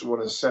 He used to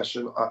run a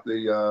session at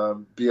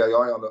the BAI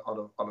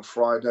on a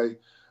Friday,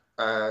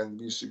 and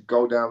we used to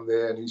go down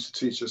there and he used to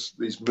teach us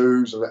these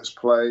moves and let us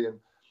play.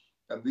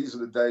 And these are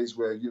the days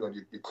where, you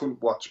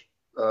couldn't watch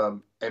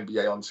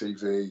NBA on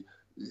TV.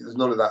 There's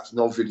none of that,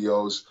 no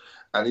videos.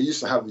 And he used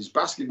to have these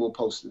basketball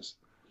posters.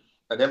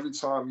 And every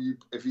time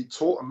if he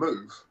taught a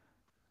move,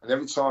 and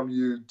every time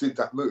you did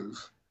that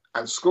move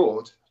and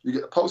scored, you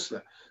get a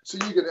poster. So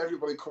you get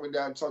everybody coming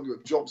down telling you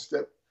a jump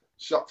step,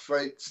 shot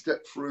fake,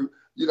 step through.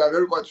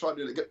 Everybody trying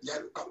to got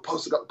the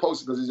poster,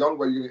 because it's the only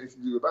way you're going to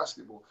do with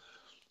basketball.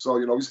 So,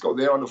 we used to go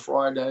there on a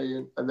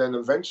Friday. And then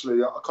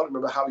eventually, I can't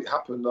remember how it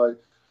happened.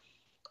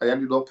 I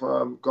ended up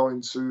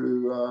going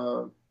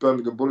to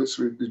Birmingham Bullets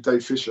with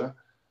Dave Fisher,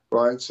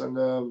 right,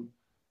 and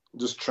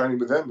just training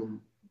with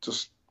them,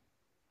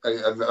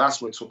 and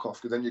that's when it took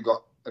off. Because then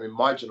and in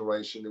my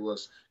generation, it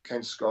was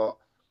Ken Scott,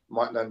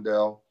 Mike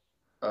Landell,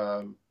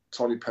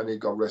 Tony Penny,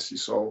 God rest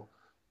his soul.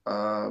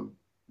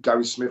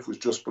 Gary Smith was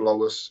just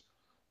below us,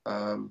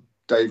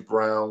 Dave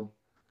Brown,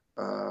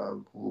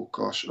 and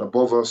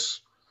above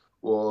us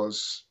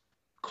was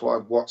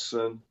Clive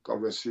Watson,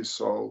 God rest his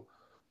soul.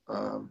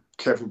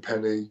 Kevin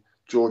Penny,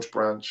 George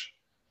Branch,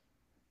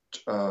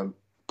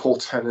 Paul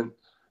Tennant.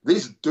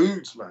 These are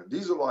dudes, man.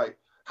 These are like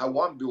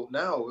how I'm built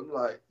now. I'm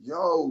like,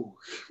 yo.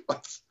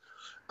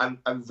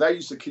 and they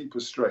used to keep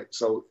us straight.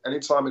 So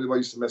anytime anybody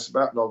used to mess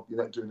about, no,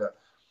 you're not doing that.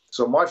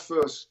 So my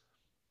first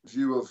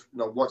view of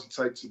what it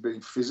takes to be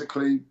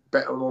physically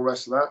better and all the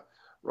rest of that,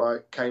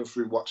 right, came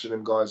through watching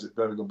them guys at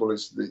Birmingham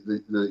Bullets,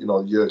 the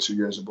year, 2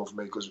 years above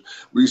me, because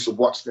we used to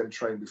watch them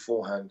train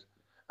beforehand.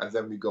 And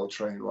then we go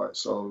train, right?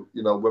 So,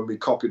 when we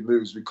copied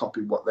moves, we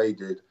copied what they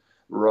did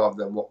rather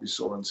than what we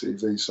saw on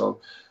TV.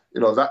 So,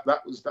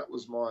 that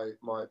was my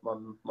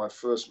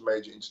first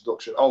major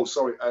introduction. Oh,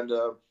 sorry, and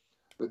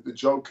the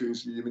joke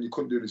is, you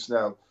couldn't do this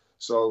now.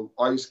 So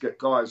I used to get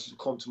guys to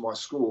come to my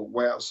school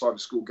way outside the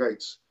school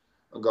gates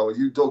and go, "Are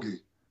you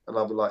Dougie?" And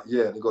I'd be like,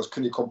 "Yeah." And he goes,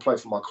 "Can you come play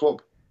for my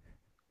club?"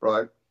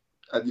 Right?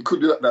 And you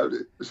couldn't do that now,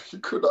 did you? You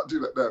could not do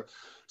that now.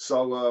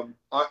 So,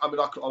 I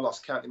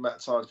lost count the amount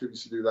of times people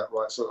used to do that,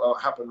 right? So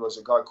what happened was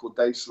a guy called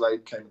Dave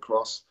Slade came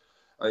across.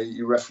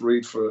 He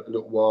refereed for a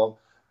little while,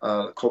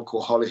 a club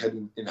called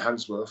Holyhead in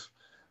Handsworth.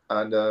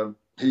 And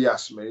he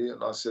asked me,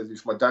 and I said,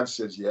 if my dad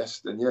says yes,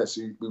 then yes.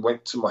 We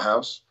went to my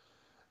house.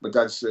 My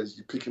dad says,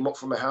 you pick him up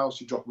from the house,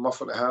 you drop him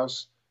off at the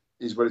house,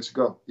 he's ready to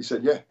go. He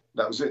said, yeah,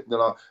 that was it.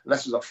 And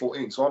this was at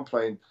 14. So I'm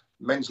playing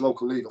men's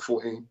local league at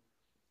 14,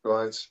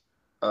 right?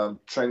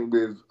 Training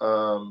with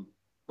my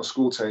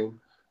school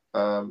team,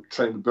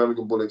 training with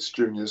Birmingham Bullets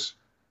juniors,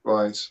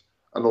 right?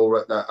 And all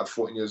that at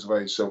 14 years of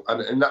age. So,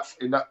 and in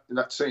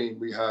that team,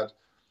 we had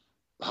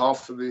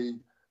half of the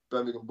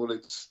Birmingham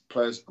Bullets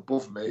players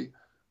above me,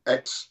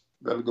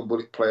 ex-Birmingham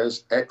Bullet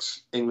players,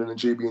 ex-England and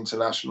GB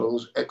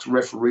internationals,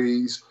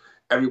 ex-referees.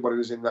 Everybody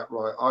was in that,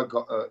 right?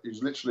 It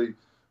was literally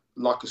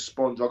like a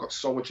sponge. I got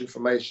so much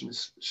information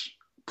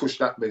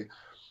pushed at me.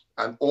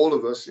 And all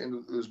of us, it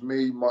was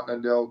me, Mike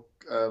Landell,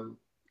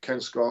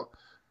 Ken Scott,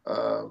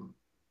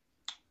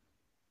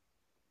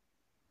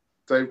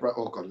 Dave Brown.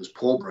 Oh, God, it was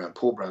Paul Brown.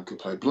 Paul Brown could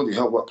play. Bloody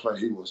hell, what player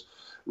he was.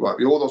 Right,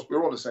 we were all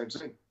on the same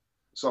team.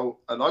 So,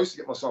 and I used to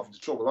get myself into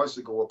trouble. I used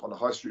to go up on the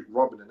high street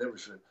robbing and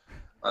everything.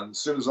 And as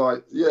soon as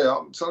I'm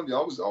telling you,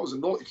 I was a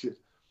naughty kid,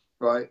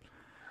 right?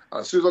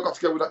 And as soon as I got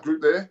together with that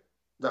group there,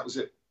 that was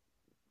it.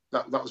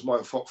 That was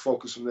my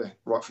focus from there,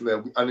 right from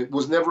there. And it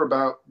was never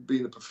about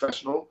being a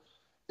professional.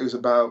 It was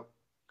about,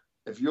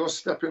 if you're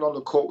stepping on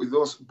the court with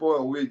us, boy,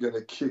 are we going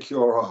to kick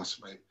your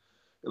ass, mate.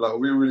 Like,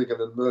 we're really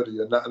going to murder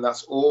you. And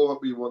that's all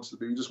that we wanted to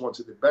be. We just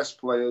wanted the best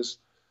players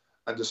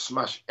and just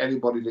smash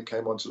anybody that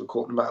came onto the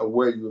court, no matter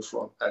where you were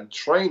from. And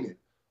training,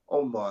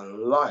 oh my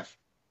life,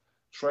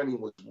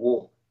 training was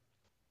war.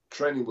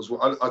 Training was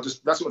war. That's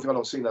the only thing I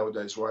don't see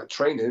nowadays, right?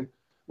 Training,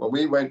 when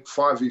we went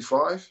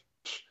 5v5,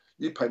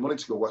 you pay money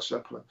to go watch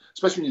that play.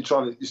 Especially when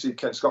you see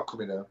Ken Scott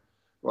coming out.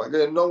 Right,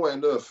 there's no way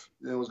on earth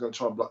anyone's going to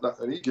try and block that.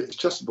 And he get his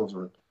chest above the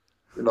rim.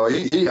 You know,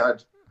 he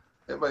had,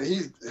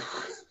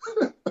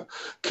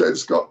 Ken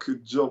Scott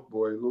could jump,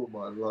 boy, Lord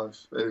my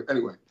life.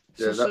 Anyway,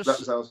 yeah, that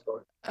was how it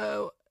started.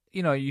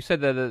 You said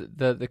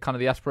that the kind of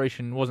the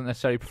aspiration wasn't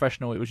necessarily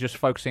professional. It was just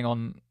focusing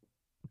on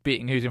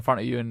beating who's in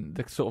front of you and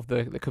the sort of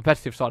the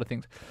competitive side of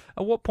things.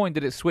 At what point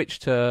did it switch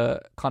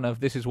to kind of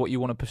this is what you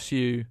want to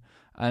pursue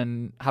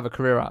and have a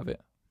career out of it?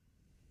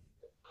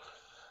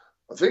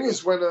 The thing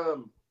is, when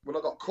I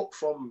got cut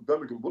from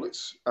Birmingham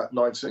Bullets at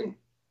 19,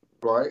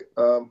 right,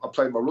 I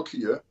played my rookie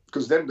year,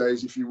 because them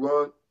days, if you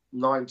were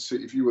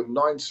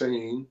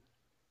 19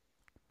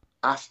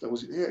 after,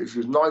 if you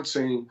was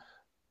 19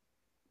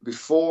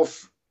 before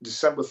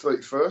December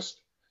 31st,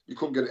 you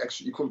couldn't get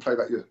extra, you couldn't play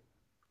that year,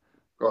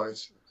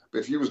 right? But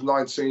if you was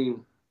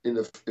 19 in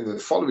the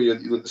following year,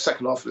 the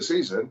second half of the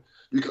season,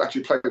 you could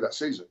actually play that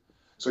season.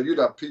 So you'd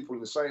have people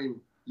in the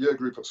same year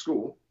group at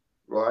school,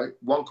 right?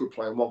 One could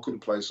play and one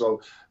couldn't play.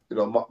 So,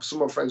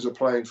 some of my friends were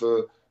playing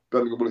for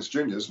Birmingham Bullets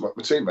juniors, my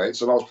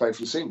teammates, and I was playing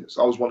for the seniors.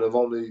 I was one of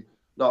only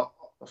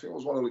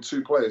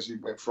two players who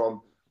went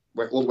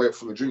all the way up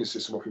from the junior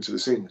system up into the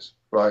seniors,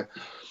 right?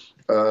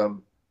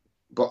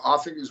 But I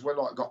think it was when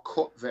I got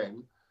cut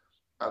then,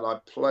 and I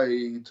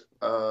played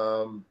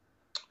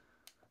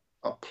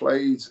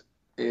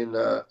in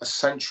a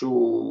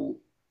central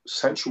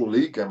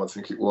league game, I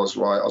think it was,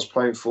 right? I was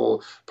playing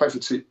for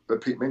Pete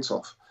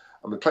Mintoff,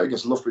 and we played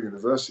against Loughborough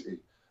University,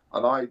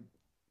 and I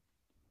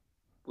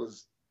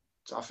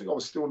think I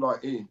was still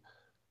 19,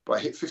 but I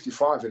hit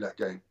 55 in that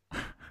game.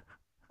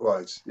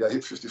 Right, yeah, I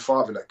hit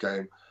 55 in that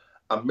game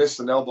and missed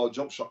an elbow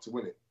jump shot to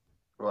win it,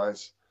 right?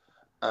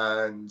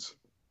 And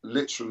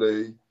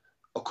literally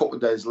a couple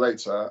of days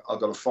later, I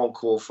got a phone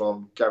call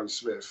from Gary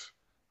Smith,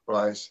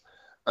 right?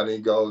 And he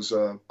goes,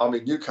 I'm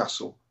in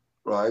Newcastle,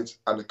 right?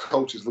 And the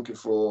coach is looking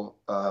for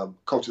a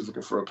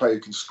player who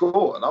can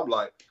score. And I'm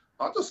like,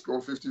 I just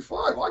scored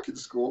 55. I can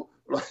score,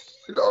 right?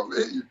 You know what I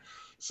mean?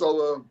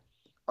 So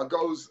I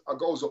goes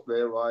up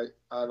there, right?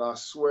 And I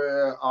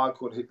swear I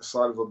couldn't hit the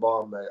side of a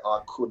bar, mate.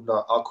 I could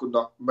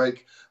not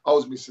make. I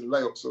was missing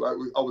layups. So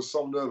I was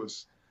so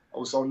nervous.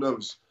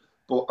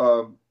 But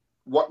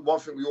one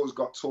thing we always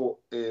got taught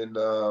in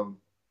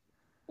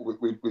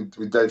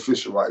with Dave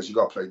Fisher, right, is you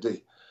got to play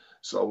D.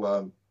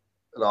 So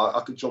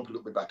I could jump a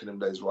little bit back in them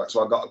days, right?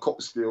 So I got a couple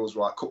of steals,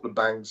 right, a couple of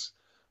bangs,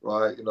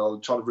 right?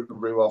 Trying to rip the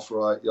rim off,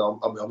 right?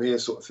 I'm here,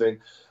 sort of thing.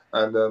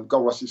 And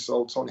God rest his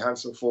soul, Tony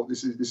Hansen thought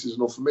this is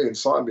enough for me and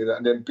signed me.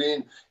 And then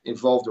being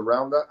involved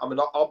around that, I mean,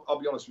 I'll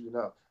be honest with you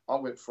now. I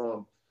went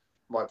from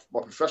my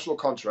professional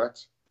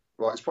contract,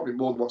 right? It's probably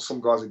more than what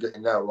some guys are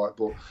getting now, right?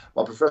 But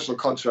my professional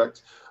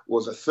contract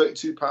was a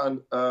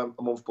 £32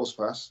 a month bus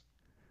pass,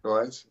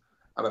 right?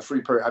 And a free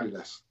pair of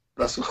Adidas.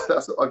 That's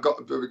what I got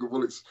at Birmingham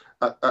Bullets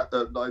at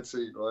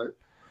 19, right?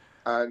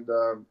 And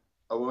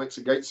I went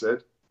to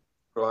Gateshead,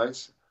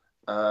 right?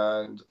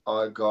 And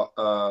I got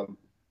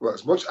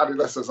as much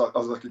Adidas as I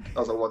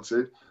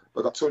wanted,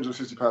 but I got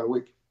 £250 a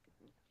week,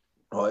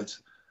 right?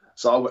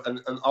 So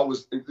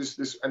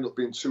this ended up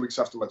being 2 weeks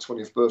after my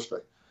 20th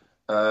birthday,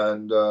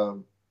 and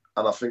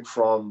I think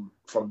from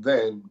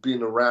then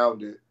being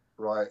around it,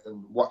 right,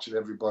 and watching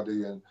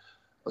everybody, and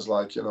I was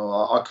like,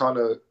 I kind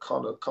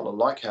of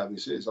like how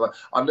this is. I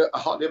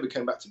hardly ever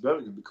came back to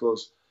Birmingham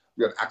because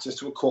we had access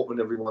to a court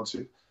whenever we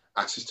wanted,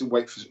 access to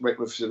weight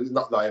facilities.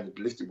 Not that I ever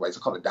lifted weights,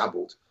 I kind of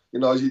dabbled.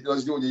 As you do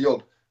when you're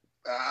young,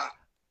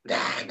 nah,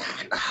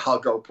 I'll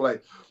go play,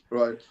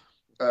 right?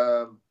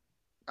 And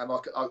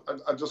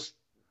I just,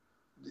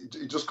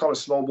 it just kind of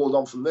snowballed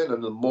on from then,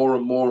 and the more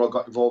and more I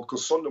got involved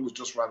because Sunderland was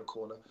just around the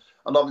corner,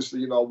 and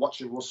obviously,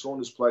 watching Russ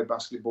Saunders play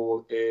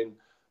basketball in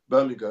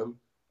Birmingham,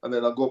 and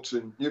then I go up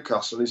to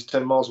Newcastle, and he's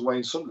 10 miles away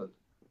in Sunderland,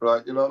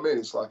 right? You know what I mean?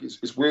 It's like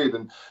it's weird,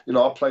 and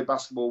I played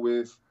basketball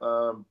with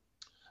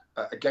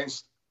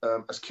against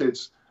as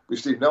kids with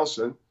Steve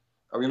Nelson,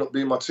 and he ended up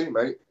being my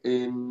teammate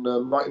in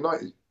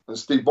 1990, and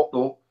Steve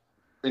Bucknell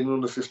in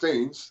under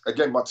 15s,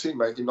 again my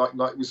teammate in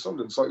 1990 with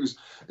Sunderland. So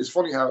it's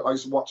funny how I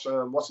used to watch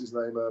what's his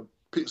name,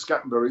 Peter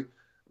Scattenbury,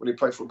 when he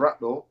played for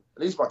Bracknell,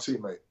 and he's my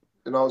teammate.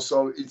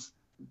 So it's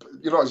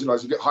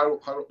as you get higher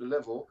up the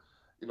level,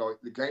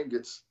 the game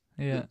gets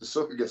the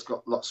circuit gets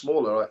got a lot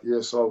smaller, right?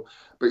 Yeah. So,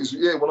 but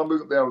when I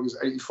moved up there, I was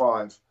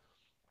 85.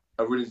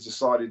 I really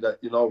decided that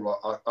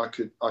I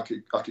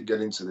could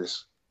get into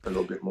this a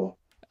little bit more.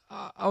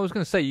 I was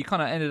going to say, you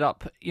kind of ended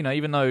up,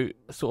 even though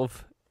sort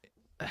of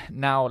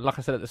now, like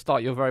I said at the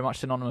start, you're very much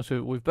synonymous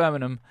with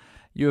Birmingham.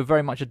 You were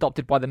very much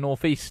adopted by the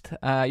Northeast,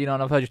 and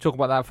I've heard you talk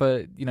about that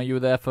for, you were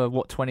there for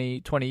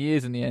 20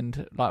 years in the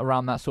end, like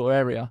around that sort of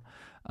area.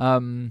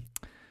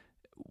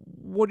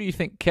 What do you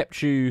think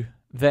kept you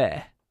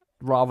there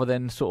rather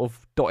than sort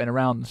of dotting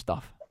around and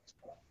stuff?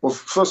 Well,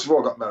 first of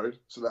all, I got married,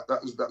 so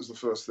that was the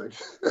first thing.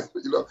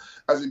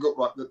 As it got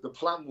right, the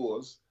plan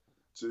was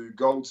to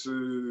go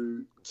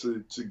to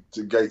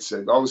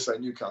Gateshead. I always say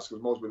Newcastle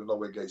because most people don't know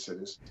where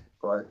Gateshead is,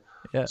 right?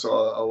 Yeah.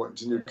 So I went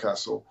to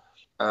Newcastle,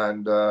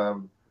 and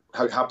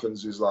how it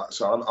happens is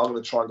I'm going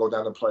to try and go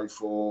down and play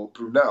for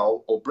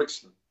Brunel or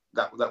Brixton.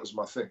 That was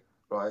my thing,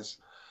 right?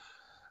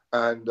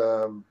 And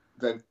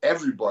then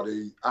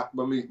everybody,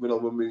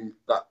 when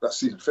that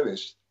season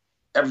finished,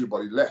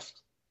 everybody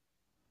left,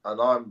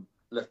 and I'm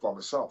left by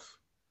myself.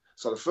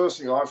 So the first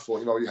thing I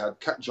thought, you had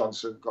Cat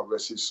Johnson, God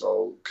bless his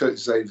soul, Kurt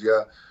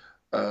Xavier,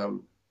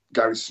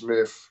 Gary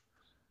Smith,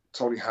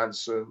 Tony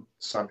Hansen,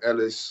 Sam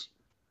Ellis.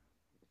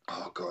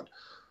 Oh God,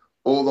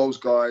 all those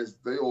guys,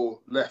 they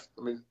all left.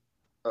 I mean,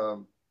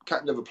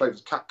 Cat never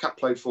played. Cat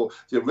played for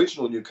the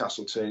original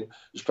Newcastle team,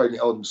 which played in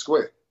Eldon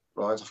Square.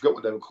 Right, I forgot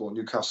what they were called,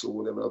 Newcastle,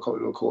 whatever I can't remember what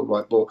they were called,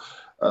 right?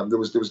 But there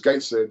was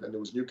Gateshead and there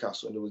was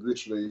Newcastle, and there was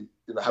literally,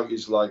 how it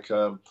is like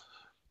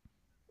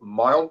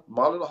mile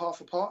and a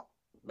half apart,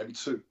 maybe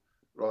two,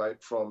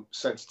 right, from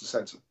centre to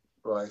centre,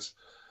 right?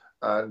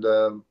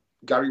 And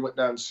Gary went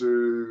down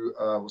to,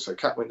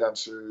 Cat went down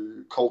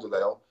to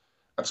Calderdale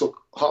and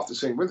took half the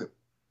team with him.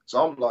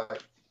 So I'm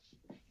like,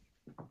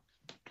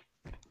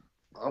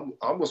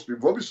 I must be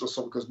rubbish or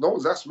something because no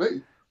one's asked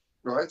me,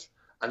 right?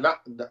 And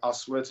that, I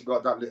swear to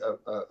God, that lit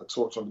a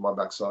torch under my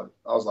backside.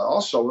 I was like,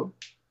 I'll show him,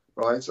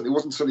 right? And it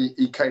wasn't until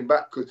he came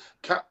back, because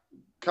Cat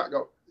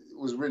it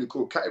was really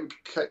cool.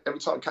 Every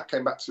time Cat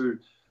came back to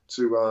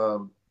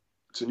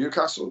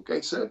Newcastle,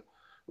 Gateshead,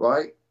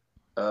 right?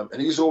 And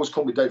he used to always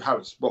call me Dave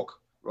Harris, Buck,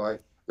 right?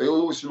 They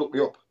always used to look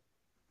me up.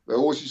 They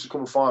always used to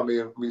come and find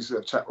me, and we used to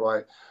have a chat,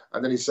 right?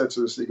 And then he said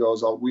to us, he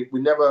goes, we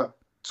never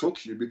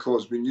took you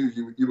because we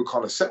knew you were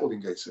kind of settled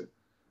in Gateshead.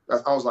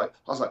 I was like,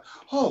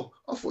 oh,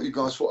 I thought you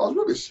guys thought I was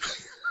rubbish.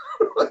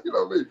 You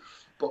know what I mean?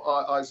 But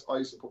I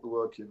used to put the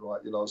work in,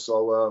 right?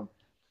 So,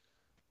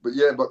 but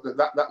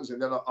that was it.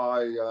 Then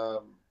I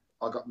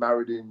got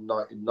married in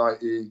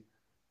 1990,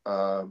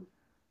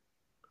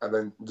 and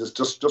then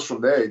just from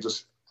there,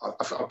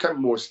 I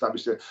became more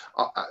established there.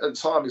 At the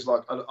time, it's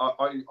like, and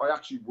I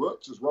actually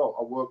worked as well.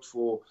 I worked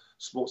for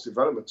sports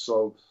development,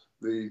 so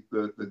the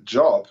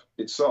job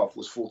itself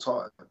was full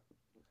time,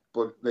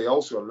 but they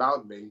also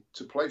allowed me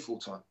to play full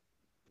time.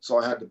 So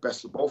I had the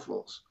best of both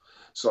worlds.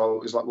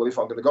 So it's like, well, if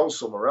I'm going to go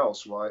somewhere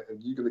else, right, and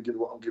you're going to give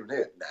me what I'm giving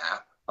here,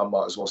 I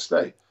might as well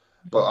stay.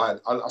 But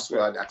I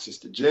swear I had access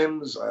to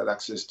gyms, I had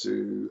access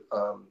to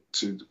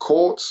the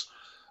courts,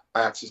 I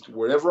had access to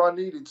wherever I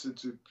needed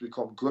to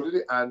become good at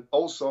it. And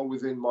also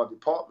within my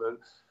department,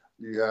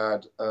 you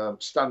had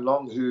Stan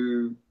Long,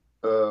 who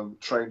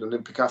trained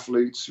Olympic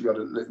athletes. We had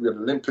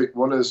Olympic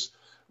runners,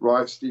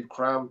 right? Steve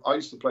Cram. I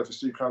used to play for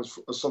Steve Cram's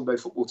Sunday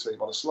football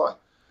team on a slide.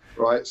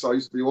 Right, so I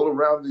used to be all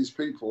around these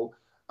people,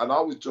 and I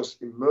was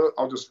just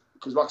immersed.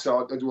 Because like I said,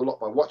 I do a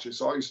lot by watching.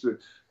 So I used to.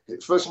 The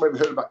first time I ever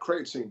heard about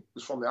creatine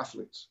was from the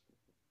athletes.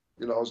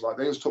 I was like,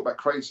 they always talk about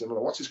creatine. I'm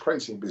like, what's this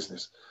creatine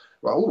business?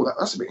 Right,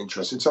 that's a bit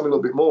interesting. Tell me a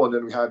little bit more. And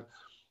then we had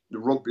the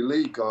rugby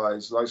league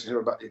guys. I used to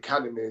hear about the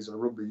academies and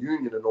the rugby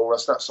union and all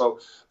that stuff. So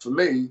for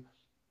me,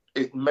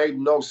 it made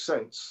no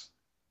sense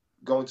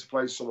going to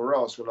play somewhere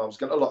else when I was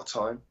getting a lot of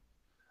time.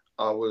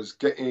 I was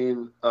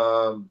getting.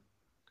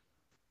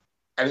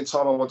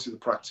 Anytime I wanted to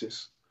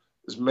practice,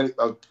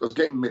 I was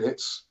getting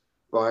minutes,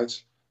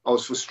 right? I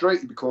was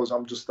frustrated because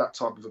I'm just that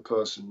type of a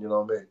person, you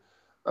know what I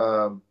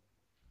mean?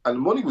 And the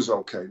money was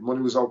okay.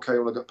 Money was okay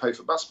when I got paid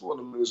for basketball,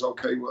 and the money was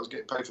okay when I was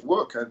getting paid for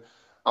work. And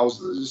I was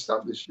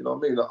established. You know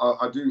what I mean?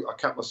 I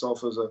count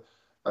myself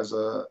as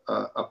an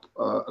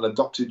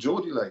adopted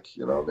Geordie leg.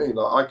 You know what I mean?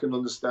 Like, I can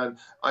understand.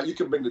 You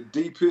can bring the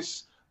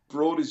deepest,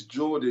 broadest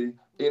Geordie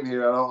in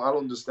here, and I'll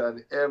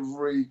understand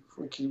every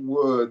freaking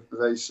word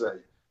they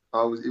say.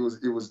 I'm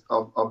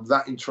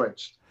that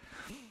entrenched.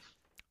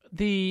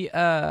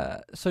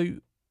 So,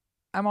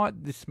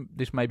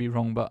 this may be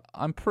wrong, but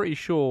I'm pretty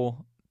sure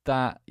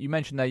that you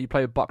mentioned there you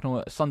played with Bucknell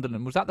at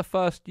Sunderland. Was that the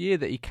first year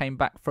that he came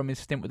back from his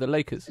stint with the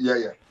Lakers?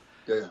 Yeah.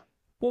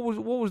 What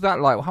was that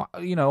like?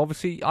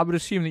 Obviously, I would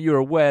assume that you're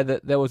aware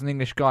that there was an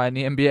English guy in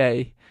the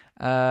NBA,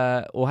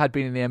 or had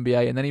been in the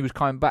NBA, and then he was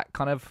coming back.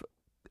 Kind of,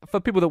 for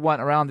people that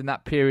weren't around in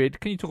that period,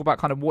 can you talk about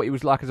kind of what he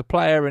was like as a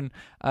player and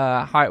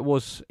how it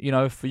was,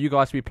 for you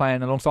guys to be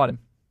playing alongside him?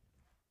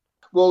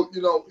 Well,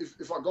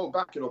 if I go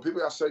back,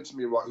 people have said to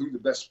me, right, who's the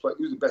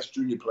best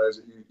junior players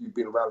that you've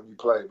been around and you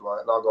played,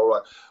 right? And I'll go,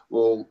 right,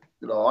 well,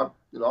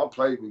 I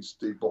played with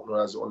Steve Buckner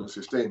as under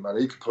 15, man.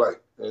 He could play.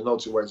 There's no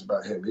two ways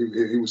about him.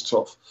 He was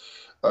tough.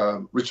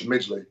 Richard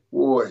Midgley,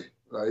 boy,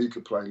 he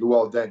could play.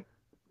 Luol Deng,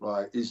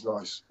 right? He's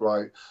nice,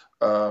 right?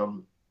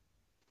 Those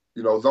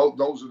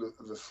are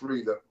the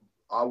three that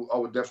I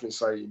would definitely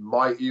say in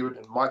my era,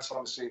 in my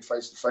time of seeing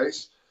face to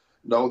face.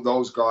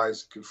 Those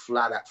guys could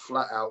flat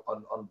out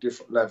on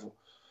different level.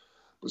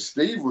 But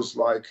Steve was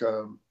like,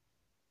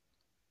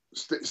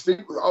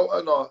 Steve.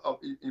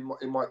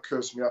 He might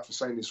curse me out for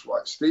saying this,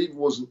 right? Steve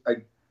wasn't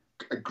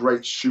a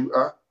great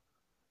shooter,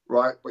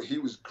 right? But he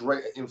was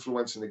great at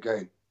influencing the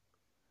game.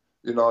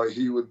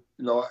 He would.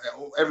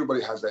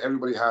 Everybody has that.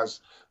 Everybody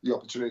has the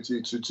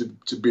opportunity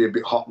to be a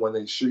bit hot when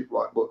they shoot,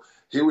 right? But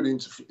he would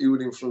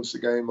influence the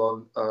game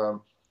on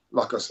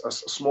like a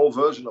small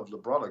version of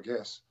LeBron, I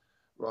guess,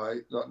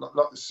 right?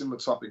 Not a similar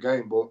type of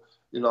game, but.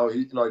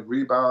 He'd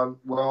rebound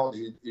well,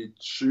 he'd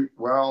shoot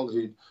well,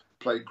 he'd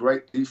play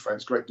great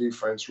defense,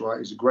 right?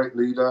 He's a great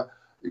leader.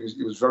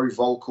 He was very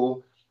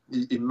vocal.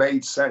 He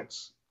made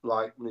sense.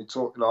 Like when he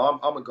talked,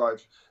 I'm a guy,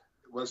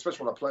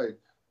 especially when I played,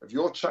 if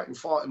you're chatting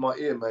fart in my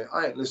ear, mate,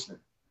 I ain't listening.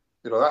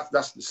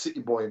 That's the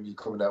city boy in me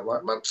coming out,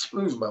 right? Man,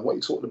 smooth, man, what are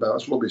you talking about?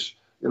 That's rubbish.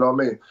 You know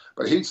what I mean?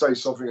 But he'd say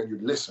something and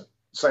you'd listen.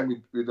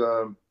 Same with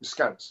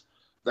Scants.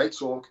 They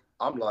talk,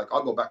 I'm like,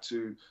 I go back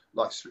to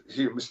like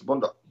hearing Mr.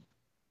 Bundup.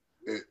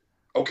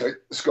 Okay,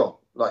 let's go.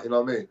 Like, you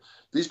know what I mean?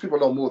 These people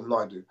know more than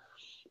I do.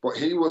 But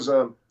he was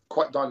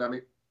quite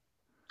dynamic.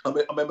 I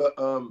remember,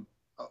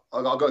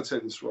 I got to tell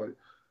you this, right?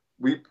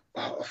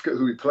 I forget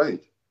who we played.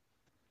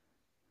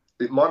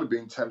 It might have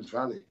been Thames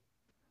Valley,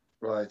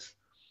 right?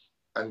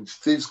 And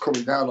Steve's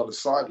coming down on the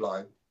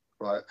sideline,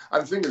 right?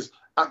 And the thing is,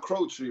 at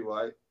Crow Tree,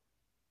 right,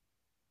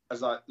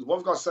 as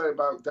one thing I say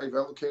about Dave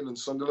Elkin and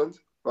Sunderland,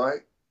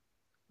 right?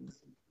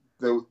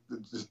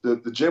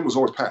 The gym was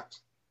always packed.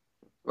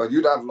 Like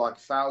you'd have like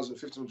 1,000,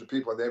 1,500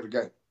 people at every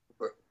game,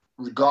 but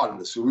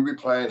regardless, who we were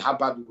playing, how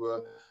bad we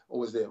were,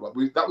 always there. Like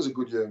that was a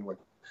good year anyway.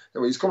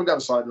 Anyway, he's coming down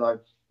the sideline,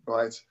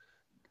 right?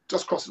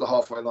 Just crosses the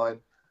halfway line,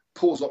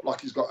 pulls up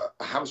like he's got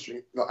a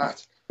hamstring like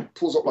that,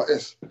 pulls up like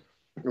this,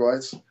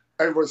 right?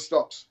 Everybody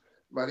stops,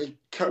 man. He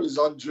carries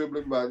on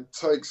dribbling, man.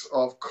 Takes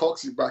off,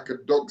 cocks it back and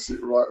dunks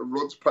it right, and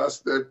runs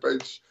past their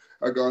bench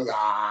and goes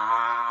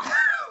ah.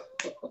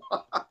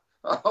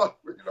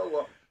 You know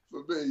what?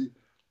 For me.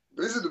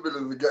 This is the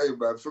middle of the game,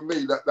 man. For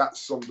me, that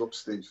summed up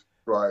Steve,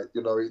 right?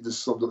 He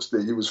just summed up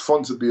Steve. He was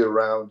fun to be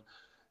around.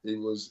 He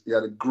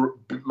had a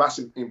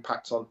massive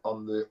impact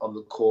on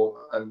the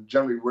court, and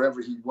generally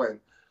wherever he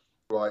went,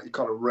 right, he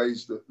kind of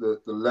raised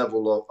the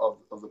level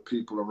of the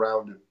people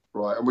around him,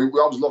 right? And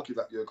I was lucky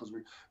that year because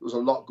there was a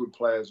lot of good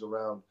players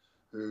around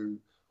who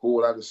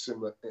all had a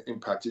similar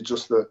impact. It's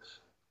just that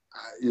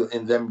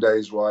in them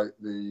days, right,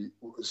 the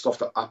stuff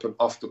that happened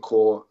off the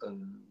court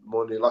and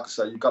money, like I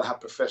say, you've got to have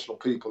professional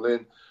people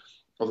in.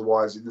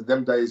 Otherwise,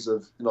 them days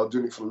of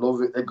doing it for love,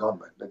 they're gone,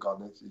 man. They're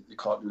gone. You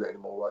can't do that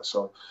anymore, right?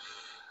 So,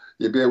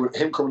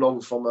 him coming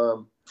over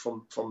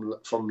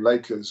from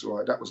Lakers,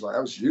 right? That was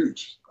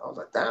huge. I was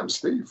like, damn,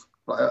 Steve.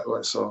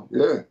 Right, so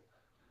yeah,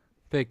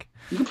 big.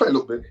 You can play a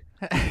little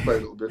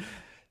bit.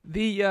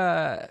 The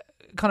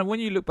kind of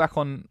when you look back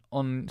on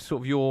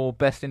sort of your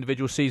best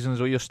individual seasons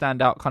or your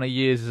standout kind of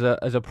years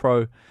as a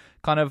pro,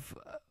 kind of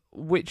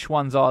which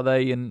ones are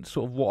they, and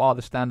sort of what are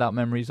the standout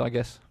memories, I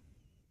guess?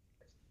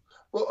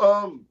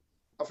 Well,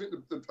 I think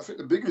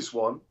the biggest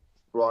one,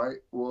 right,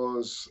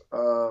 was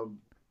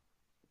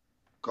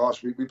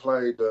we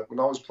played when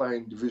I was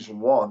playing Division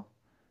 1,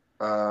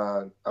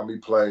 and we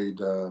played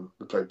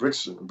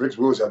Brixton. And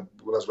Brixton, we always had,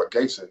 when I was at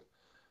Gateshead,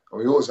 and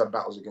we always had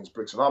battles against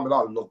Brixton. I mean,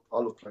 I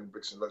love playing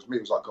Brixton. Like, to me,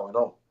 it was like going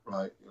on,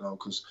 right?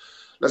 Because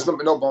let's not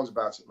be no bones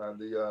about it, man.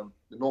 The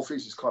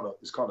Northeast is kind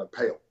of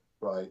pale,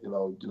 right?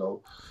 Do you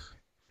know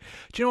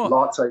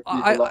what?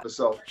 Like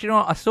myself. Do you know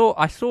what?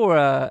 I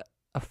saw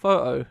a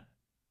photo.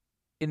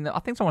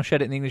 I think someone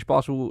shared it in the English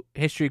Basketball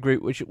History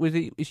group, which was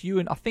it's you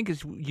and I think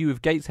it's you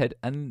with Gateshead,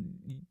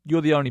 and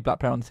you're the only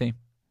black player on the team.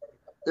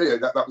 Yeah,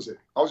 that was it.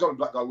 I was the only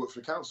black guy who worked for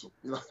the council.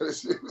 It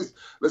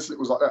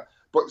was like that.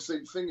 But see,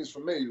 the thing is, for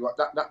me, like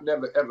that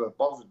never ever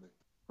bothered me,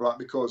 right?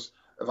 Because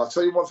If I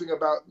tell you one thing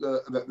about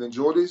the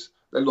Geordies,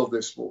 they love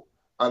their sport,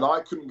 and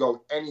I couldn't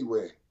go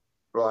anywhere,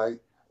 right?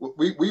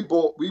 We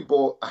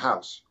bought a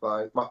house,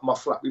 right? My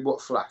flat. We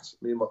bought a flat.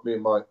 Me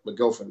and my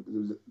girlfriend,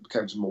 who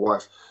became to my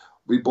wife,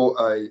 we bought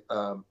a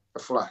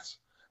flat,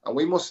 and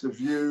we must have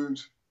viewed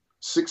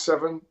 6,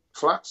 7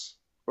 flats,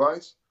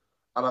 right?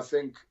 And I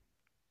think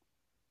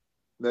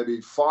maybe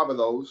 5 of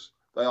those,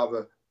 they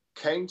either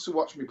came to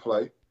watch me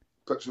play,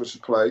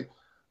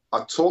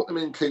 I taught them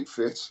in keep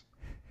fit,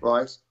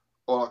 right?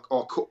 Or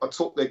I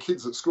taught their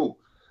kids at school.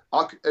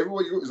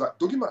 Everywhere you go, it was like,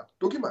 Dougie man.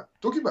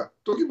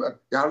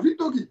 Yeah, read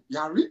Dougie.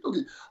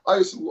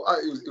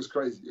 It was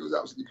crazy. It was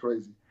absolutely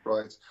crazy,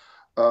 right?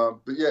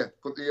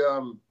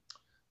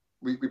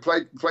 We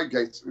played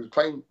Gates. We were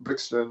playing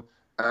Brixton,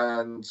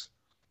 and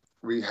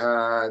we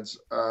had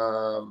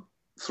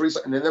 3.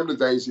 And in them the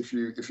days, if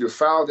you're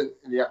fouled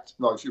in the act,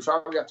 if you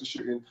fouled in the act of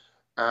shooting,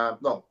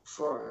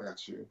 before the act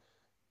of shooting,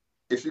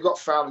 if you got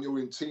fouled and you were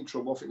in team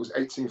trouble, I think it was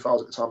 18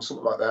 fouls at the time,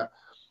 something like that.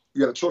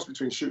 You had a choice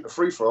between shooting a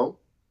free throw,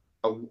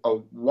 a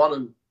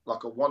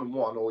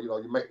 1-and-1, or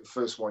you make the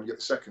first one, you get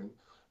the second,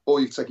 or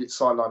you take it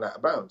sideline out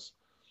of bounds.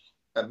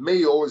 And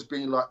me always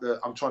being like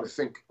I'm trying to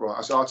think, right?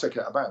 I said I'll take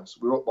it out of bounds.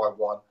 We're up by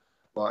 1,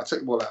 right? I take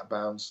the ball out of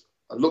bounds.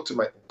 I look to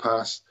make the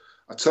pass.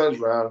 I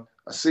turn around.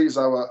 I sees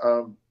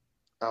our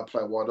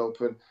player wide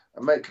open.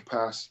 I make a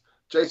pass.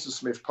 Jason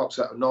Smith pops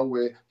out of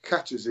nowhere,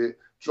 catches it,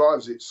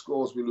 drives it,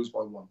 scores. We lose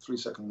by 1. 3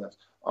 seconds left.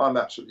 I'm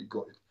absolutely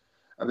gutted.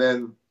 And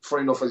then,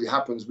 funny enough, as it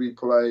happens, we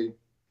play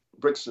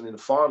Brixton in the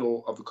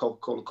final of the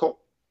Coca-Cola Cup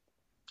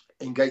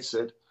in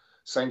Gateshead,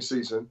 same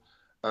season.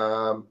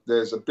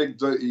 There's a big,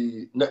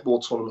 dirty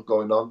netball tournament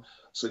going on.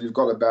 So you've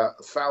got about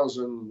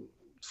 1,000,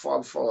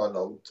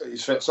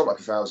 something like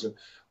 1,000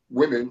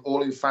 women,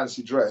 all in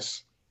fancy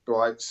dress,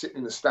 right, sitting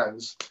in the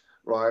stands,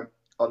 right,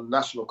 on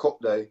National Cup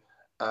Day,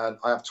 and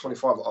I have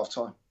 25 at half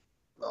time.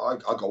 I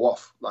go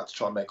off, like, to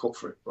try and make up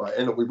for it, right?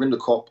 And we win the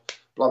cup,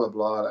 blah, blah,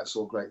 blah, that's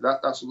all great.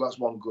 That's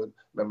one good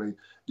memory.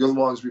 The other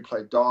ones, we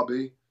played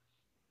Derby.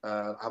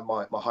 I had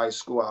my high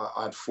school,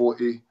 I had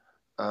 40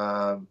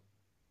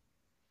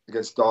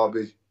 against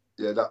Derby.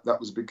 Yeah, that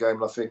was a big game.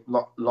 And I think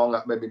not long,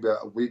 maybe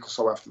about a week or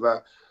so after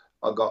that,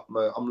 I'm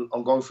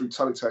going through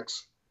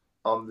teletext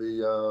on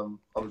the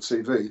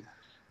TV,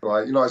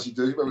 right? You know, as you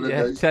do. Remember the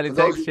days?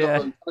 Teletext,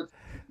 yeah.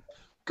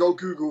 Go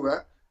Google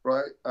that,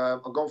 right?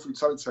 I'm going through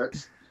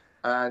teletext,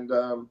 and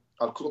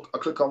I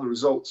click on the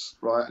results,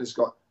 right? And it's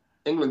got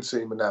England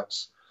team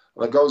announced,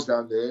 and I goes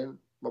down there, and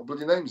my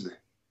bloody name's there.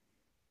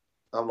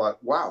 I'm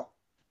like, wow,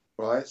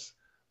 right?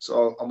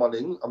 So I'm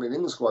in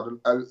England squad,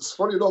 and it's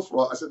funny enough,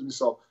 right? I said to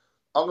myself,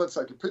 I'm going to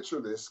take a picture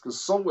of this because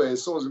somewhere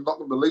someone's not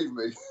going to believe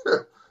me,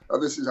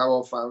 and this is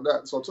how I found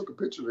out. So I took a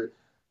picture of it,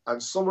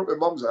 and somewhere at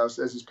my mum's house,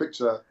 there's this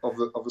picture of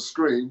the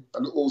screen, a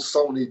little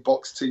Sony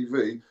box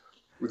TV,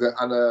 with it,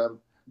 and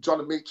John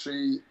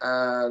Amici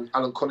and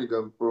Alan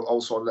Cunningham were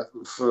also on that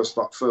first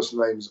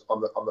names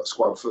on that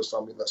squad, first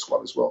time in that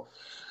squad as well.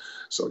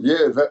 So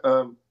yeah,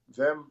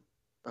 them.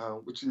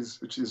 Which is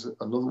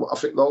another one. I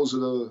think those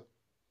are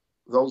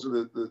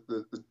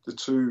the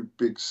 2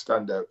 big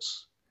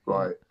standouts,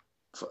 right?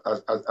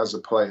 As a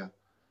player,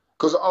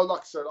 because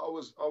like I said, I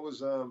was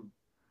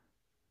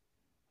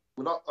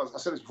when I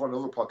said this before in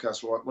another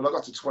podcast, right? When I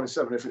got to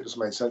 27, everything just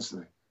made sense to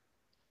me.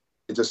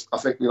 I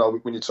think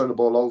when you turn the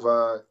ball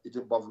over, it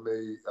didn't bother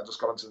me. I just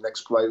got on to the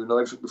next play.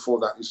 Everything before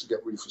that used to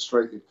get really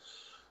frustrated.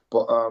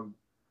 But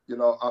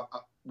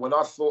when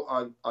I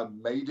thought I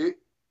made it.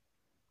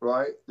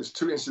 Right, there's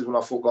 2 instances when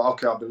I thought,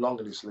 okay, I belong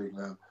in this league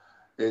now.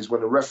 Is when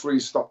the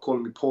referees stop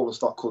calling me Paul and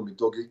start calling me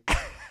Dougie.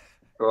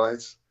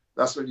 Right,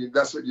 that's when you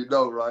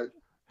know, right?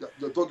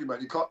 The Dougie man,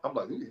 you can't. I'm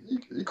like,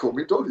 he called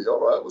me Dougie. All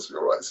right, we'll see.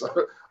 All right, so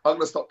I'm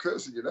gonna stop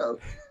cursing you now.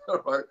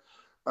 All right,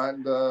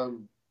 and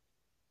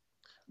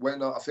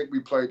when I think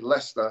we played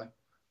Leicester,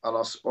 and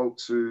I spoke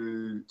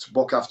to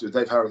Buck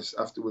Dave Harris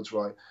afterwards,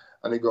 right?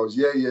 And he goes,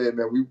 yeah,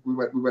 man, we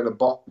went a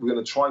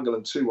triangle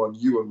and 2 on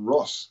you and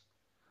Ross.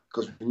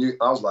 Because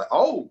I was like,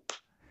 oh,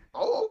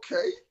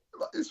 okay,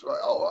 it's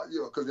right,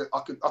 because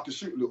I could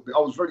shoot a little bit. I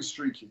was very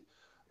streaky,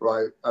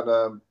 right?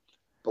 And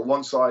but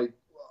once I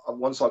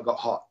got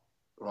hot,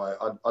 right,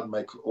 I'd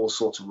make all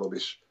sorts of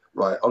rubbish,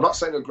 right? I'm not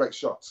saying they're great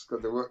shots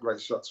because they weren't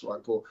great shots,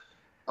 right? But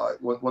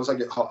once I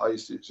get hot, I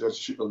used to just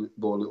shoot the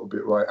ball a little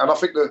bit, right? And I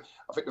think the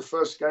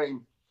first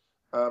game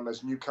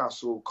as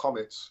Newcastle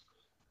Comets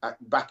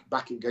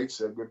back in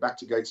Gateshead, went back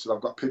to Gateshead.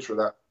 I've got a picture of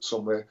that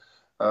somewhere.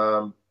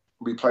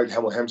 We played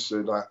Hemel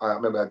Hempstead. I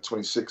remember I had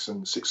 26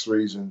 and 6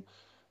 threes and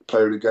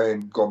player of the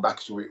game, going back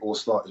to it all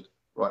started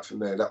right from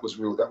there. That was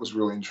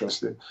real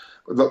interesting.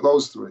 But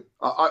those 3,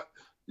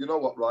 you know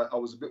what, right? I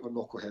was a bit of a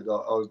knucklehead.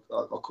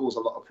 I caused a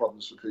lot of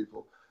problems for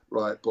people,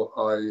 right? But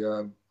I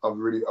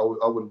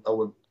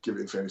wouldn't give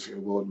it for anything in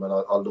the world, man.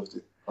 I loved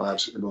it. I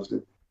absolutely loved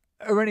it.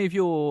 Are any of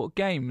your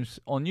games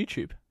on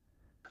YouTube?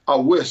 I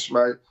wish,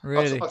 mate.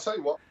 Really? I'll tell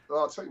you what.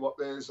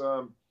 There's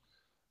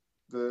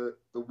the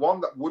one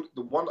that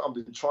I've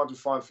been trying to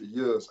find for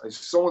years. And if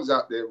someone's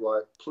out there,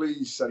 right,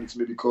 please send it to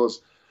me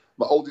because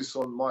my oldest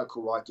son,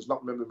 Michael, right, does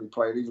not remember me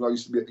playing, even though I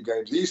used to be at the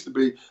games. He used to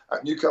be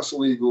at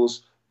Newcastle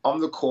Eagles on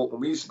the court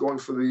when we used to go in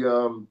for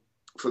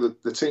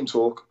the team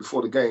talk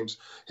before the games.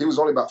 He was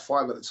only about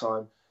 5 at the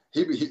time.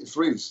 He'd be hitting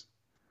threes,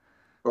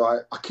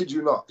 right? I kid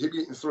you not. He'd be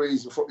hitting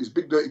threes in front of this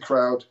big dirty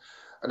crowd,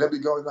 and they'd be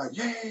going like,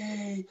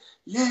 yay,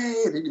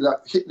 yay, and he'd be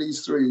like hitting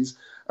these threes.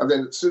 And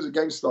then as soon as the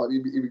game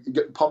started, he'd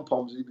get the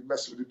pom-poms, he'd be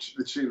messing with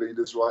the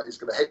cheerleaders, right? He's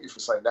going to hate me for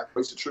saying that, but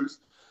it's the truth,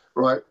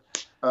 right?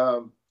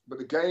 But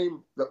the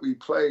game that we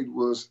played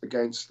was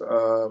against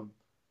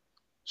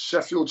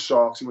Sheffield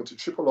Sharks. He went to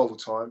triple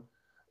overtime.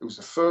 It was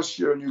the first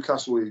year in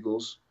Newcastle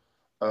Eagles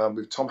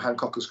with Tom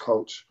Hancock as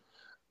coach.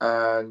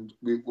 And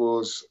it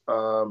was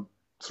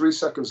 3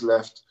 seconds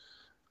left.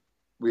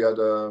 We had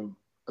a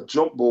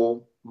jump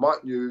ball.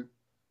 Mike New,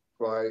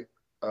 right,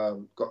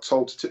 got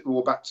told to tip the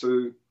ball back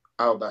to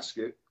our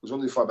basket. It was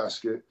only 5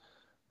 basket.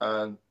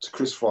 And to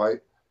Chris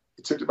Fight.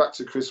 He tipped it back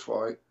to Chris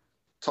Fight.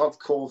 Todd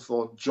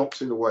Cawthorne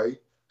jumped in the way,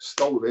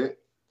 stole it,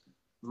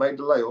 made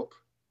the layup,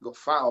 got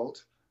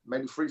fouled,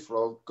 made the free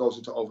throw, goes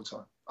into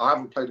overtime. I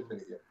haven't played a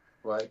minute yet,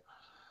 right?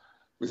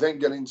 We then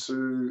get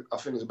into, I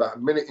think it's about a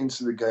minute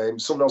into the game,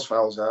 someone else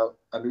fouls out,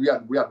 and we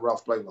had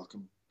Ralph Blaylock,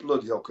 and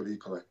bloody hell could he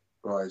play,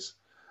 right?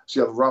 So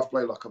you have Ralph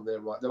Blaylock on there,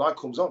 right? Then I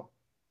comes on.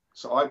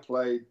 So I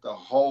played the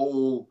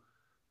whole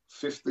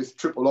 50th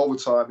triple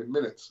overtime in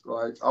minutes,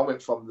 right? I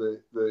went from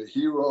the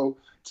hero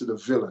to the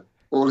villain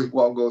all in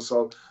one go.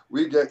 So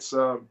we get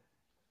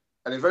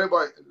and if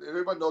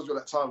everybody knows me at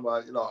that time,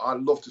 right, you know, I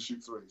love to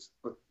shoot threes.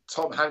 But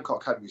Tom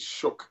Hancock had me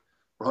shook,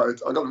 right?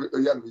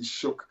 He had me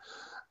shook.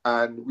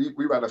 And we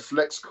ran a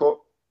flex cut.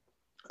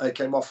 It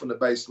came off on the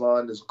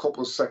baseline. There's a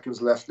couple of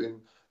seconds left in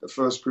the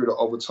first period of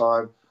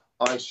overtime.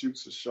 I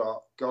shoots a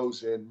shot,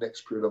 goes in,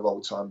 next period of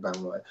overtime,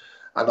 bang, right?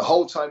 And the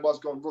whole time I was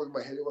going, in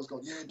my head, I was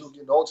going, yeah,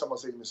 Dougie. The whole time I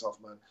was thinking to myself,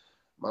 man,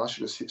 I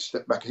should have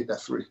step back and hit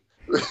that three.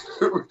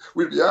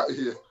 We'd be out of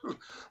here.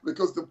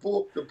 Because the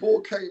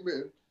ball came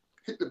in,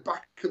 hit the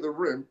back of the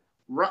rim,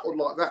 rattled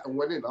like that and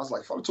went in. I was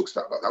like, if I took a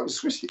step like that, was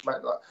swish it,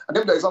 man. Like, and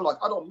them days, I'm like,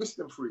 I don't miss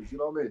them threes, you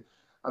know what I mean?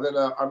 And then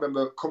I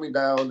remember coming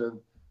down and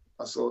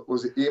I saw,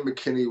 was it Ian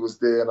McKinney was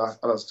there, and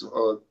I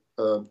saw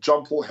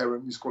John Paul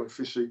Heron, he's calling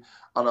Fishy,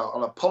 and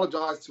I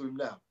apologise to him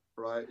now,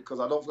 right? Because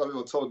I don't think I've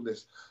ever told him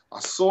this. I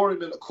saw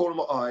him in the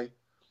corner of my eye,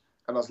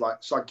 and I was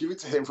like, should I give it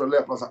to him for a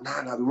layup? And I was like,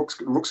 nah, the Rook's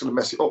going to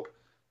mess it up,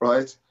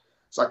 right?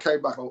 So I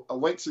came back, I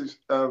went to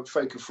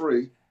fake a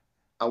free,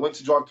 I went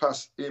to drive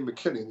past Ian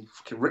McKinney, and he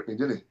fucking ripped me,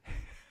 didn't he?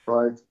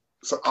 Right?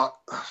 So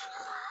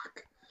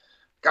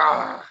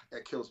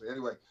it kills me.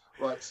 Anyway,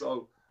 right,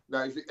 so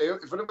now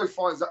if anybody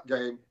finds that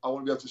game, I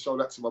want to be able to show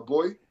that to my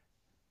boy,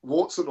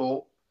 warts and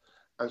all,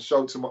 and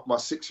show it to my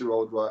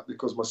 6-year-old, right?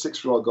 Because my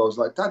 6-year-old goes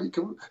like, Daddy,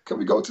 can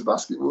we go to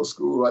basketball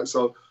school, right?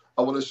 So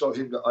I want to show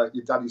him that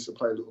your dad used to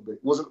play a little bit.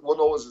 Wasn't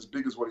always as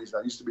big as what he is now.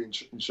 He used to be in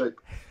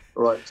shape,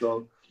 right?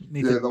 So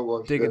need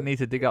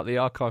to dig up the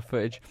archive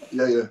footage.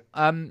 Yeah.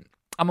 I'm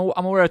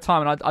aware of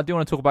time, and I do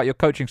want to talk about your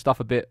coaching stuff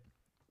a bit.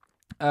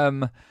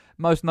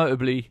 Most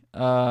notably,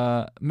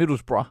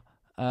 Middlesbrough,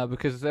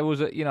 because there was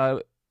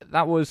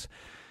that was,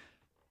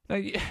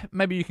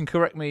 maybe you can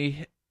correct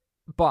me,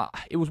 but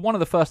it was one of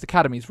the first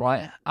academies,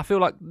 right? I feel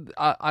like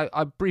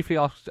I briefly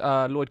asked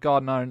Lloyd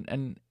Gardner,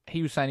 and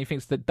he was saying he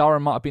thinks that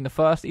Durham might have been the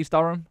first, East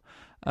Durham.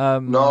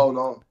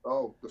 No.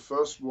 The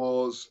first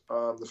was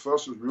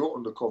real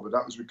undercover.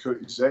 That was with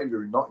Curtis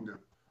Xavier in Nottingham.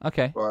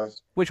 Okay. Right.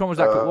 Which one was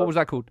that? What was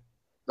that called?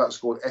 That's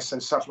called SN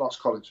Saffron Arts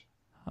College.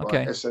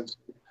 Okay. Right, SN.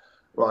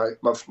 Right.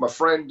 My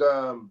friend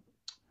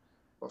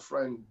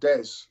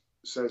Des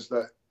says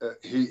that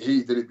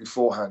he did it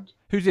beforehand.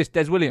 Who's this?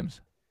 Des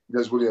Williams.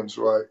 Des Williams,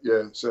 right?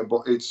 Yeah. So,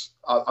 but it's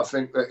I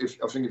think that if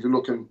you're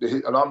looking,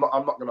 and I'm not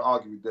going to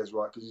argue with Des,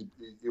 right? Because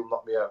he'll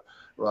knock me out,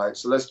 right?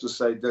 So let's just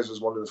say Des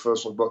was one of the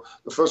first ones. But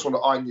the first one that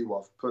I knew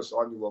of,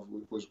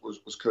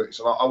 was Curtis,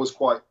 and I was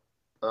quite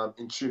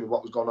in tune with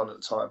what was going on at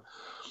the time.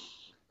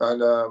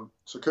 And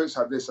so Curtis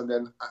had this, and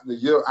then the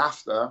year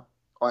after,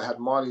 I had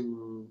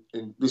mine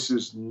in this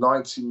is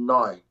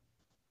 99.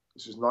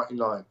 This is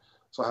 99.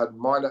 So I had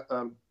mine at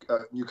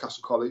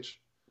Newcastle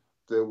College.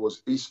 There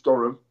was East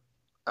Durham,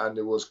 and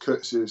there was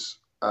Curtis's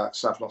at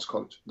South Notts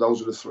College.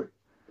 Those are the three,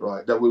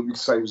 right? That we could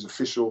say was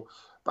official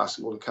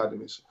basketball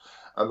academies.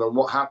 And then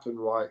what happened,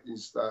 right,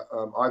 is that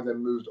I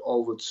then moved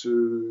over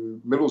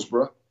to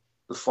Middlesbrough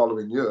the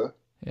following year,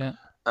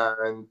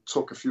 and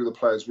took a few of the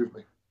players with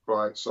me,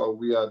 right? So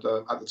we had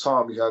at the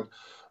time we had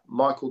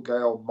Michael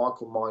Gale,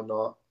 Michael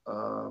Minor.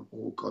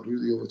 Oh God, who are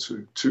the other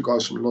two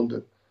guys from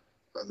London?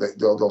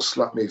 They'll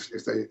slap me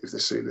if they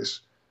see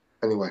this.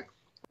 Anyway,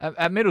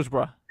 at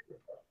Middlesbrough.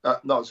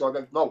 No, so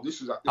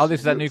this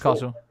is at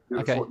Newcastle.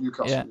 Okay,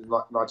 Newcastle in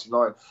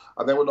 99.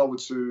 I then went over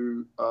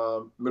to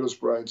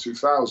Middlesbrough in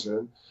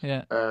 2000.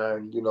 Yeah,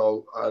 and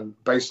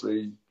and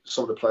basically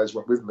some of the players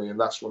went with me, and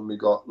that's when we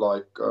got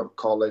like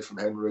Carl Latham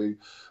Henry,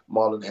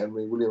 Marlon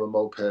Henry, William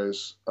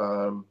Mopez,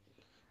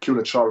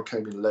 Kuna Chara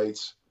came in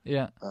late.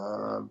 Yeah.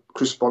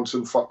 Chris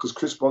Bonton, because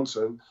Chris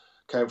Bonton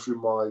came through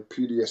my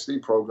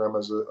PDSD program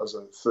as a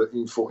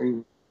 13,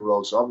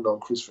 14-year-old, so I've known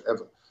Chris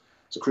forever.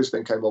 So Chris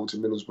then came over to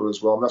Middlesbrough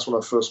as well, and that's when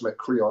I first met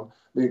Creon.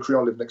 Me and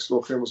Creon lived next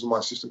door. Creon was my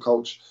assistant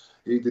coach.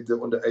 He did the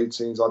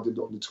under-18s, I did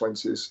the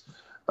under-20s.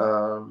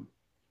 And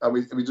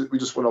we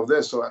just went over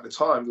there. So at the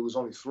time, there was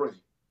only three.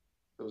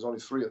 There was only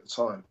three at the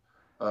time.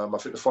 I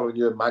think the following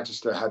year,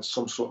 Manchester had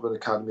some sort of an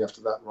academy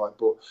after that, right?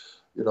 But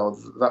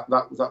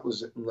that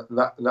was in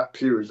that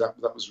period.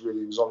 That was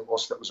really, it was only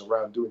us that was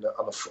around doing that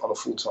on a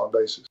full-time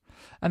basis.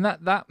 And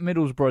that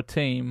Middlesbrough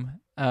team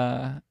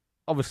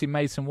obviously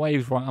made some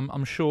waves, right?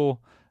 I'm sure.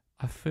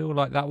 I feel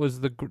like that was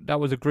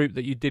a group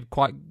that you did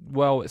quite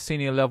well at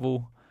senior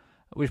level,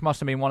 which must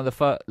have been one of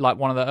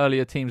the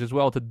earlier teams as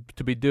well to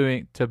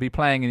be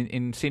playing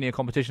in senior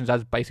competitions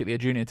as basically a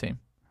junior team.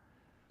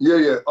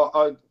 Yeah.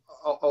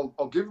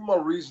 I'll give you my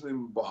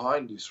reasoning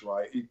behind this,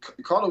 right? It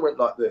kind of went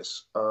like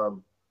this. I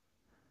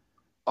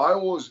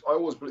always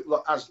believe,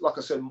 like I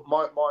said,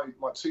 my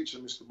teacher,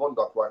 Mr.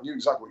 Bundock, right, knew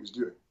exactly what he was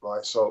doing,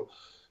 right? So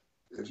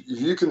if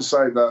you can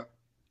say that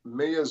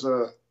me as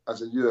a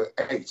year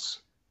 8,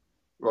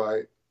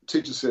 right,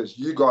 teacher says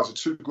you guys are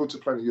too good to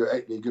play in the year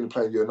 8, you're going to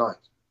play in year 9,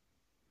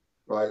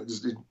 right?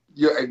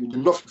 Year 8 will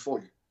do nothing for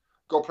you.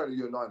 Go play in the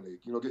year 9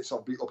 league, get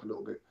yourself beat up a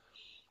little bit.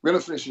 We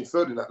ended up finishing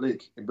 3rd in that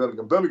league in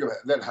Birmingham. Birmingham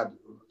then had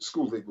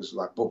school league was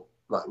like boom,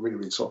 like really,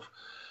 really tough.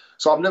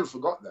 So I've never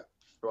forgotten that,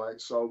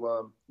 right?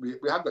 So we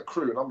had that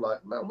crew, and I'm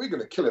like, man, we're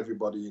going to kill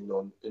everybody in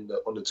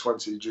the under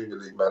 20 junior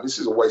league, man. This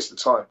is a waste of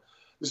time.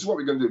 This is what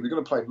we're going to do. We're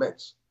going to play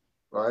men's,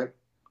 right?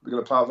 We're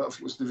going to play, I think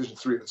it was Division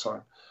 3 at the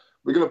time.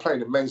 We're going to play in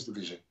the men's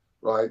division,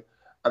 right?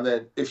 And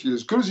then if you're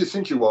as good as you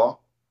think you are,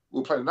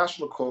 we'll play the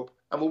National Cup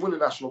and we'll win the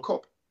National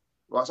Cup,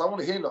 right? So I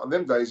want to hear that. On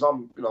them days,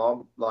 I'm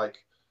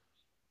like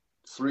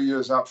 3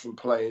 years out from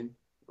playing,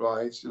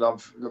 right? I'm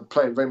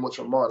playing very much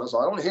on mine. I was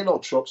like, I don't want to hear no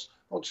chops,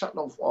 don't chat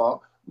no far.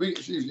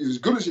 If you're as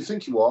good as you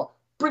think you are,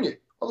 bring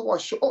it.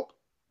 Otherwise, shut up.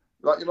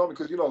 Like,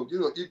 because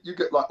you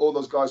get like all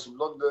those guys from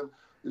London,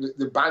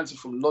 the banter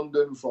from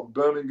London, from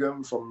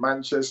Birmingham, from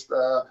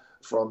Manchester,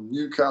 from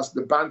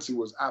Newcastle. The banter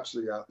was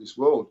absolutely out of this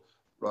world,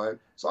 right?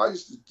 So I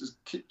used to just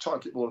try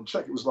and keep them all in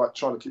check. It was like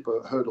trying to keep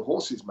a herd of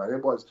horses, man.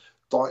 Everybody's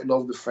darting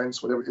over the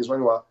fence, whatever it is.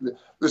 Anyway,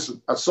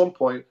 listen, at some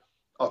point,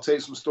 I'll tell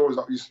you some stories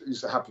that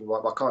used to happen,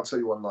 right? But I can't tell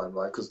you online,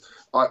 right? Because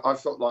I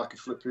felt like a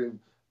flipping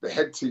the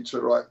head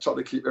teacher, right? Trying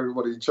to keep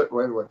everybody in check.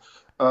 Well, anyway,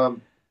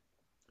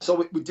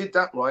 so we did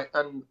that, right?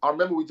 And I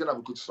remember we didn't have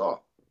a good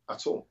start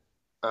at all,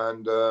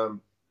 and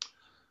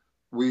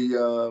we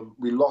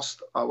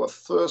lost our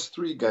first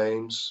 3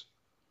 games,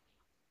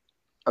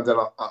 and then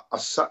I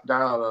sat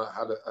down and I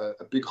had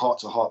a big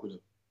heart-to-heart with him,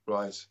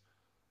 right?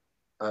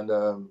 And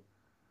I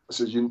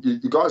said, you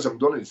guys haven't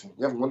done anything.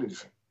 You haven't won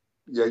anything.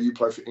 Yeah, you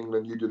play for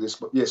England, you do this,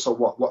 but yeah, so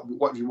what? What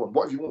have you won?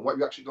 What have you won? What have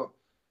you actually done?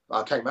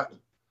 I came at them.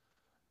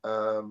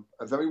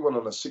 And then we went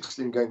on a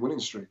 16-game winning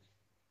streak.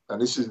 And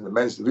this is in the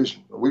men's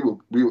division. We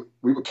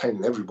were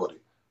caning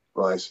everybody,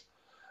 right?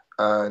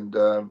 And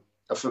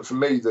for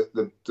me,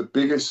 the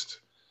biggest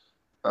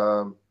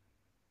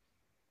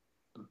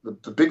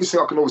the biggest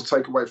thing I can always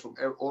take away from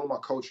all of my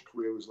coaching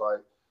career was like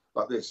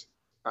this.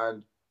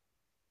 And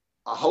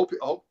I hope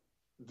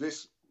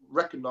this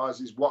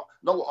recognises not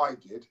what I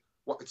did,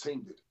 what the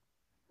team did,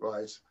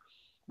 right?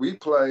 We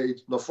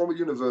played Norfolk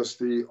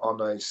University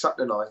on a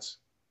Saturday night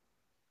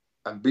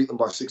and beat them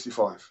by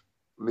 65.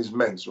 These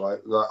men's, right?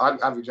 I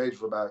average age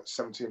for about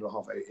 17 and a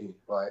half, 18,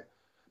 right?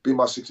 Beat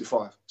by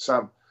 65.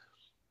 Sam,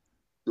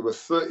 there were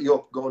 30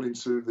 up going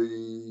into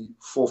the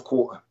 4th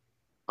quarter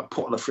and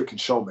put on a freaking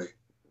show, mate.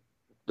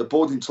 The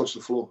ball didn't touch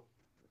the floor.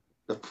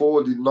 The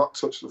ball did not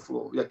touch the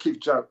floor. Yeah, Keith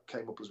Jarrett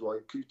came up as well.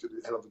 Keith did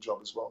a hell of a job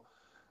as well.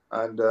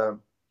 And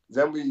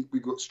then we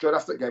got straight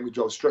after that game, we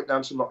drove straight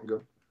down to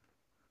Nottingham,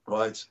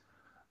 right?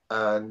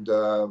 And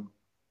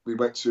we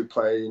went to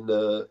play in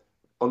the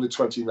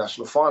under-20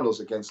 national finals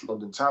against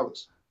London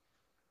Towers.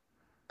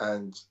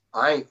 And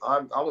I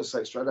would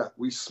say straight out,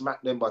 we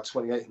smacked them by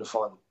 28 in the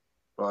final,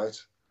 right?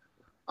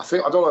 I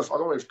don't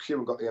know if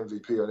Kieran got the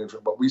MVP or anything,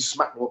 but we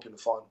smacked them up in the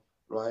final,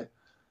 right?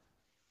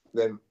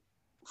 Then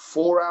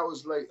 4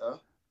 hours later,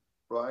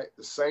 right,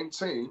 the same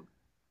team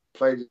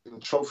played in the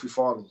trophy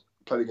final,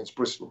 played against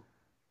Bristol,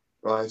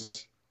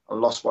 right, and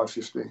lost by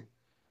 15.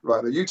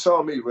 Right, now you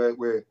tell me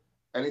where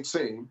any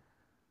team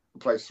can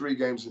play 3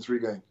 games in 3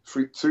 games,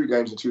 2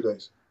 games in 2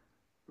 days,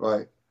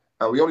 right?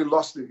 And we only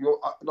lost it.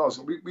 No,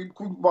 so we might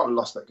have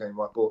lost that game,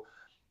 right? But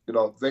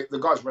the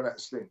guys ran out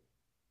of steam,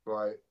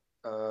 right?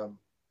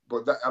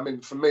 But that, I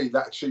mean, for me,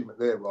 that achievement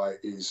there, right,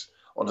 is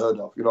unheard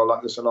of.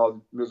 Like this and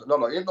all.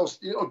 No, it ain't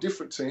no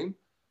different team.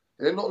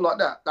 It ain't nothing like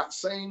that. That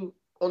same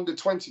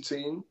under-20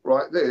 team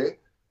right there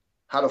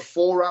had a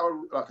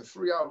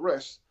 3-hour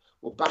rest.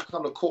 We're back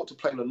on the court to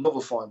play in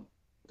another final.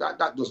 That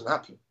doesn't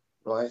happen,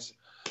 right?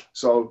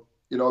 So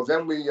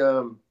then we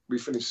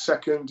finished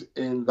 2nd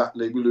in that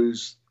league. We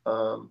lose.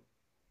 I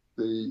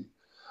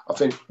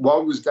think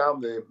while we was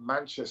down there,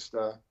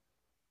 Manchester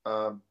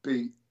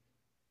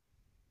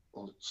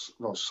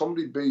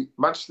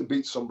Manchester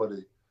beat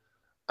somebody,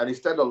 and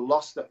if they'd have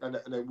lost that, and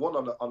they won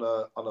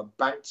on a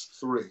banked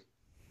 3,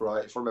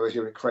 right? If I remember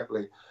hearing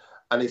correctly,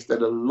 and if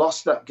they'd have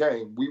lost that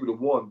game, we would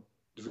have won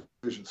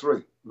Division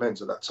 3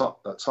 men's at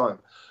that time.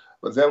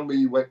 But then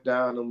we went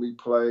down and we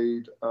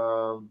played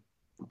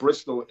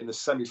Bristol in the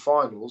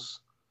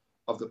semi-finals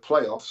of the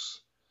playoffs,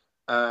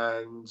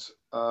 and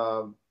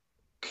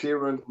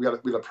Kieran, we had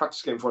a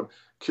practice game for him.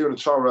 Kieran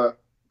Achara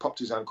popped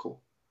his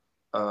ankle.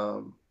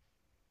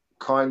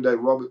 Kinde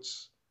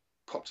Roberts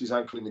popped his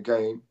ankle in the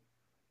game.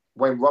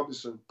 Wayne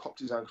Robinson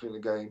popped his ankle in the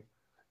game,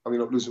 and we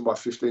ended up losing by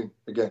 15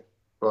 again,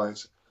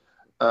 right?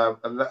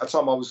 And at the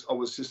time I was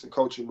assistant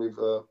coaching with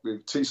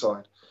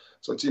Teesside.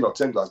 So, 10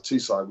 guys,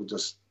 Teesside were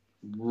just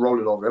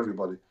rolling over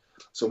everybody.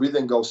 So we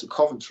then go to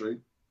Coventry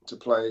to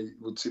play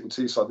with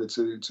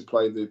Teesside to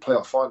play the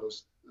playoff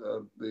finals,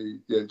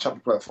 the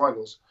Champions playoff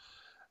finals,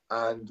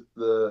 and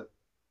the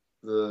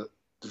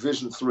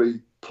Division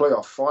 3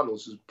 playoff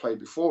finals was played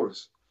before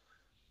us.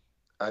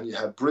 And you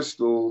had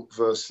Bristol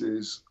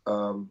versus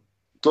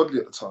Dudley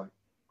at the time,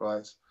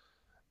 right?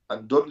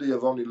 And Dudley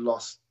have only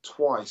lost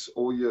twice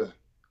all year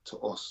to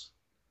us.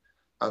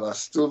 And I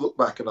still look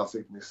back and I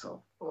think to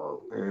myself,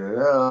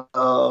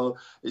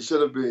 it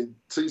should have been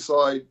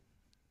Teesside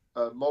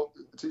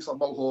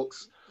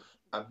Mohawks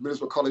and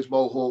Middlesbrough College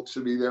Mohawks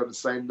should be there on the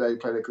same day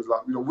playing it, because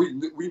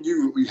we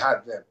knew we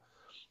had them.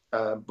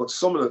 But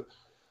some of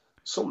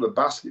the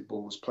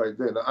basketball was played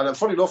then. And then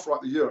funny enough,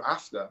 right, the year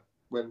after,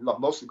 when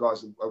most of the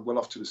guys went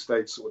off to the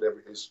States or whatever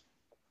it is,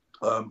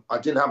 I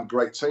didn't have a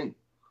great team.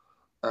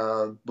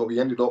 But we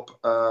ended up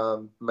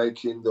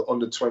making the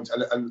under-20,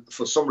 and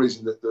for some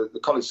reason the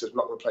college said we're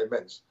not going to play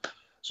men's,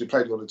 so we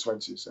played the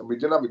under-20s, and we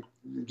didn't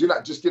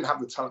have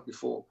the talent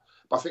before.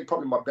 But I think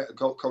probably my better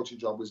coaching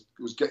job was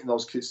getting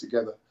those kids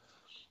together,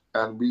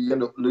 and we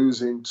ended up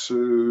losing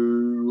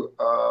to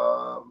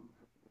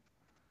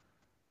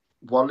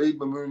Waleed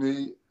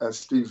Mamouni and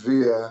Steve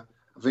Vere.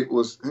 I think it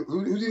was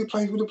who did he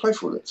play? Who did he play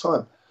for at the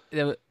time?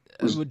 There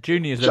were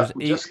juniors. There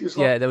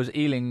was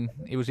Ealing.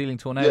 It was Ealing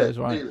Tornadoes,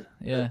 right? Ealing.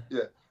 Yeah.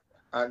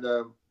 And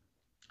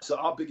so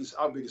our biggest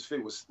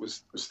fear was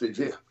Steve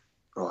Vere,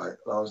 right?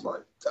 And I was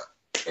like,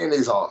 in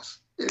his arse,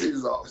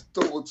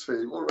 double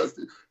team, all the rest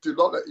of it. Do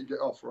not let you get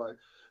off, right?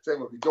 So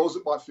anyway, if he goes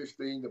up by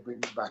 15, they bring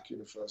him back in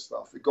the first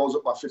half. If he goes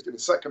up by 15 in the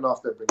second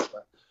half, they bring him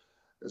back.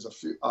 There's a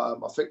few. I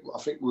think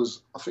it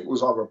was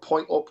either a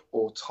point up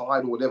or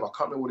tied or whatever. I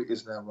can't remember what it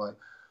is now, right?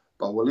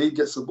 But Waleed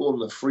gets the ball in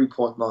the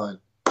 3-point line.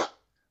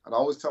 And I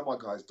always tell my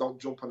guys, don't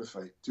jump on the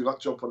fake. Do not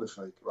jump on the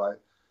fake, right?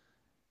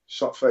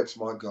 Shot fakes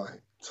my guy.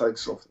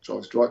 Takes off,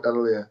 drives right down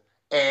the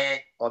lane,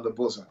 on the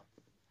buzzer.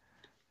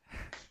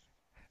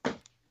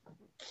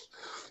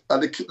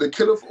 And the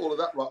killer for all of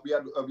that, right? We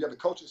had the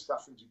coaching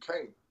staff in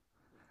Duquesne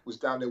was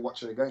down there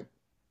watching the game,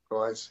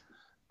 right?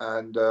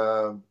 And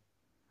I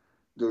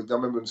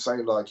remember them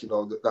saying, like,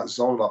 that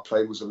zone I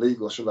played was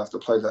illegal. I shouldn't have to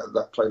play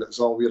that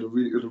zone. We had a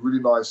really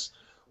nice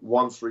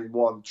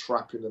 1-3-1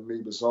 trap in the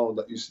Amoeba zone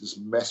that used to just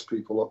mess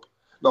people up.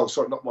 No,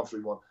 sorry, not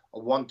 1-3-1. A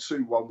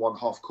 1-2-1-1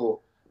 half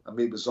court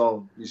Amoeba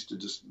zone used to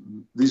just,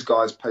 these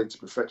guys played to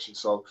perfection.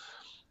 So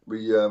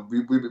we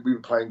were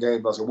playing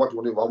games. I was like, what do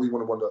you want to do? Well, we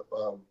want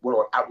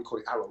we call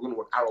it arrow. We want to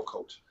want arrow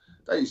coach.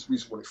 We used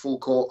to want it full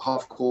court,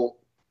 half court,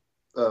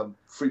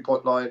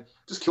 3-point line.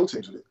 Just kill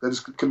teams with it. They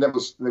just could never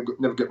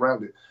get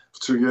around it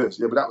for 2 years.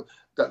 Yeah, but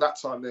that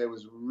time there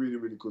was really,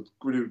 really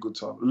good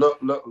time. Learned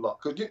a lot.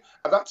 Because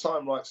at that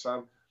time, right,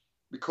 Sam,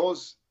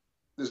 because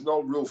there's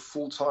no real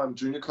full-time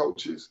junior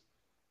coaches,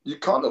 you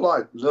kind of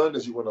like learn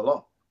as you went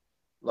along.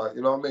 Like,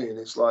 you know what I mean?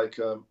 It's like,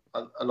 I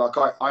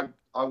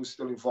was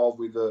still involved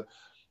with the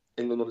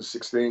England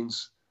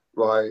under-16s,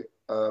 right?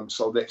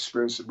 So the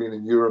experience of being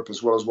in Europe,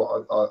 as well as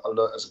what I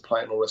learned as a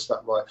player and all the rest of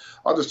that, right?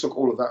 I just took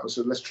all of that and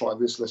said, let's try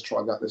this, let's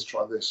try that, let's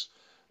try this.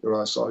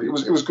 Right? So it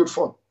was good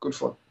fun.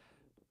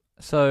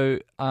 So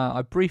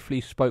I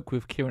briefly spoke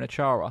with Kieran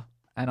Achara,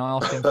 and I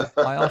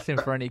asked him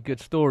for any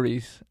good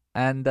stories,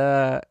 and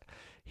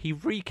he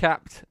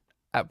recapped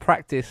at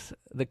practice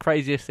the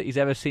craziest that he's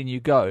ever seen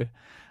you go.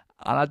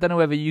 And I don't know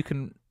whether you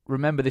can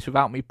remember this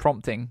without me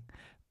prompting,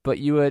 but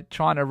you were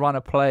trying to run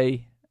a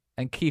play,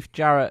 and Keith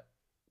Jarrett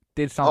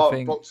did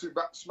something. Oh,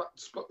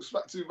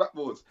 smack two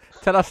backboards.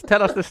 Tell us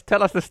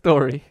the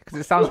story, because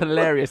it sounds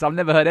hilarious. I've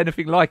never heard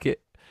anything like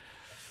it.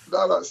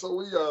 No. So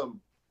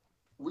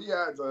we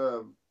had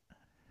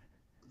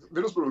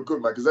Middlesbrough were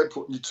good, man, because they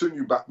put 2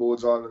 new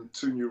backboards on and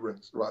 2 new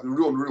rings. Right, they're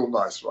real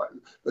nice, right?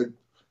 Like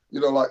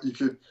you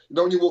could,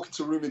 when you walk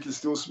into a room, you can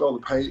still smell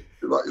the paint.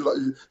 Like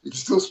you can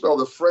still smell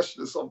the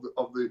freshness of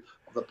the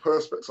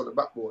perspex on the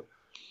backboard.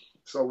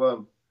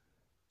 So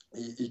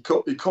he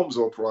comes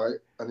up, right,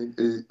 and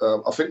he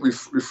I think we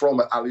throw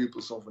him an alley-oop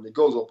or something. He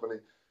goes up and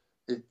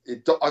I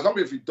don't remember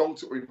if he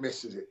dunked it or he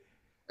misses it.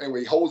 Anyway,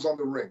 he holds on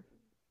the ring,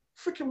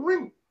 freaking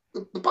ring,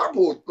 the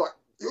backboard, like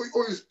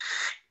always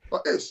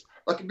like this,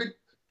 like a big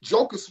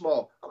Joker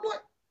smile. I'm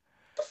like, what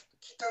the fuck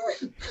are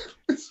you doing?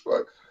 It's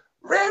like,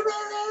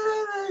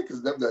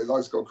 because them days I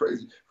used to go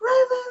crazy.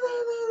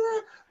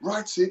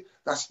 Right, it.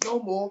 That's no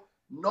more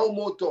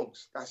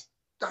dunks.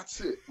 That's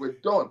it. We're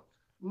done.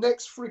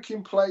 Next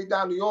freaking play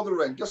down the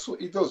other end. Guess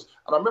what he does?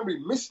 And I remember he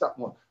missed that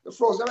one. The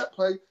throws down that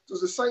play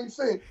does the same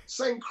thing,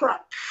 same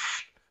crap.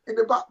 in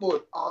the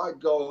backboard. I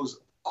goes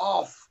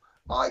off.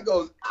 I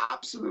goes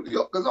absolutely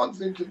up because I'm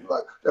thinking,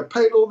 like, they're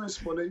paying all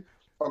this money.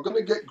 I'm going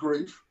to get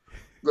grief.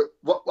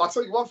 But I'll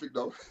tell you one thing,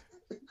 though.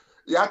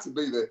 He had to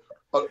be there.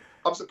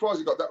 I'm surprised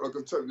you got that right,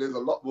 because there's a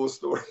lot more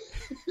story.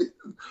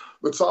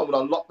 The time when I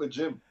locked the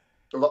gym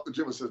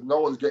and says, no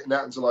one's getting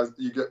out until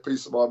you get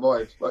peace of my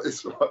mind. Like,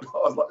 it's right. I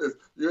was like this.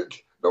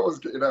 No one's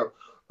getting out.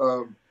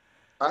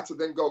 I had to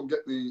then go and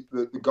get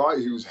the guy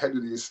who's head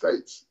of the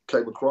estates,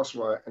 came across,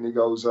 right, and he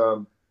goes,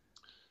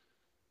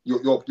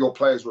 your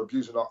players were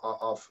abusing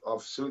our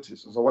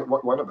facilities. And so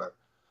what about?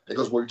 He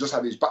goes, well, you just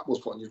had these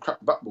backboards put on, you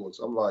cracked the backboards.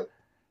 I'm like,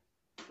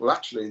 well,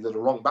 actually, they're the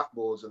wrong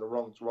backboards and the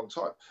wrong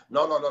type.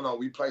 No.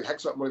 We played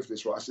hex up money for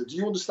this, right? I said, do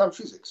you understand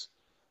physics?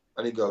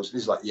 And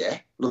he's like, yeah.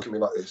 Look at me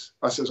like this.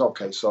 I says,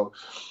 okay, so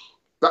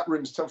that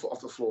rim's 10 foot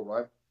off the floor,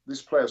 right?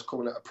 This player's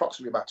coming at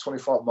approximately about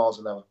 25 miles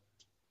an hour,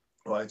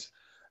 right?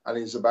 And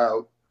he's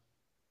about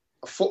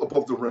a foot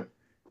above the rim,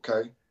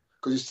 okay?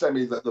 Because he's telling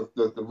me that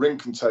the rim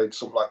can take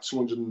something like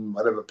 200 and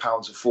whatever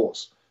pounds of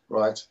force,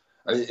 right?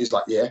 And he's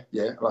like, yeah.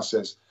 And I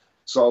says,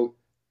 so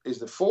is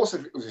the force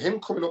of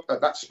him coming up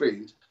at that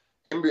speed,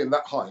 him being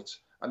that height,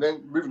 and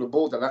then moving the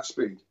ball down that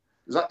speed,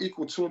 does that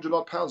equal 200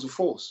 odd pounds of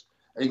force?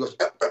 And he goes,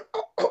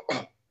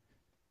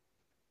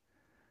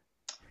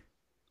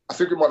 I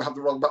think we might have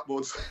the wrong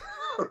backboards,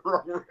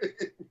 wrong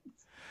rings.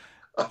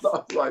 I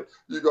was like,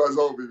 you guys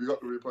hold me, we got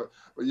the replay.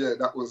 But yeah,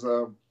 that was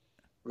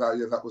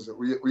that was it.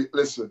 We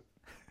listen,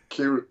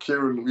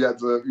 Kieran, we had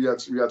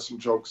some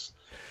jokes.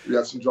 We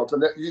had some jokes,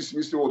 and we used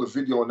to do all the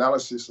video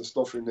analysis and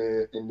stuff in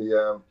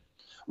the.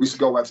 We used to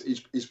go around to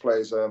each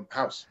player's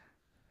house.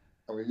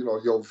 I mean, the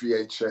old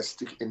VHS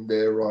stick in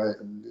there, right?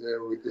 And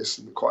this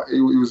and quite.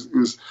 It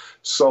was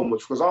so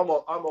much, because I'm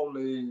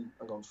only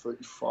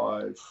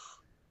 35.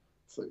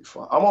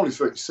 I'm only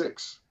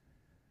 36,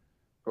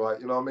 right?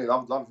 You know what I mean?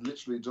 I've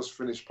literally just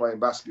finished playing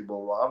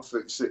basketball, right? I'm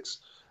 36.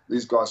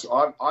 These guys,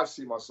 so I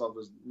see myself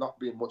as not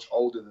being much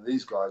older than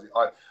these guys.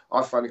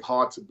 I find it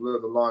hard to blur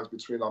the lines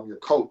between I'm your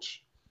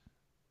coach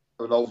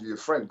and over your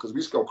friend, because we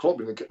used to go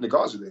clubbing and the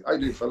guys are there. How you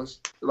doing, fellas?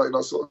 Like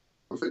that sort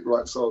of thing,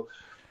 right? So,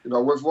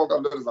 with what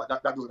I've learned is like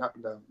that doesn't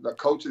happen now. That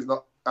coach is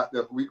not at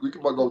the. We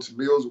can go to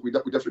meals. We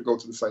definitely go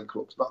to the same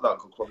clubs. Not that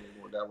club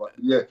anymore now, but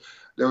yeah,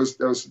 there was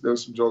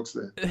some jokes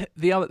there.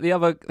 The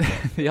other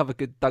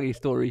good Dougie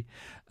story.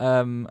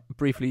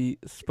 Briefly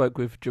spoke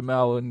with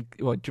Jamel, and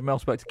Jamel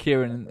spoke to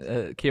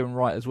Kieran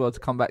Wright as well, to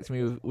come back to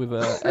me with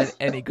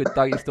any good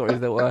Dougie stories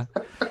there were.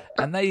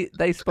 And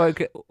they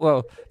spoke.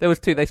 Well, there was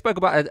two. They spoke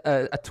about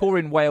a tour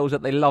in Wales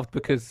that they loved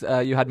because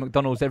you had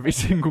McDonald's every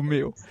single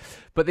meal.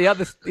 But the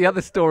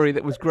other story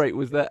that was great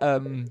was that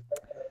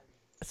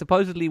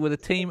supposedly with a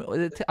team,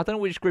 I don't know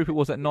which group it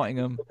was at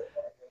Nottingham,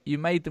 you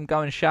made them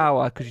go and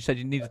shower because you said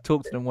you need to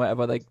talk to them.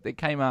 Whatever, they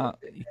came out,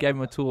 you gave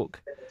them a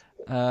talk.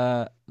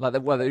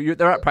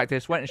 They're at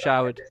practice, went and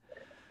showered,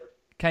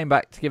 came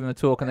back to give them a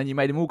talk, and then you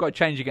made them all go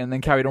change again, and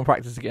then carried on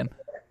practice again.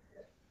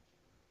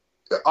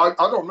 I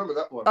don't remember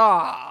that one.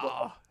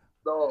 Ah,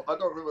 no, I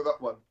don't remember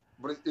that one.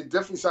 But it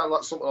definitely sounded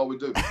like something I would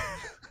do.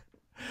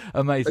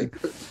 Amazing.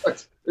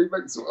 It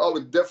makes something I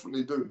would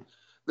definitely do.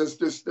 There's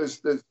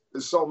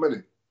so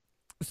many.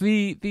 So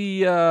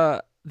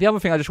the other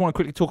thing I just want to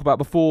quickly talk about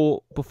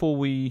before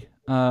we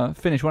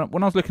finish.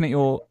 When I was looking at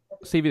your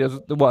CV,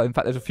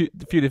 there's a few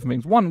different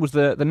things. One was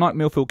the Nike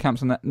Millfield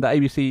camps and the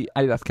ABC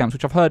Adidas camps,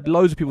 which I've heard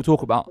loads of people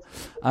talk about,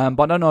 but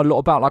I don't know a lot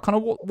about. Like, kind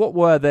of what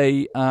were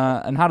they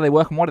and how do they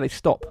work and why do they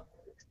stop?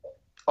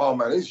 Oh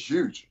man, it's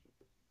huge.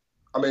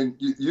 I mean,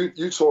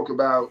 you talk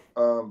about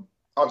I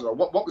don't know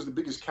what was the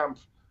biggest camp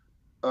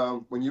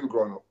when you were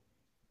growing up?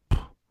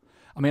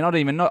 I mean, I don't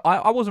even know.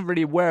 I wasn't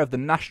really aware of the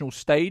national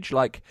stage.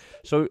 Like,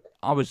 so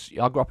I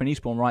grew up in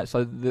Eastbourne, right?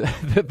 So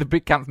the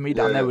big camp for me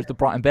down there was the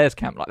Brighton Bears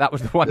camp. Like, that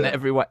was the one that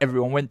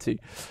everyone went to.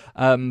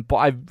 But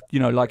I've,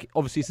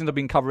 obviously since I've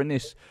been covering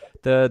this,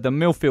 the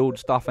Millfield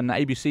stuff and the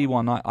ABC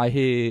one, I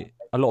hear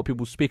a lot of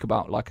people speak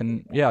about. Like,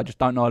 and yeah, I just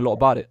don't know a lot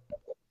about it.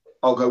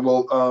 Okay,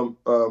 well,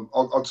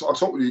 I'll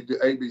talk with the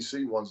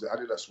ABC ones, the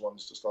Adidas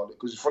ones to start it,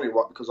 because it's funny,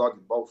 right? Because I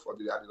did both. I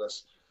did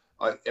Adidas.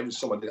 Every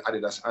summer I did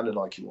Adidas and the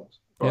Nike ones,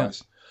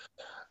 right?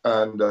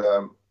 Yeah. And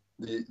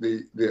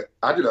the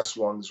Adidas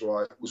ones,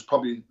 right, was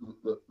probably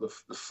the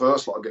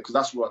first lot I get, because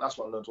that's what I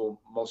learned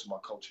most of my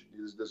coaching.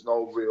 There's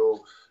no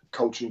real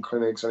coaching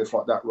clinics, anything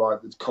like that, right?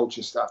 The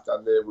coaching staff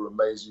down there were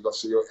amazing. You got to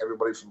see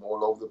everybody from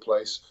all over the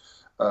place.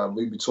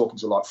 We'd be talking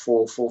to like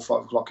 4, 5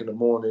 o'clock in the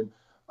morning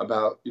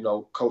about,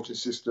 coaching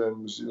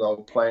systems,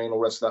 playing, all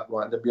the rest of that,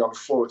 right? And they'd be on the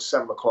floor at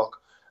 7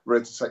 o'clock,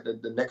 ready to take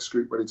the next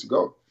group ready to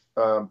go.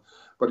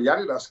 But the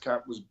Adidas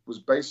camp was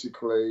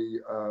basically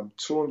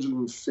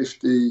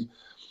 250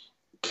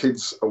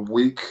 kids a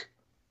week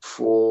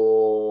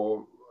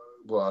for,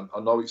 well, I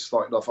know it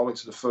started off, I went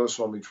to the first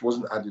one, which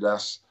wasn't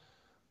Adidas,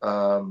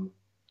 and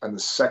the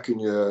second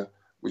year,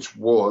 which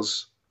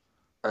was,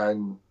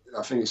 and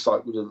I think it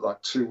started with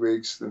like 2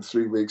 weeks, then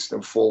 3 weeks,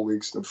 then 4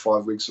 weeks, then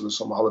 5 weeks of the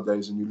summer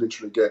holidays, and you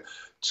literally get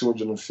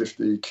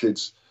 250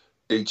 kids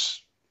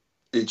each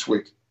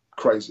week.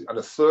 Crazy. And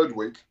the third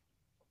week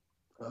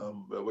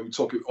When we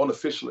talk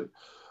unofficially,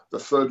 the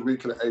third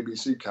week of the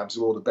ABC camps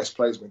are all the best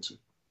players went to,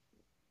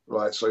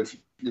 right? So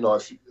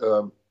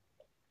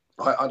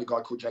I had a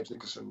guy called James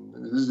Nicholson.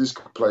 This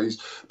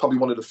plays probably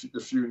one of the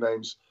few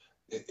names.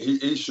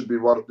 He should be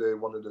right up there,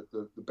 one of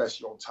the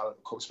best young talent,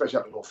 especially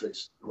out in the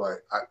Northeast, right?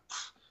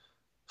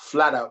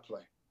 Flat out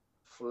play,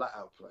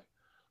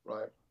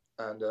 right?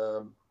 And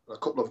a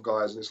couple of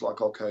guys, and it's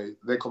like, okay,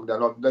 they're coming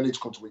down. They need to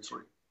come to week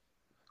 3,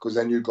 because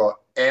then you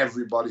got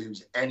everybody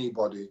who's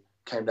anybody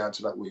came down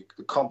to that week.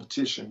 The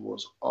competition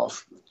was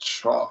off the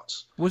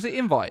charts. Was it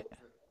invite?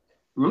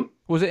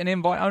 Was it an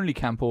invite-only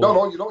camp? Or...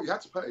 No, you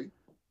had to pay.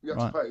 You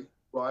had to pay,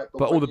 right?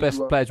 But all the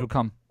best players would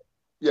come.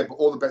 Yeah, but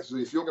all the best.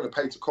 If you're going to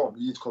pay to come,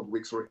 you need to come to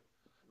week 3,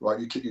 right?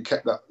 You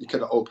kept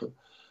that open,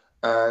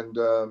 and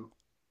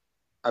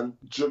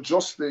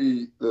just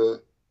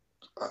the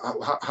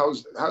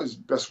how's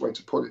the best way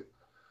to put it?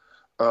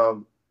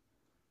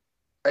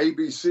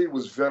 ABC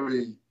was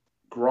very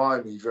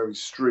grimy, very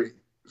street,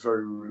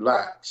 very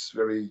relaxed,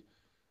 very,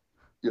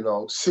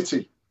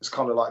 city. It's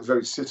kind of like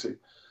very city.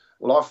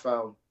 Well, I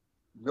found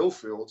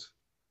Millfield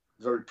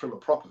very prim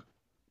and proper,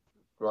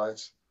 right?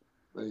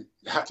 You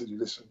had to do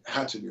this, and you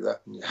had to do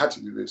that, and you had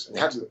to do this, and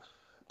you had to.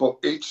 But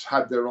each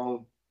had their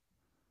own,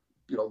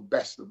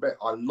 best of best.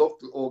 I love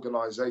the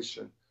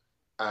organisation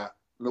at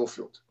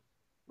Millfield,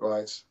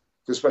 right?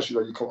 Especially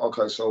though you come.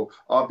 Okay, so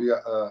I'll be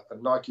at a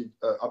Nike.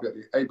 I'll be at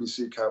the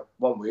ABC camp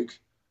 1 week,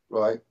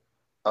 right?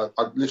 I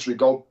literally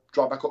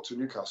drive back up to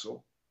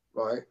Newcastle,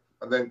 right,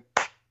 and then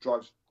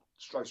drive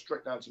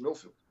straight down to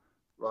Millfield,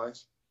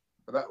 right,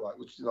 and that right,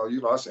 which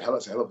that's a hell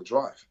of a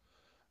drive,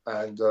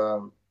 and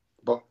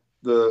but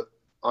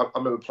I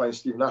remember playing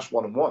Steve Nash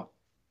 1-on-1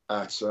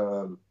 at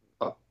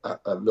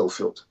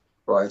Millfield,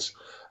 right,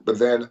 but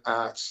then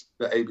at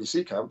the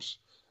ABC camps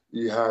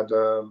you had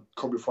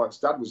Kobe Bryant's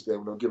dad was there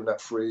when they were giving that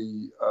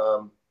free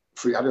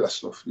Adidas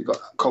stuff. You got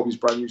Kobe's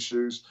brand new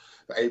shoes,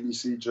 the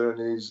ABC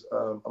journeys.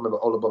 I remember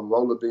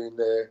Olabola being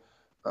there.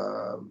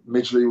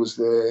 Midgley was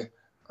there.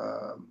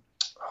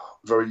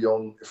 Very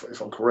young, if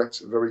I'm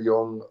correct, very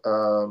young.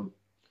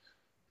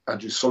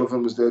 Andrew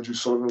Sullivan was there. Drew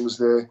Sullivan was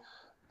there.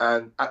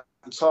 And at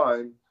the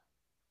time,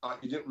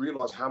 you didn't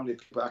realise how many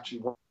people actually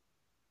won.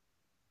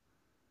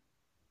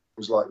 It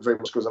was like very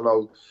much because I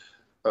know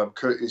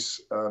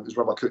Curtis, is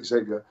run by Curtis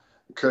Xavier.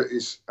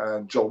 Curtis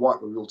and Joe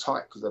White were real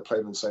tight because they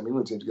played in the same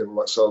England team together.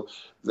 Right? So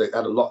they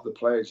had a lot of the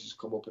players just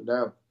come up and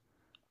down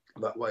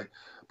that way.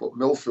 But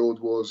Millfield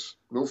was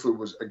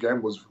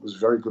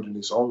very good in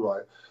its own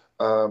right.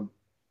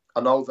 I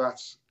know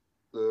that's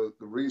the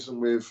reason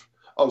with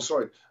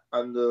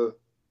and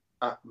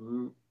at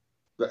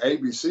the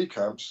ABC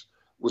camps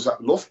was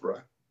at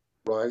Loughborough,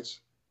 right?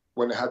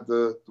 When they had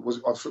the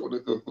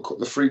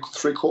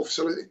free court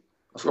facility.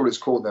 I forgot what it's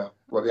called now,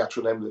 what the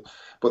actual name of it.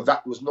 But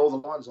that was Northern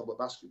Lions on but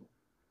basketball.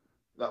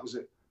 That was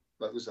it.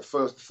 That was the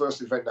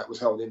first event that was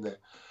held in there.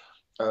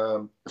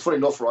 Funny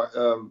enough, right?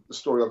 The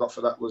story I got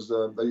for that was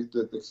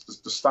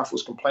the staff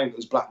was complaining there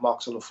was black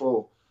marks on the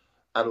floor,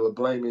 and they were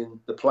blaming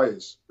the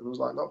players. And it was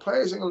like, no,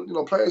 players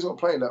aren't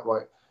playing that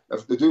right.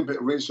 If they do a bit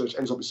of research,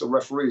 ends up it's the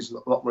referees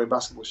not wearing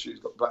basketball shoes,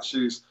 got black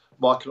shoes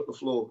marking up the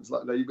floor. It's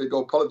like, no, you better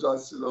go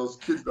apologise to those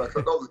kids. I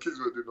know the kids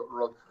were doing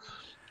nothing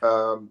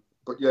wrong.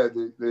 But yeah,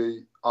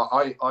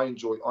 I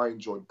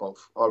enjoyed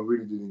both. I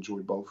really did enjoy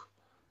both.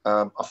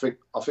 I think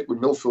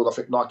with Millfield, I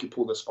think Nike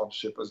pulled their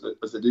sponsorship as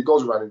they do. It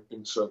goes around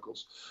in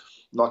circles.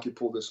 Nike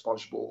pulled their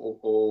sponsorship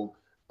or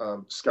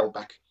scaled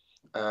back,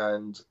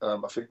 and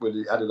I think with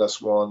the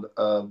Adidas one,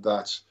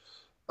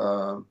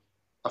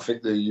 I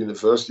think the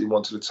university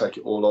wanted to take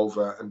it all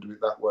over and do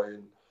it that way.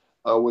 And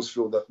I always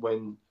feel that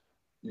when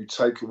you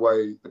take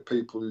away the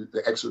people,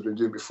 the experts who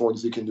do it before,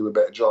 and you can do a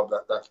better job,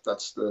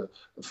 that's the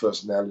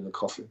first nail in the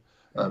coffin.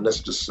 Let's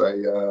just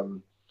say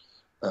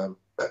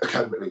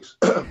academic leagues.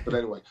 But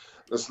anyway,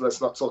 let's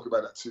not talk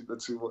about that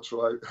too much,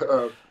 right?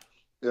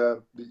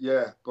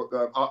 But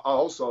I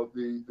also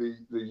the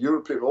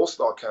European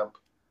All-Star Camp,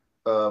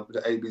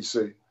 the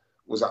ABC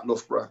was at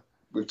Loughborough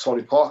with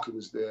Tony Parker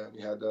was there, and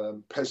he had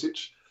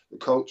Pesic, the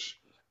coach,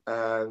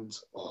 and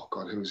oh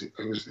god, who was it?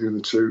 Who were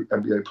the two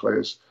NBA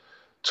players?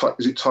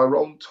 Is it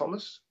Tyrone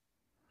Thomas?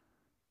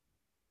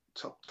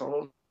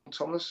 Tyrone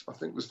Thomas, I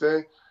think, was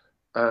there,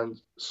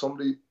 and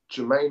somebody,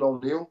 Jermaine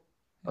O'Neal,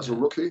 as a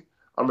rookie.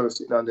 I remember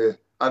sitting down there,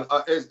 and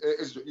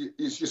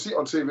you see it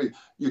on TV.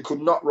 You could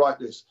not write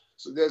this.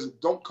 So there's a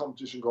dunk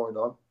competition going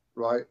on,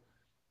 right?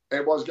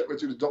 Everyone's getting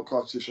ready to do the dunk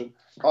competition.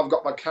 I've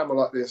got my camera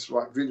like this,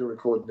 right? Video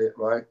recording it,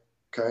 right?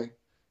 Okay.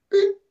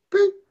 Beep,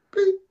 beep,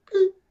 beep,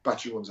 beep.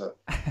 Battery runs out.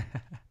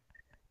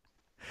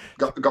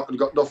 got nothing.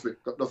 Got nothing.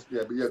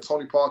 Yeah, but yeah,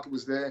 Tony Parker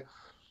was there.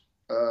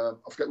 I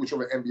forget which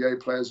other NBA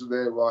players were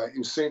there, right? He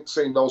was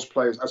seeing those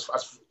players as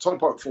Tony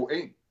Parker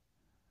 14,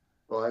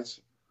 right?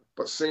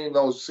 But seeing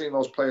those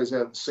players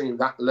there and seeing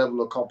that level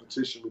of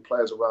competition with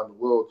players around the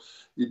world,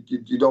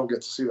 you don't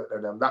get to see that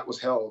there. And that was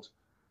held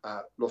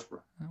at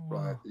Loughborough,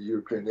 right? The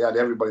European. They had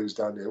everybody was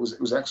down there. It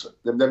was excellent.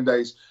 Them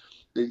days,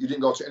 you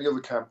didn't go to any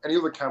other camp. Any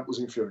other camp was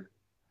inferior.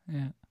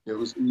 Yeah. It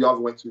was, you either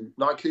went to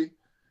Nike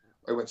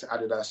or you went to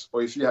Adidas,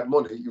 or if you had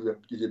money, you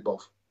did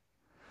both.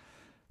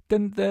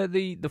 Then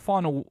the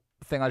final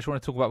thing I just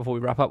want to talk about before we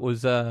wrap up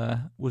was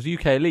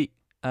UK Elite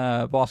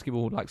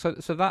basketball. Like so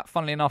that,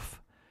 funnily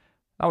enough,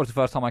 that was the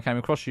first time I came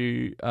across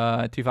you.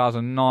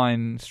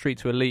 2009 Street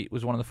to Elite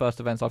was one of the first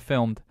events I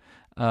filmed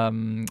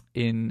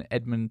in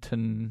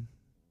Edmonton.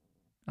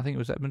 I think it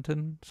was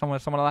Edmonton, somewhere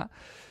like that.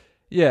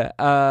 Yeah.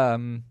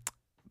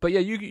 But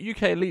yeah,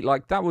 UK Elite,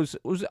 like that was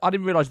I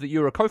didn't realise that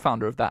you were a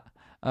co-founder of that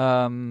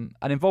and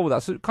involved with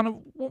that. So kind of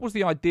what was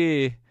the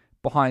idea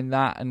behind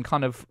that, and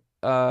kind of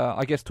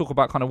I guess talk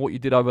about kind of what you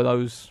did over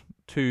those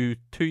 2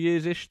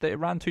 years-ish that it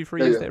ran, 2-3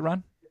 years that it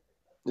ran?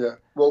 Yeah.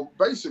 Well,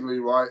 basically,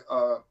 right,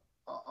 I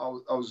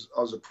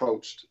was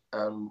approached,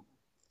 and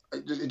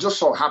it just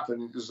so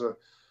happened it was a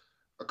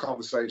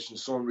conversation.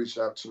 Someone reached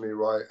out to me,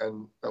 right,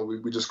 and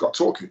we just got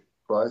talking,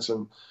 right,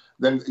 and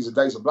then it's the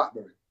days of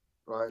BlackBerry.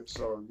 Right,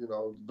 so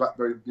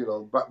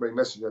BlackBerry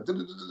Messenger,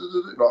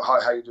 hi,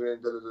 how you doing,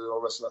 all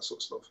the rest of that sort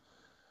of stuff,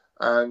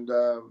 and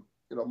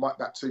Mike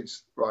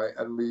Baptiste, right,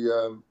 and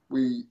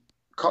we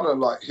kind of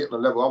like hit on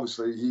a level.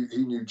 Obviously,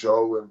 he knew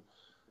Joe and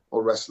all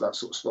the rest of that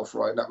sort of stuff,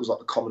 right, and that was like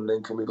the common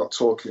link, and we got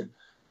talking,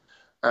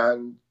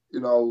 and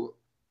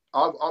I've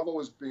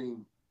always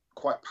been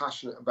quite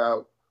passionate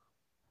about.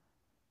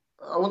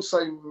 I wouldn't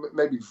say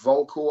maybe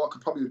vocal. I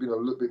could probably have been a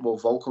little bit more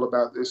vocal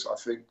about this, I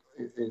think,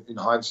 in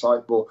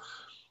hindsight, but.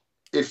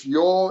 If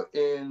you're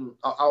in,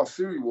 our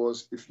theory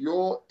was, if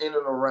you're in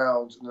and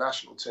around the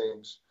national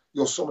teams,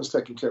 your summer's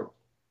taken care of.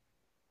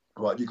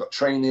 Right? You've got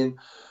training,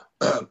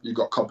 you've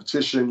got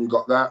competition, you've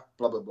got that,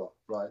 blah, blah, blah,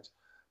 right?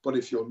 But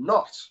if you're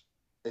not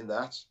in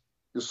that,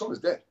 your summer's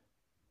dead,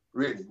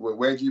 really.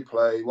 Where do you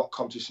play? What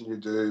competition you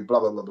do? Blah,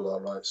 blah, blah, blah,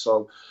 right?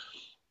 So,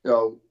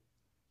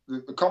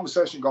 the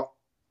conversation got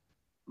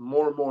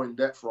more and more in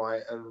depth,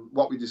 right? And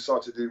what we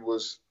decided to do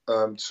was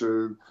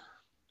to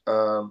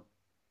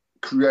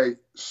create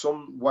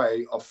some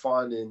way of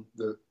finding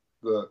the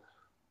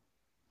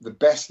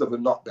best of the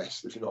not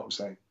best, if you know what I'm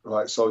saying,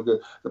 right? So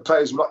the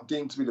players were not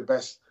deemed to be the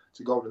best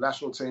to go to the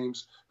national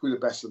teams. Who the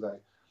best are they?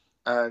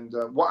 And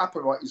what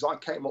happened, right, is I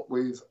came up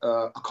with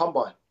a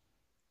combine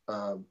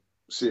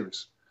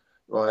series,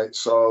 right?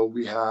 So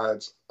we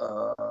had,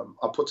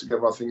 I put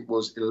together, I think it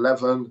was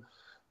 11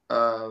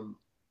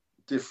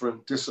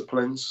 different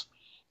disciplines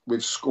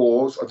with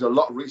scores. I did a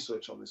lot of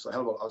research on this.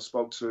 I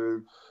spoke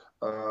to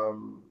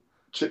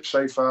Chip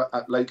Schaefer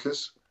at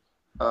Lakers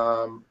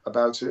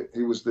about it.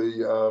 He was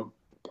the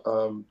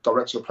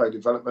director of player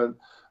development.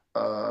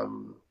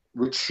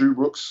 Rich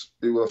Shubrooks,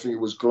 I think he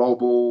was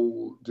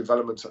global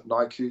development at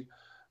Nike.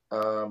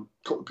 A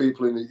couple of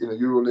people in the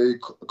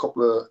EuroLeague, a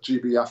couple of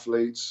GB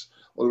athletes,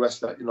 all the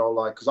rest of that,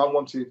 because I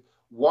wanted,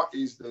 like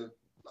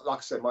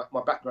I said,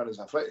 my background is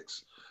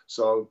athletics.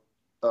 So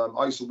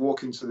I used to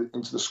walk into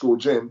the school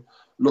gym,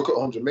 look at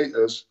 100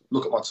 meters,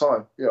 look at my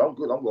time. Yeah, I'm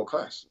good. I'm world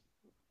class.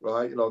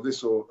 Right,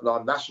 this or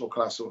national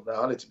class, or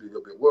now I need to be a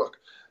little bit of work.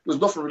 There was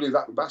nothing really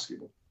that with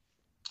basketball.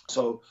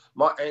 So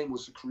my aim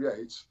was to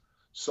create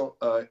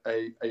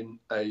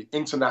a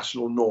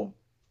international norm,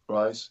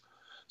 right?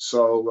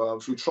 So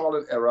through trial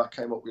and error, I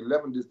came up with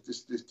 11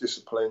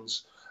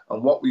 disciplines,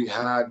 and what we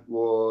had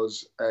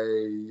was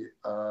a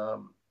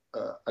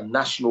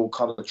national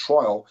kind of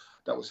trial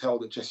that was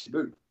held at Jesse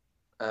Boo,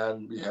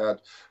 and we had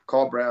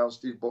Carl Brown,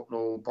 Steve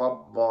Bucknell,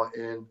 Bob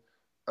Martin,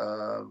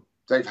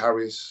 Dave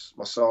Harris,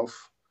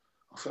 myself.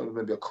 I think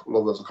maybe a couple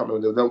of others. I can't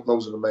remember.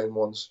 Those are the main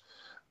ones.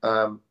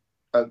 And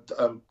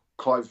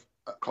Clive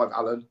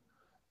Allen.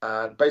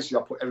 And basically,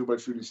 I put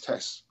everybody through these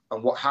tests.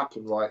 And what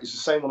happened, right, it's the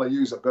same one I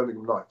used at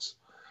Birmingham Knights.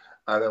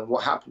 And then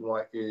what happened,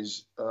 right,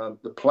 is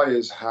the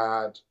players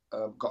had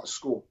got a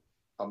score,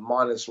 a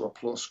minus or a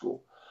plus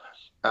score.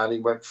 And he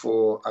went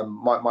for,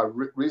 my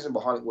reason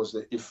behind it was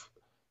that if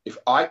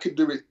I could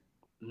do it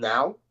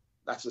now,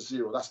 that's a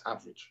 0, that's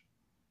average,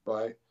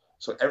 right?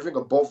 So everything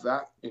above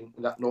that in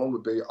that norm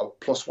would be a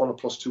 +1, a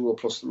 +2, or a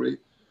 +3,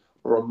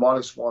 or a -1,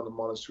 a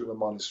 -2, and a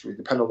 -3,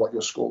 depending on what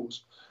your score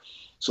was.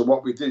 So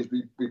what we did is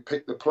we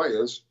picked the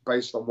players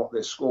based on what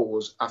their score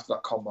was after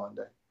that combine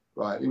day,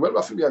 right?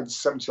 I think we had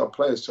 70-odd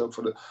players turn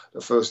for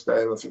the first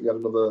day, and I think we had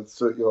another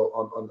 30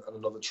 on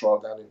another trial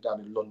down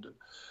in London.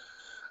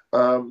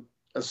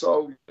 And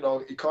so,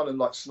 it kind of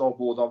like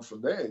snowballed on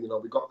from there.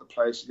 We got the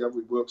players together,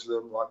 we worked with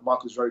them. Like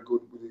Michael's very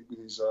good with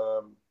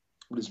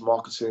his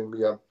marketing.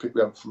 We have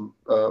from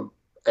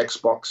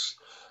Xbox,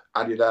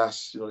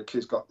 Adidas. The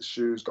kids got the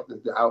shoes, got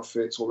the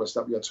outfits, all that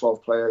stuff. We had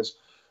 12 players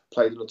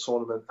played in a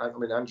tournament.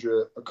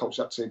 Andrea, a coach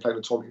that team, played in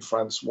a tournament in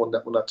France. Won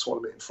that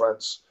tournament in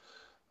France.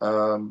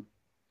 And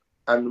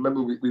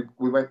remember,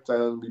 we went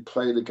down. We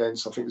played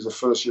against. I think it was the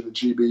first year of the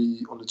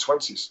GB under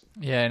 20s.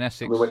 Yeah, in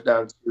Essex. And we went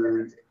down to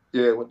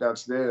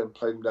there and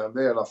played them down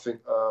there. And I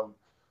think, I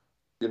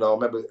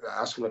remember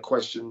asking a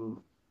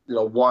question.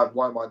 Why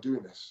am I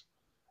doing this?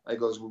 And he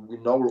goes, well, we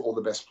know where all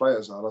the best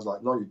players are. And I was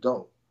like, no, you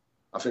don't.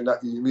 I think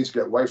that you need to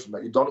get away from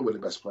that. You don't know where the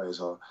best players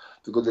are,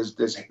 because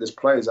there's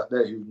players out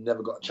there who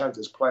never got a chance.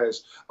 There's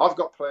players. I've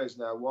got players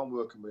now who I'm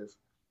working with,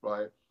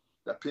 right,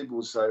 that people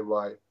would say,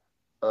 right,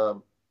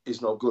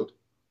 is no good.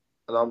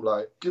 And I'm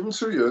like, give him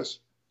 2 years,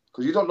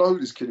 because you don't know who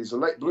this kid is. He's a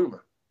late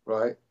bloomer,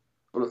 right?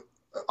 But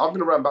I've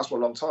been around basketball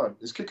a long time.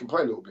 This kid can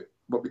play a little bit.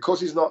 But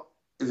because he's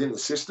in the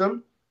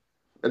system,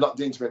 they're not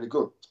deemed to be any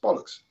good. It's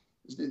bollocks.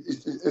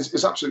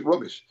 It's absolute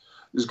rubbish.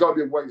 There's got to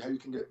be a way how you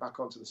can get back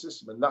onto the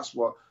system. And that's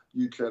what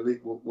UK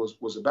Elite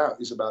was about.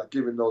 It's about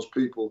giving those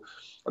people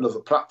another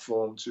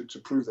platform to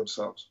prove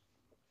themselves.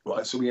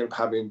 Right, so we ended up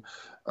having,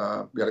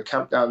 we had a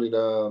camp down in,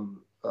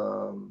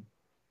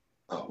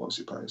 what was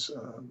it place?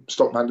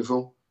 Stoke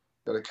Mandeville.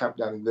 We had a camp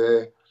down in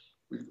there.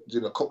 We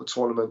did a couple of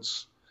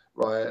tournaments,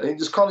 right? And it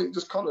just kind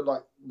of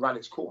like ran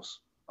its course,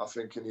 I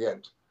think, in the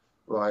end,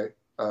 right?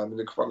 In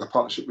the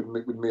partnership with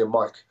me and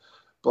Mike.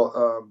 But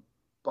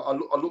I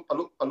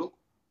look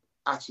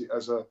at it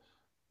as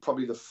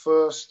probably the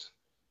first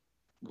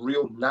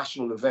real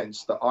national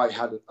events that I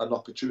had an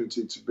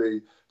opportunity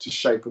to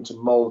shape and to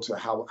mold to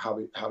how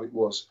it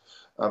was,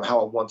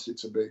 how I wanted it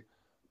to be.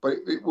 But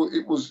it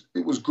was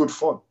good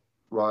fun,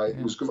 right?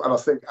 It was good, and I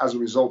think as a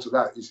result of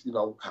that is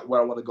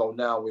where I want to go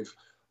now with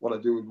what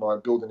I do with my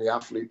building the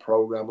athlete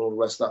program and all the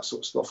rest of that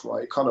sort of stuff,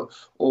 right? It kind of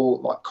all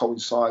like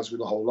coincides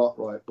with a whole lot,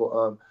 right?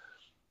 But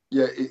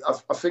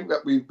I think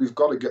that we've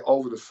got to get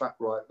over the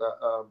fact, right,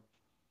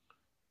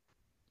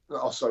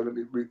 that sorry, let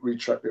me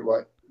retract it,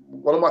 right?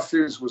 One of my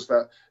theories was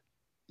that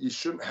you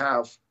shouldn't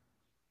have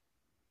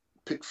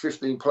pick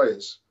 15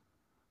 players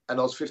and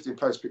those 15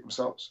 players pick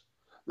themselves.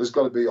 There's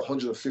got to be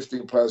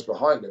 115 players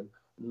behind them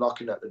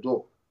knocking at the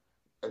door.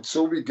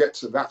 Until we get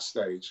to that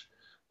stage,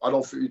 I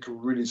don't think you can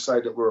really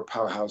say that we're a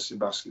powerhouse in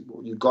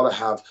basketball. You've got to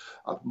have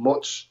a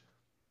much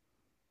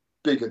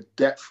bigger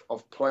depth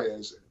of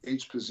players in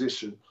each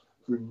position.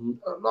 I'm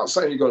not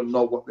saying you've got to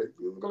know what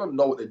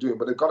they're doing,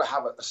 but they've got to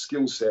have a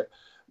skill set,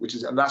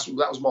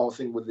 that was my whole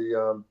thing with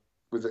the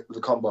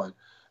combine.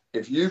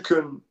 If you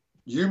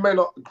may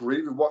not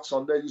agree with what's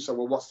on there. You say,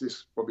 well, what's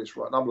this rubbish,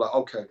 right? And I'm like,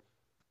 okay,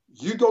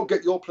 you go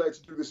get your player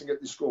to do this and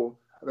get this score,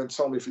 and then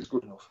tell me if it's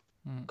good enough.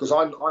 Because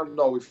I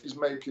know if he's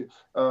making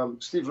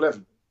Steve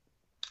Levin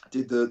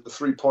did the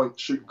 3-point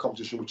shooting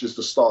competition, which is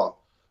the start,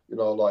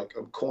 like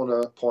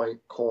corner, point,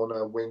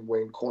 corner,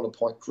 wing, corner,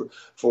 point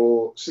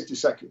for 60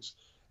 seconds.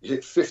 He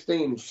hit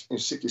 15 in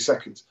 60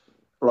 seconds,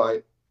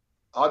 right?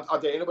 I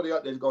dare anybody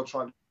out there to go and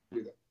try and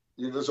do that.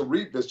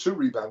 There's 2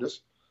 rebounders,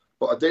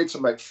 but I dare to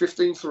make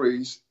 15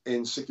 threes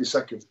in 60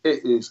 seconds.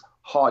 It is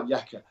hard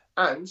yakka,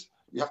 and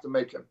you have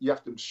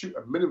to shoot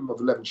a minimum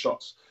of 11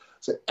 shots.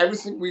 So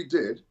everything we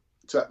did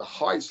at the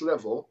highest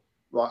level,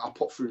 right, I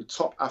put through the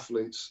top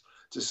athletes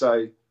to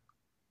say,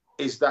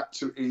 is that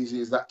too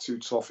easy? Is that too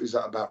tough? Is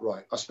that about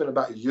right? I spent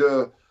about a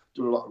year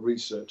doing a lot of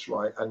research,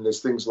 right? And there's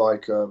things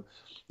like the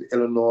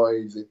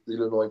Illinois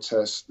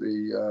test,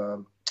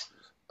 the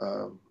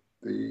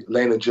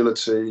lane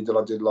agility that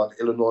I did, like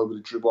Illinois with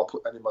the dribble. I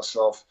put that in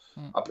myself.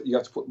 You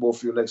have to put the ball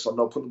through your legs. So I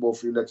know putting the ball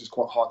through your legs is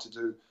quite hard to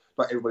do.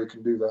 Not everybody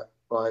can do that,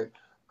 right?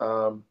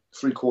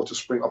 3-quarter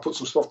sprint. I put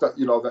some stuff that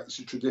that is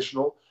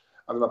traditional,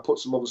 and then I put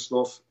some other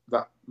stuff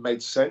that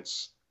made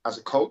sense as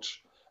a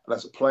coach and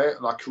as a player,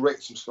 and I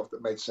created some stuff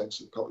that made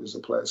sense as a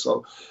player.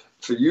 So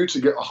for you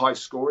to get a high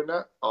score in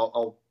that,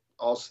 I'll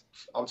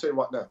tell you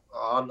right now,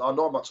 I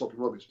know I'm not talking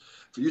rubbish.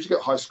 For you to get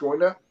a high score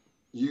in that,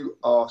 you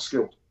are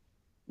skilled.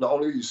 Not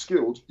only are you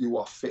skilled, you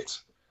are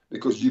fit,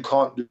 because you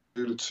can't do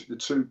the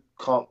two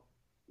can't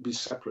be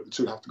separate. The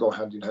two have to go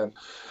hand in hand.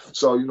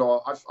 So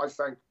I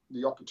thank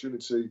the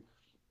opportunity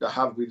that I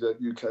have with the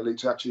UK League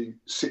to actually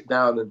sit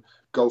down and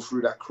go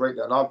through that, create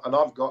that. And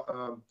I've got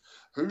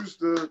who's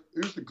the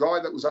guy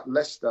that was at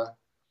Leicester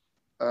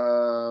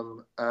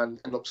and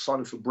ended up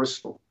signing for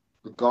Bristol?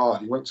 The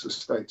guard. He went to the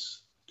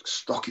States.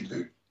 Stocky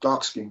dude,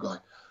 dark skinned guy.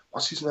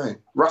 What's his name?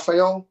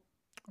 Raphael?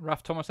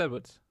 Raf Thomas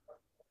Edwards.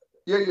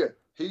 Yeah.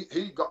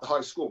 He got the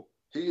high score.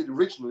 He had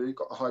originally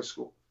got the high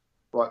score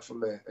right from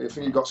there. I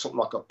think he got something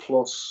like a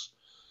plus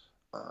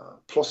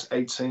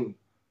 18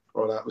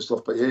 or that and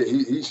stuff. But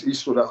he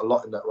stood out a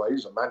lot in that, right?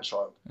 He's a man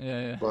child.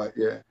 Yeah. Right,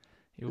 yeah.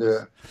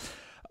 Yeah.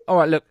 All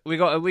right, look, we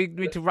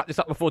need to wrap this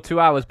up before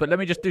 2 hours, but let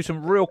me just do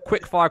some real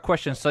quick fire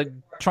questions. So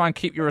try and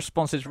keep your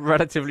responses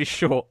relatively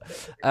short.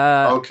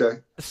 Okay.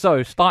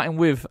 So starting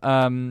with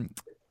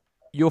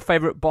your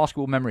favourite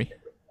basketball memory.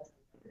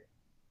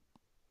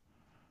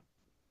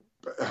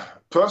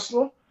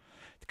 Personal?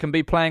 It can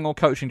be playing or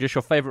coaching, just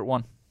your favourite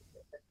one.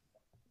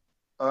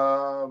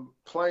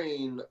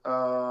 Playing,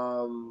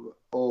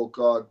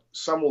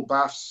 Samuel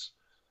Bath's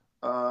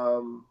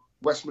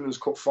West Midlands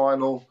Cup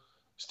final.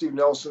 Steve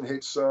Nelson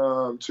hits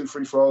 2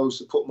 free throws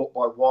to put them up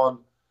by 1.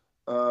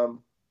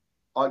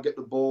 I get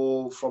the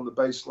ball from the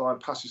baseline,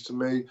 passes to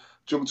me,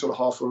 dribble to the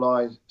half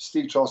line.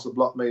 Steve tries to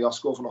block me. I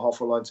score from the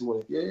half line to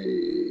win it.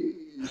 Yay!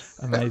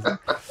 Amazing.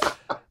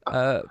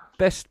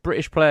 Best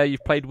British player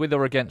you've played with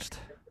or against?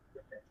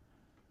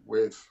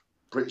 With.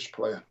 British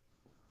player.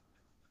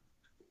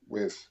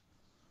 With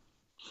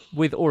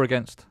or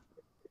against?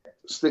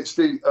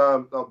 Steve,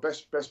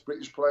 best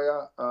British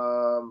player.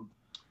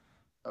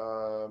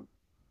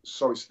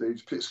 Sorry,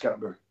 Steve. Peter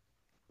Scantlebury.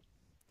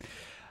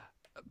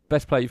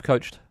 Best player you've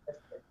coached?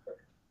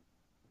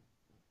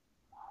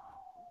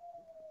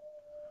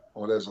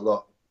 Oh, there's a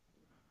lot.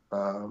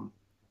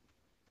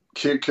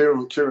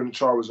 Kieran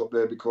Char was up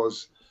there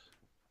because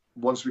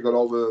once we got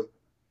over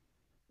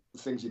the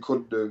things he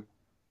couldn't do,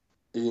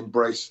 he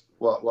embraced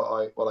what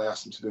I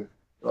asked him to do.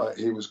 Right,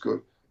 he was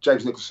good.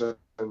 James Nicholson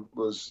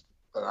was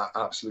an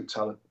absolute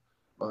talent.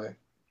 Right,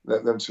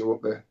 them two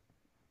up there.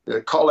 Yeah,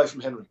 Carl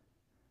from Henry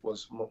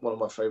was one of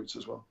my favourites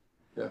as well.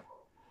 Yeah.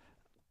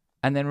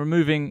 And then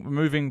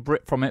removing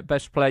Brit from it,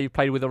 best player you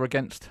played with or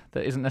against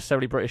that isn't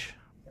necessarily British.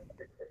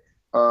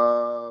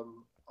 I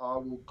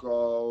will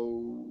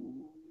go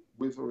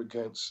with or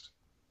against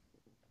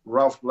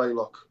Ralph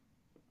Blaylock.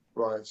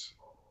 Right.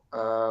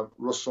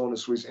 Russ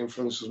Saunders, whose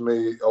influences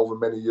me over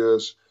many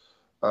years.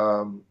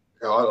 I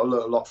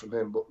learned a lot from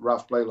him, but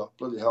Ralph Blaylock,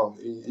 bloody hell,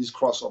 his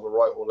crossover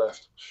right or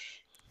left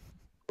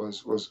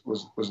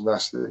was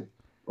nasty,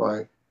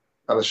 right?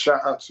 And a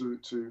shout out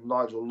to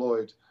Nigel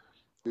Lloyd,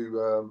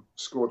 who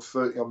scored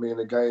 30 on me in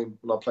a game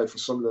when I played for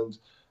Sunderland,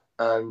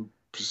 and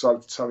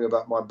decided to tell me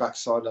about my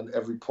backside and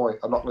every point.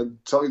 I'm not going to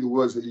tell you the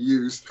words that he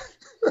used,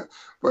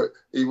 but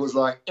he was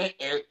like,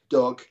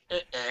 Doug,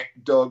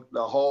 Doug,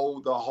 the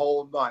whole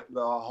night.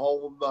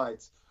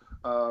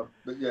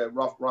 But yeah,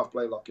 Ralph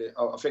Blaylock.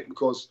 I think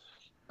because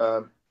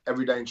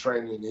every day in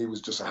training he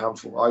was just a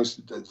handful. I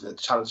used to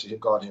challenge him,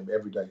 guard him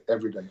every day,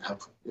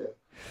 handful. Yeah.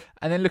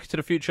 And then looking to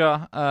the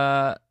future,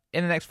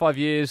 in the next 5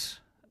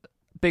 years,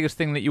 biggest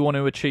thing that you want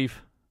to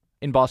achieve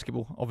in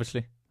basketball,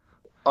 obviously.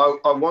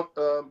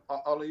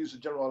 I'll use a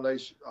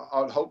generalization.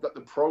 I'd hope that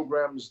the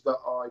programs that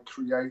I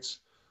create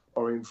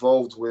or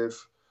involved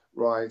with,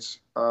 right,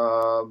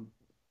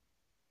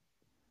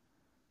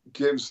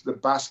 gives the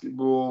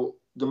basketball,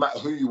 no matter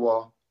who you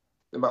are,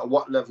 no matter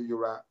what level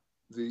you're at,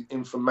 the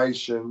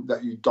information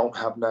that you don't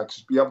have now.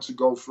 Because be able to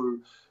go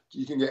through,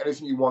 you can get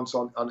anything you want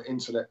on the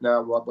internet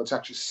now, right? But to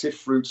actually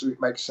sift through to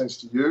it makes sense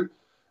to you,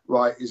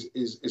 right,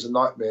 is a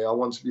nightmare. I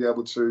want to be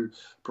able to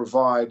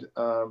provide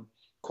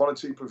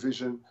quality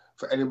provision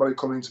for anybody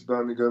coming to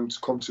Birmingham to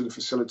come to the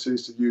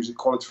facilities to use it,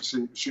 quality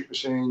shoot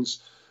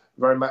machines,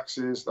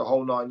 Verimaxes, the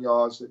whole 9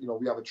 yards. You know,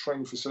 we have a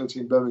training facility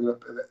in Birmingham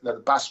that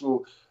the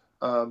basketball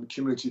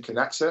community can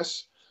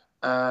access,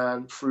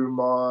 and through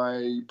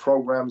my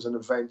programs and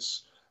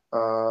events,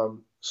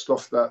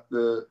 stuff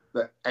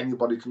that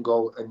anybody can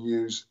go and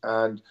use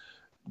and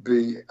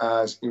be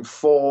as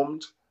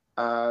informed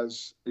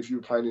as if you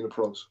were playing in the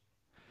pros.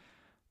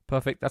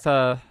 Perfect.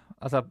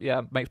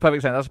 Makes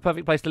perfect sense. That's a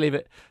perfect place to leave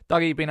it.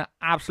 Dougie, been an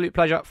absolute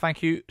pleasure.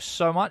 Thank you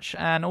so much,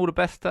 and all the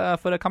best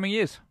for the coming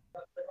years.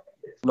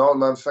 No,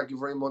 man, thank you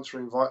very much for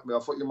inviting me. I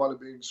thought you might have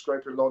been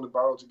scraping along the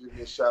barrel to give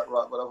me a shout,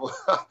 right? But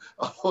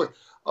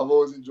I've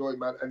always enjoyed,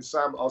 man. And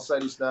Sam, I'll say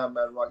this now,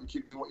 man, right? You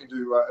keep doing what you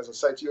do, right? As I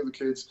say to you, the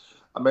kids,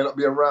 I may not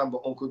be around,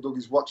 but Uncle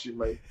Dougie's watching,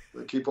 mate.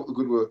 Keep up the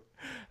good work.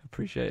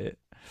 Appreciate it.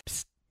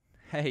 Psst.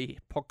 Hey,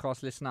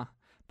 podcast listener.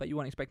 Bet you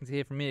weren't expecting to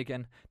hear from me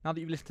again. Now that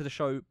you've listened to the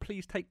show,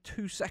 please take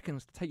 2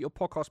 seconds to take your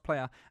podcast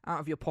player out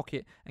of your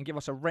pocket and give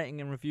us a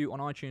rating and review on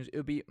iTunes. It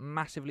would be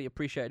massively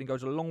appreciated and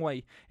goes a long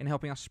way in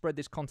helping us spread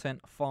this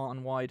content far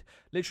and wide.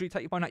 Literally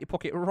take your phone out your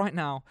pocket right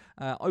now,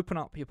 open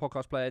up your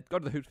podcast player, go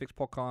to the Hoops Fix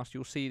podcast.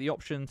 You'll see the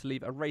option to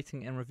leave a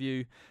rating and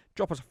review.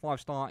 Drop us a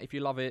 5-star if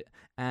you love it,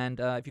 and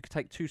if you could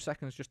take 2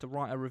 seconds just to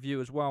write a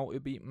review as well, it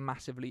would be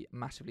massively,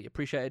 massively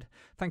appreciated.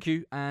 Thank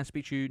you, and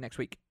speak to you next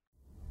week.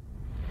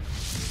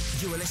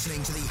 You are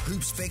listening to the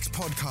Hoops Fix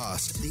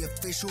podcast, the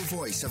official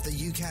voice of the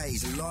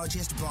UK's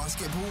largest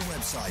basketball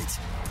website.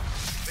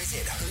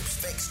 Visit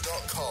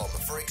hoopsfix.com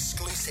for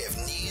exclusive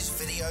news,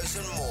 videos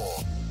and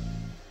more.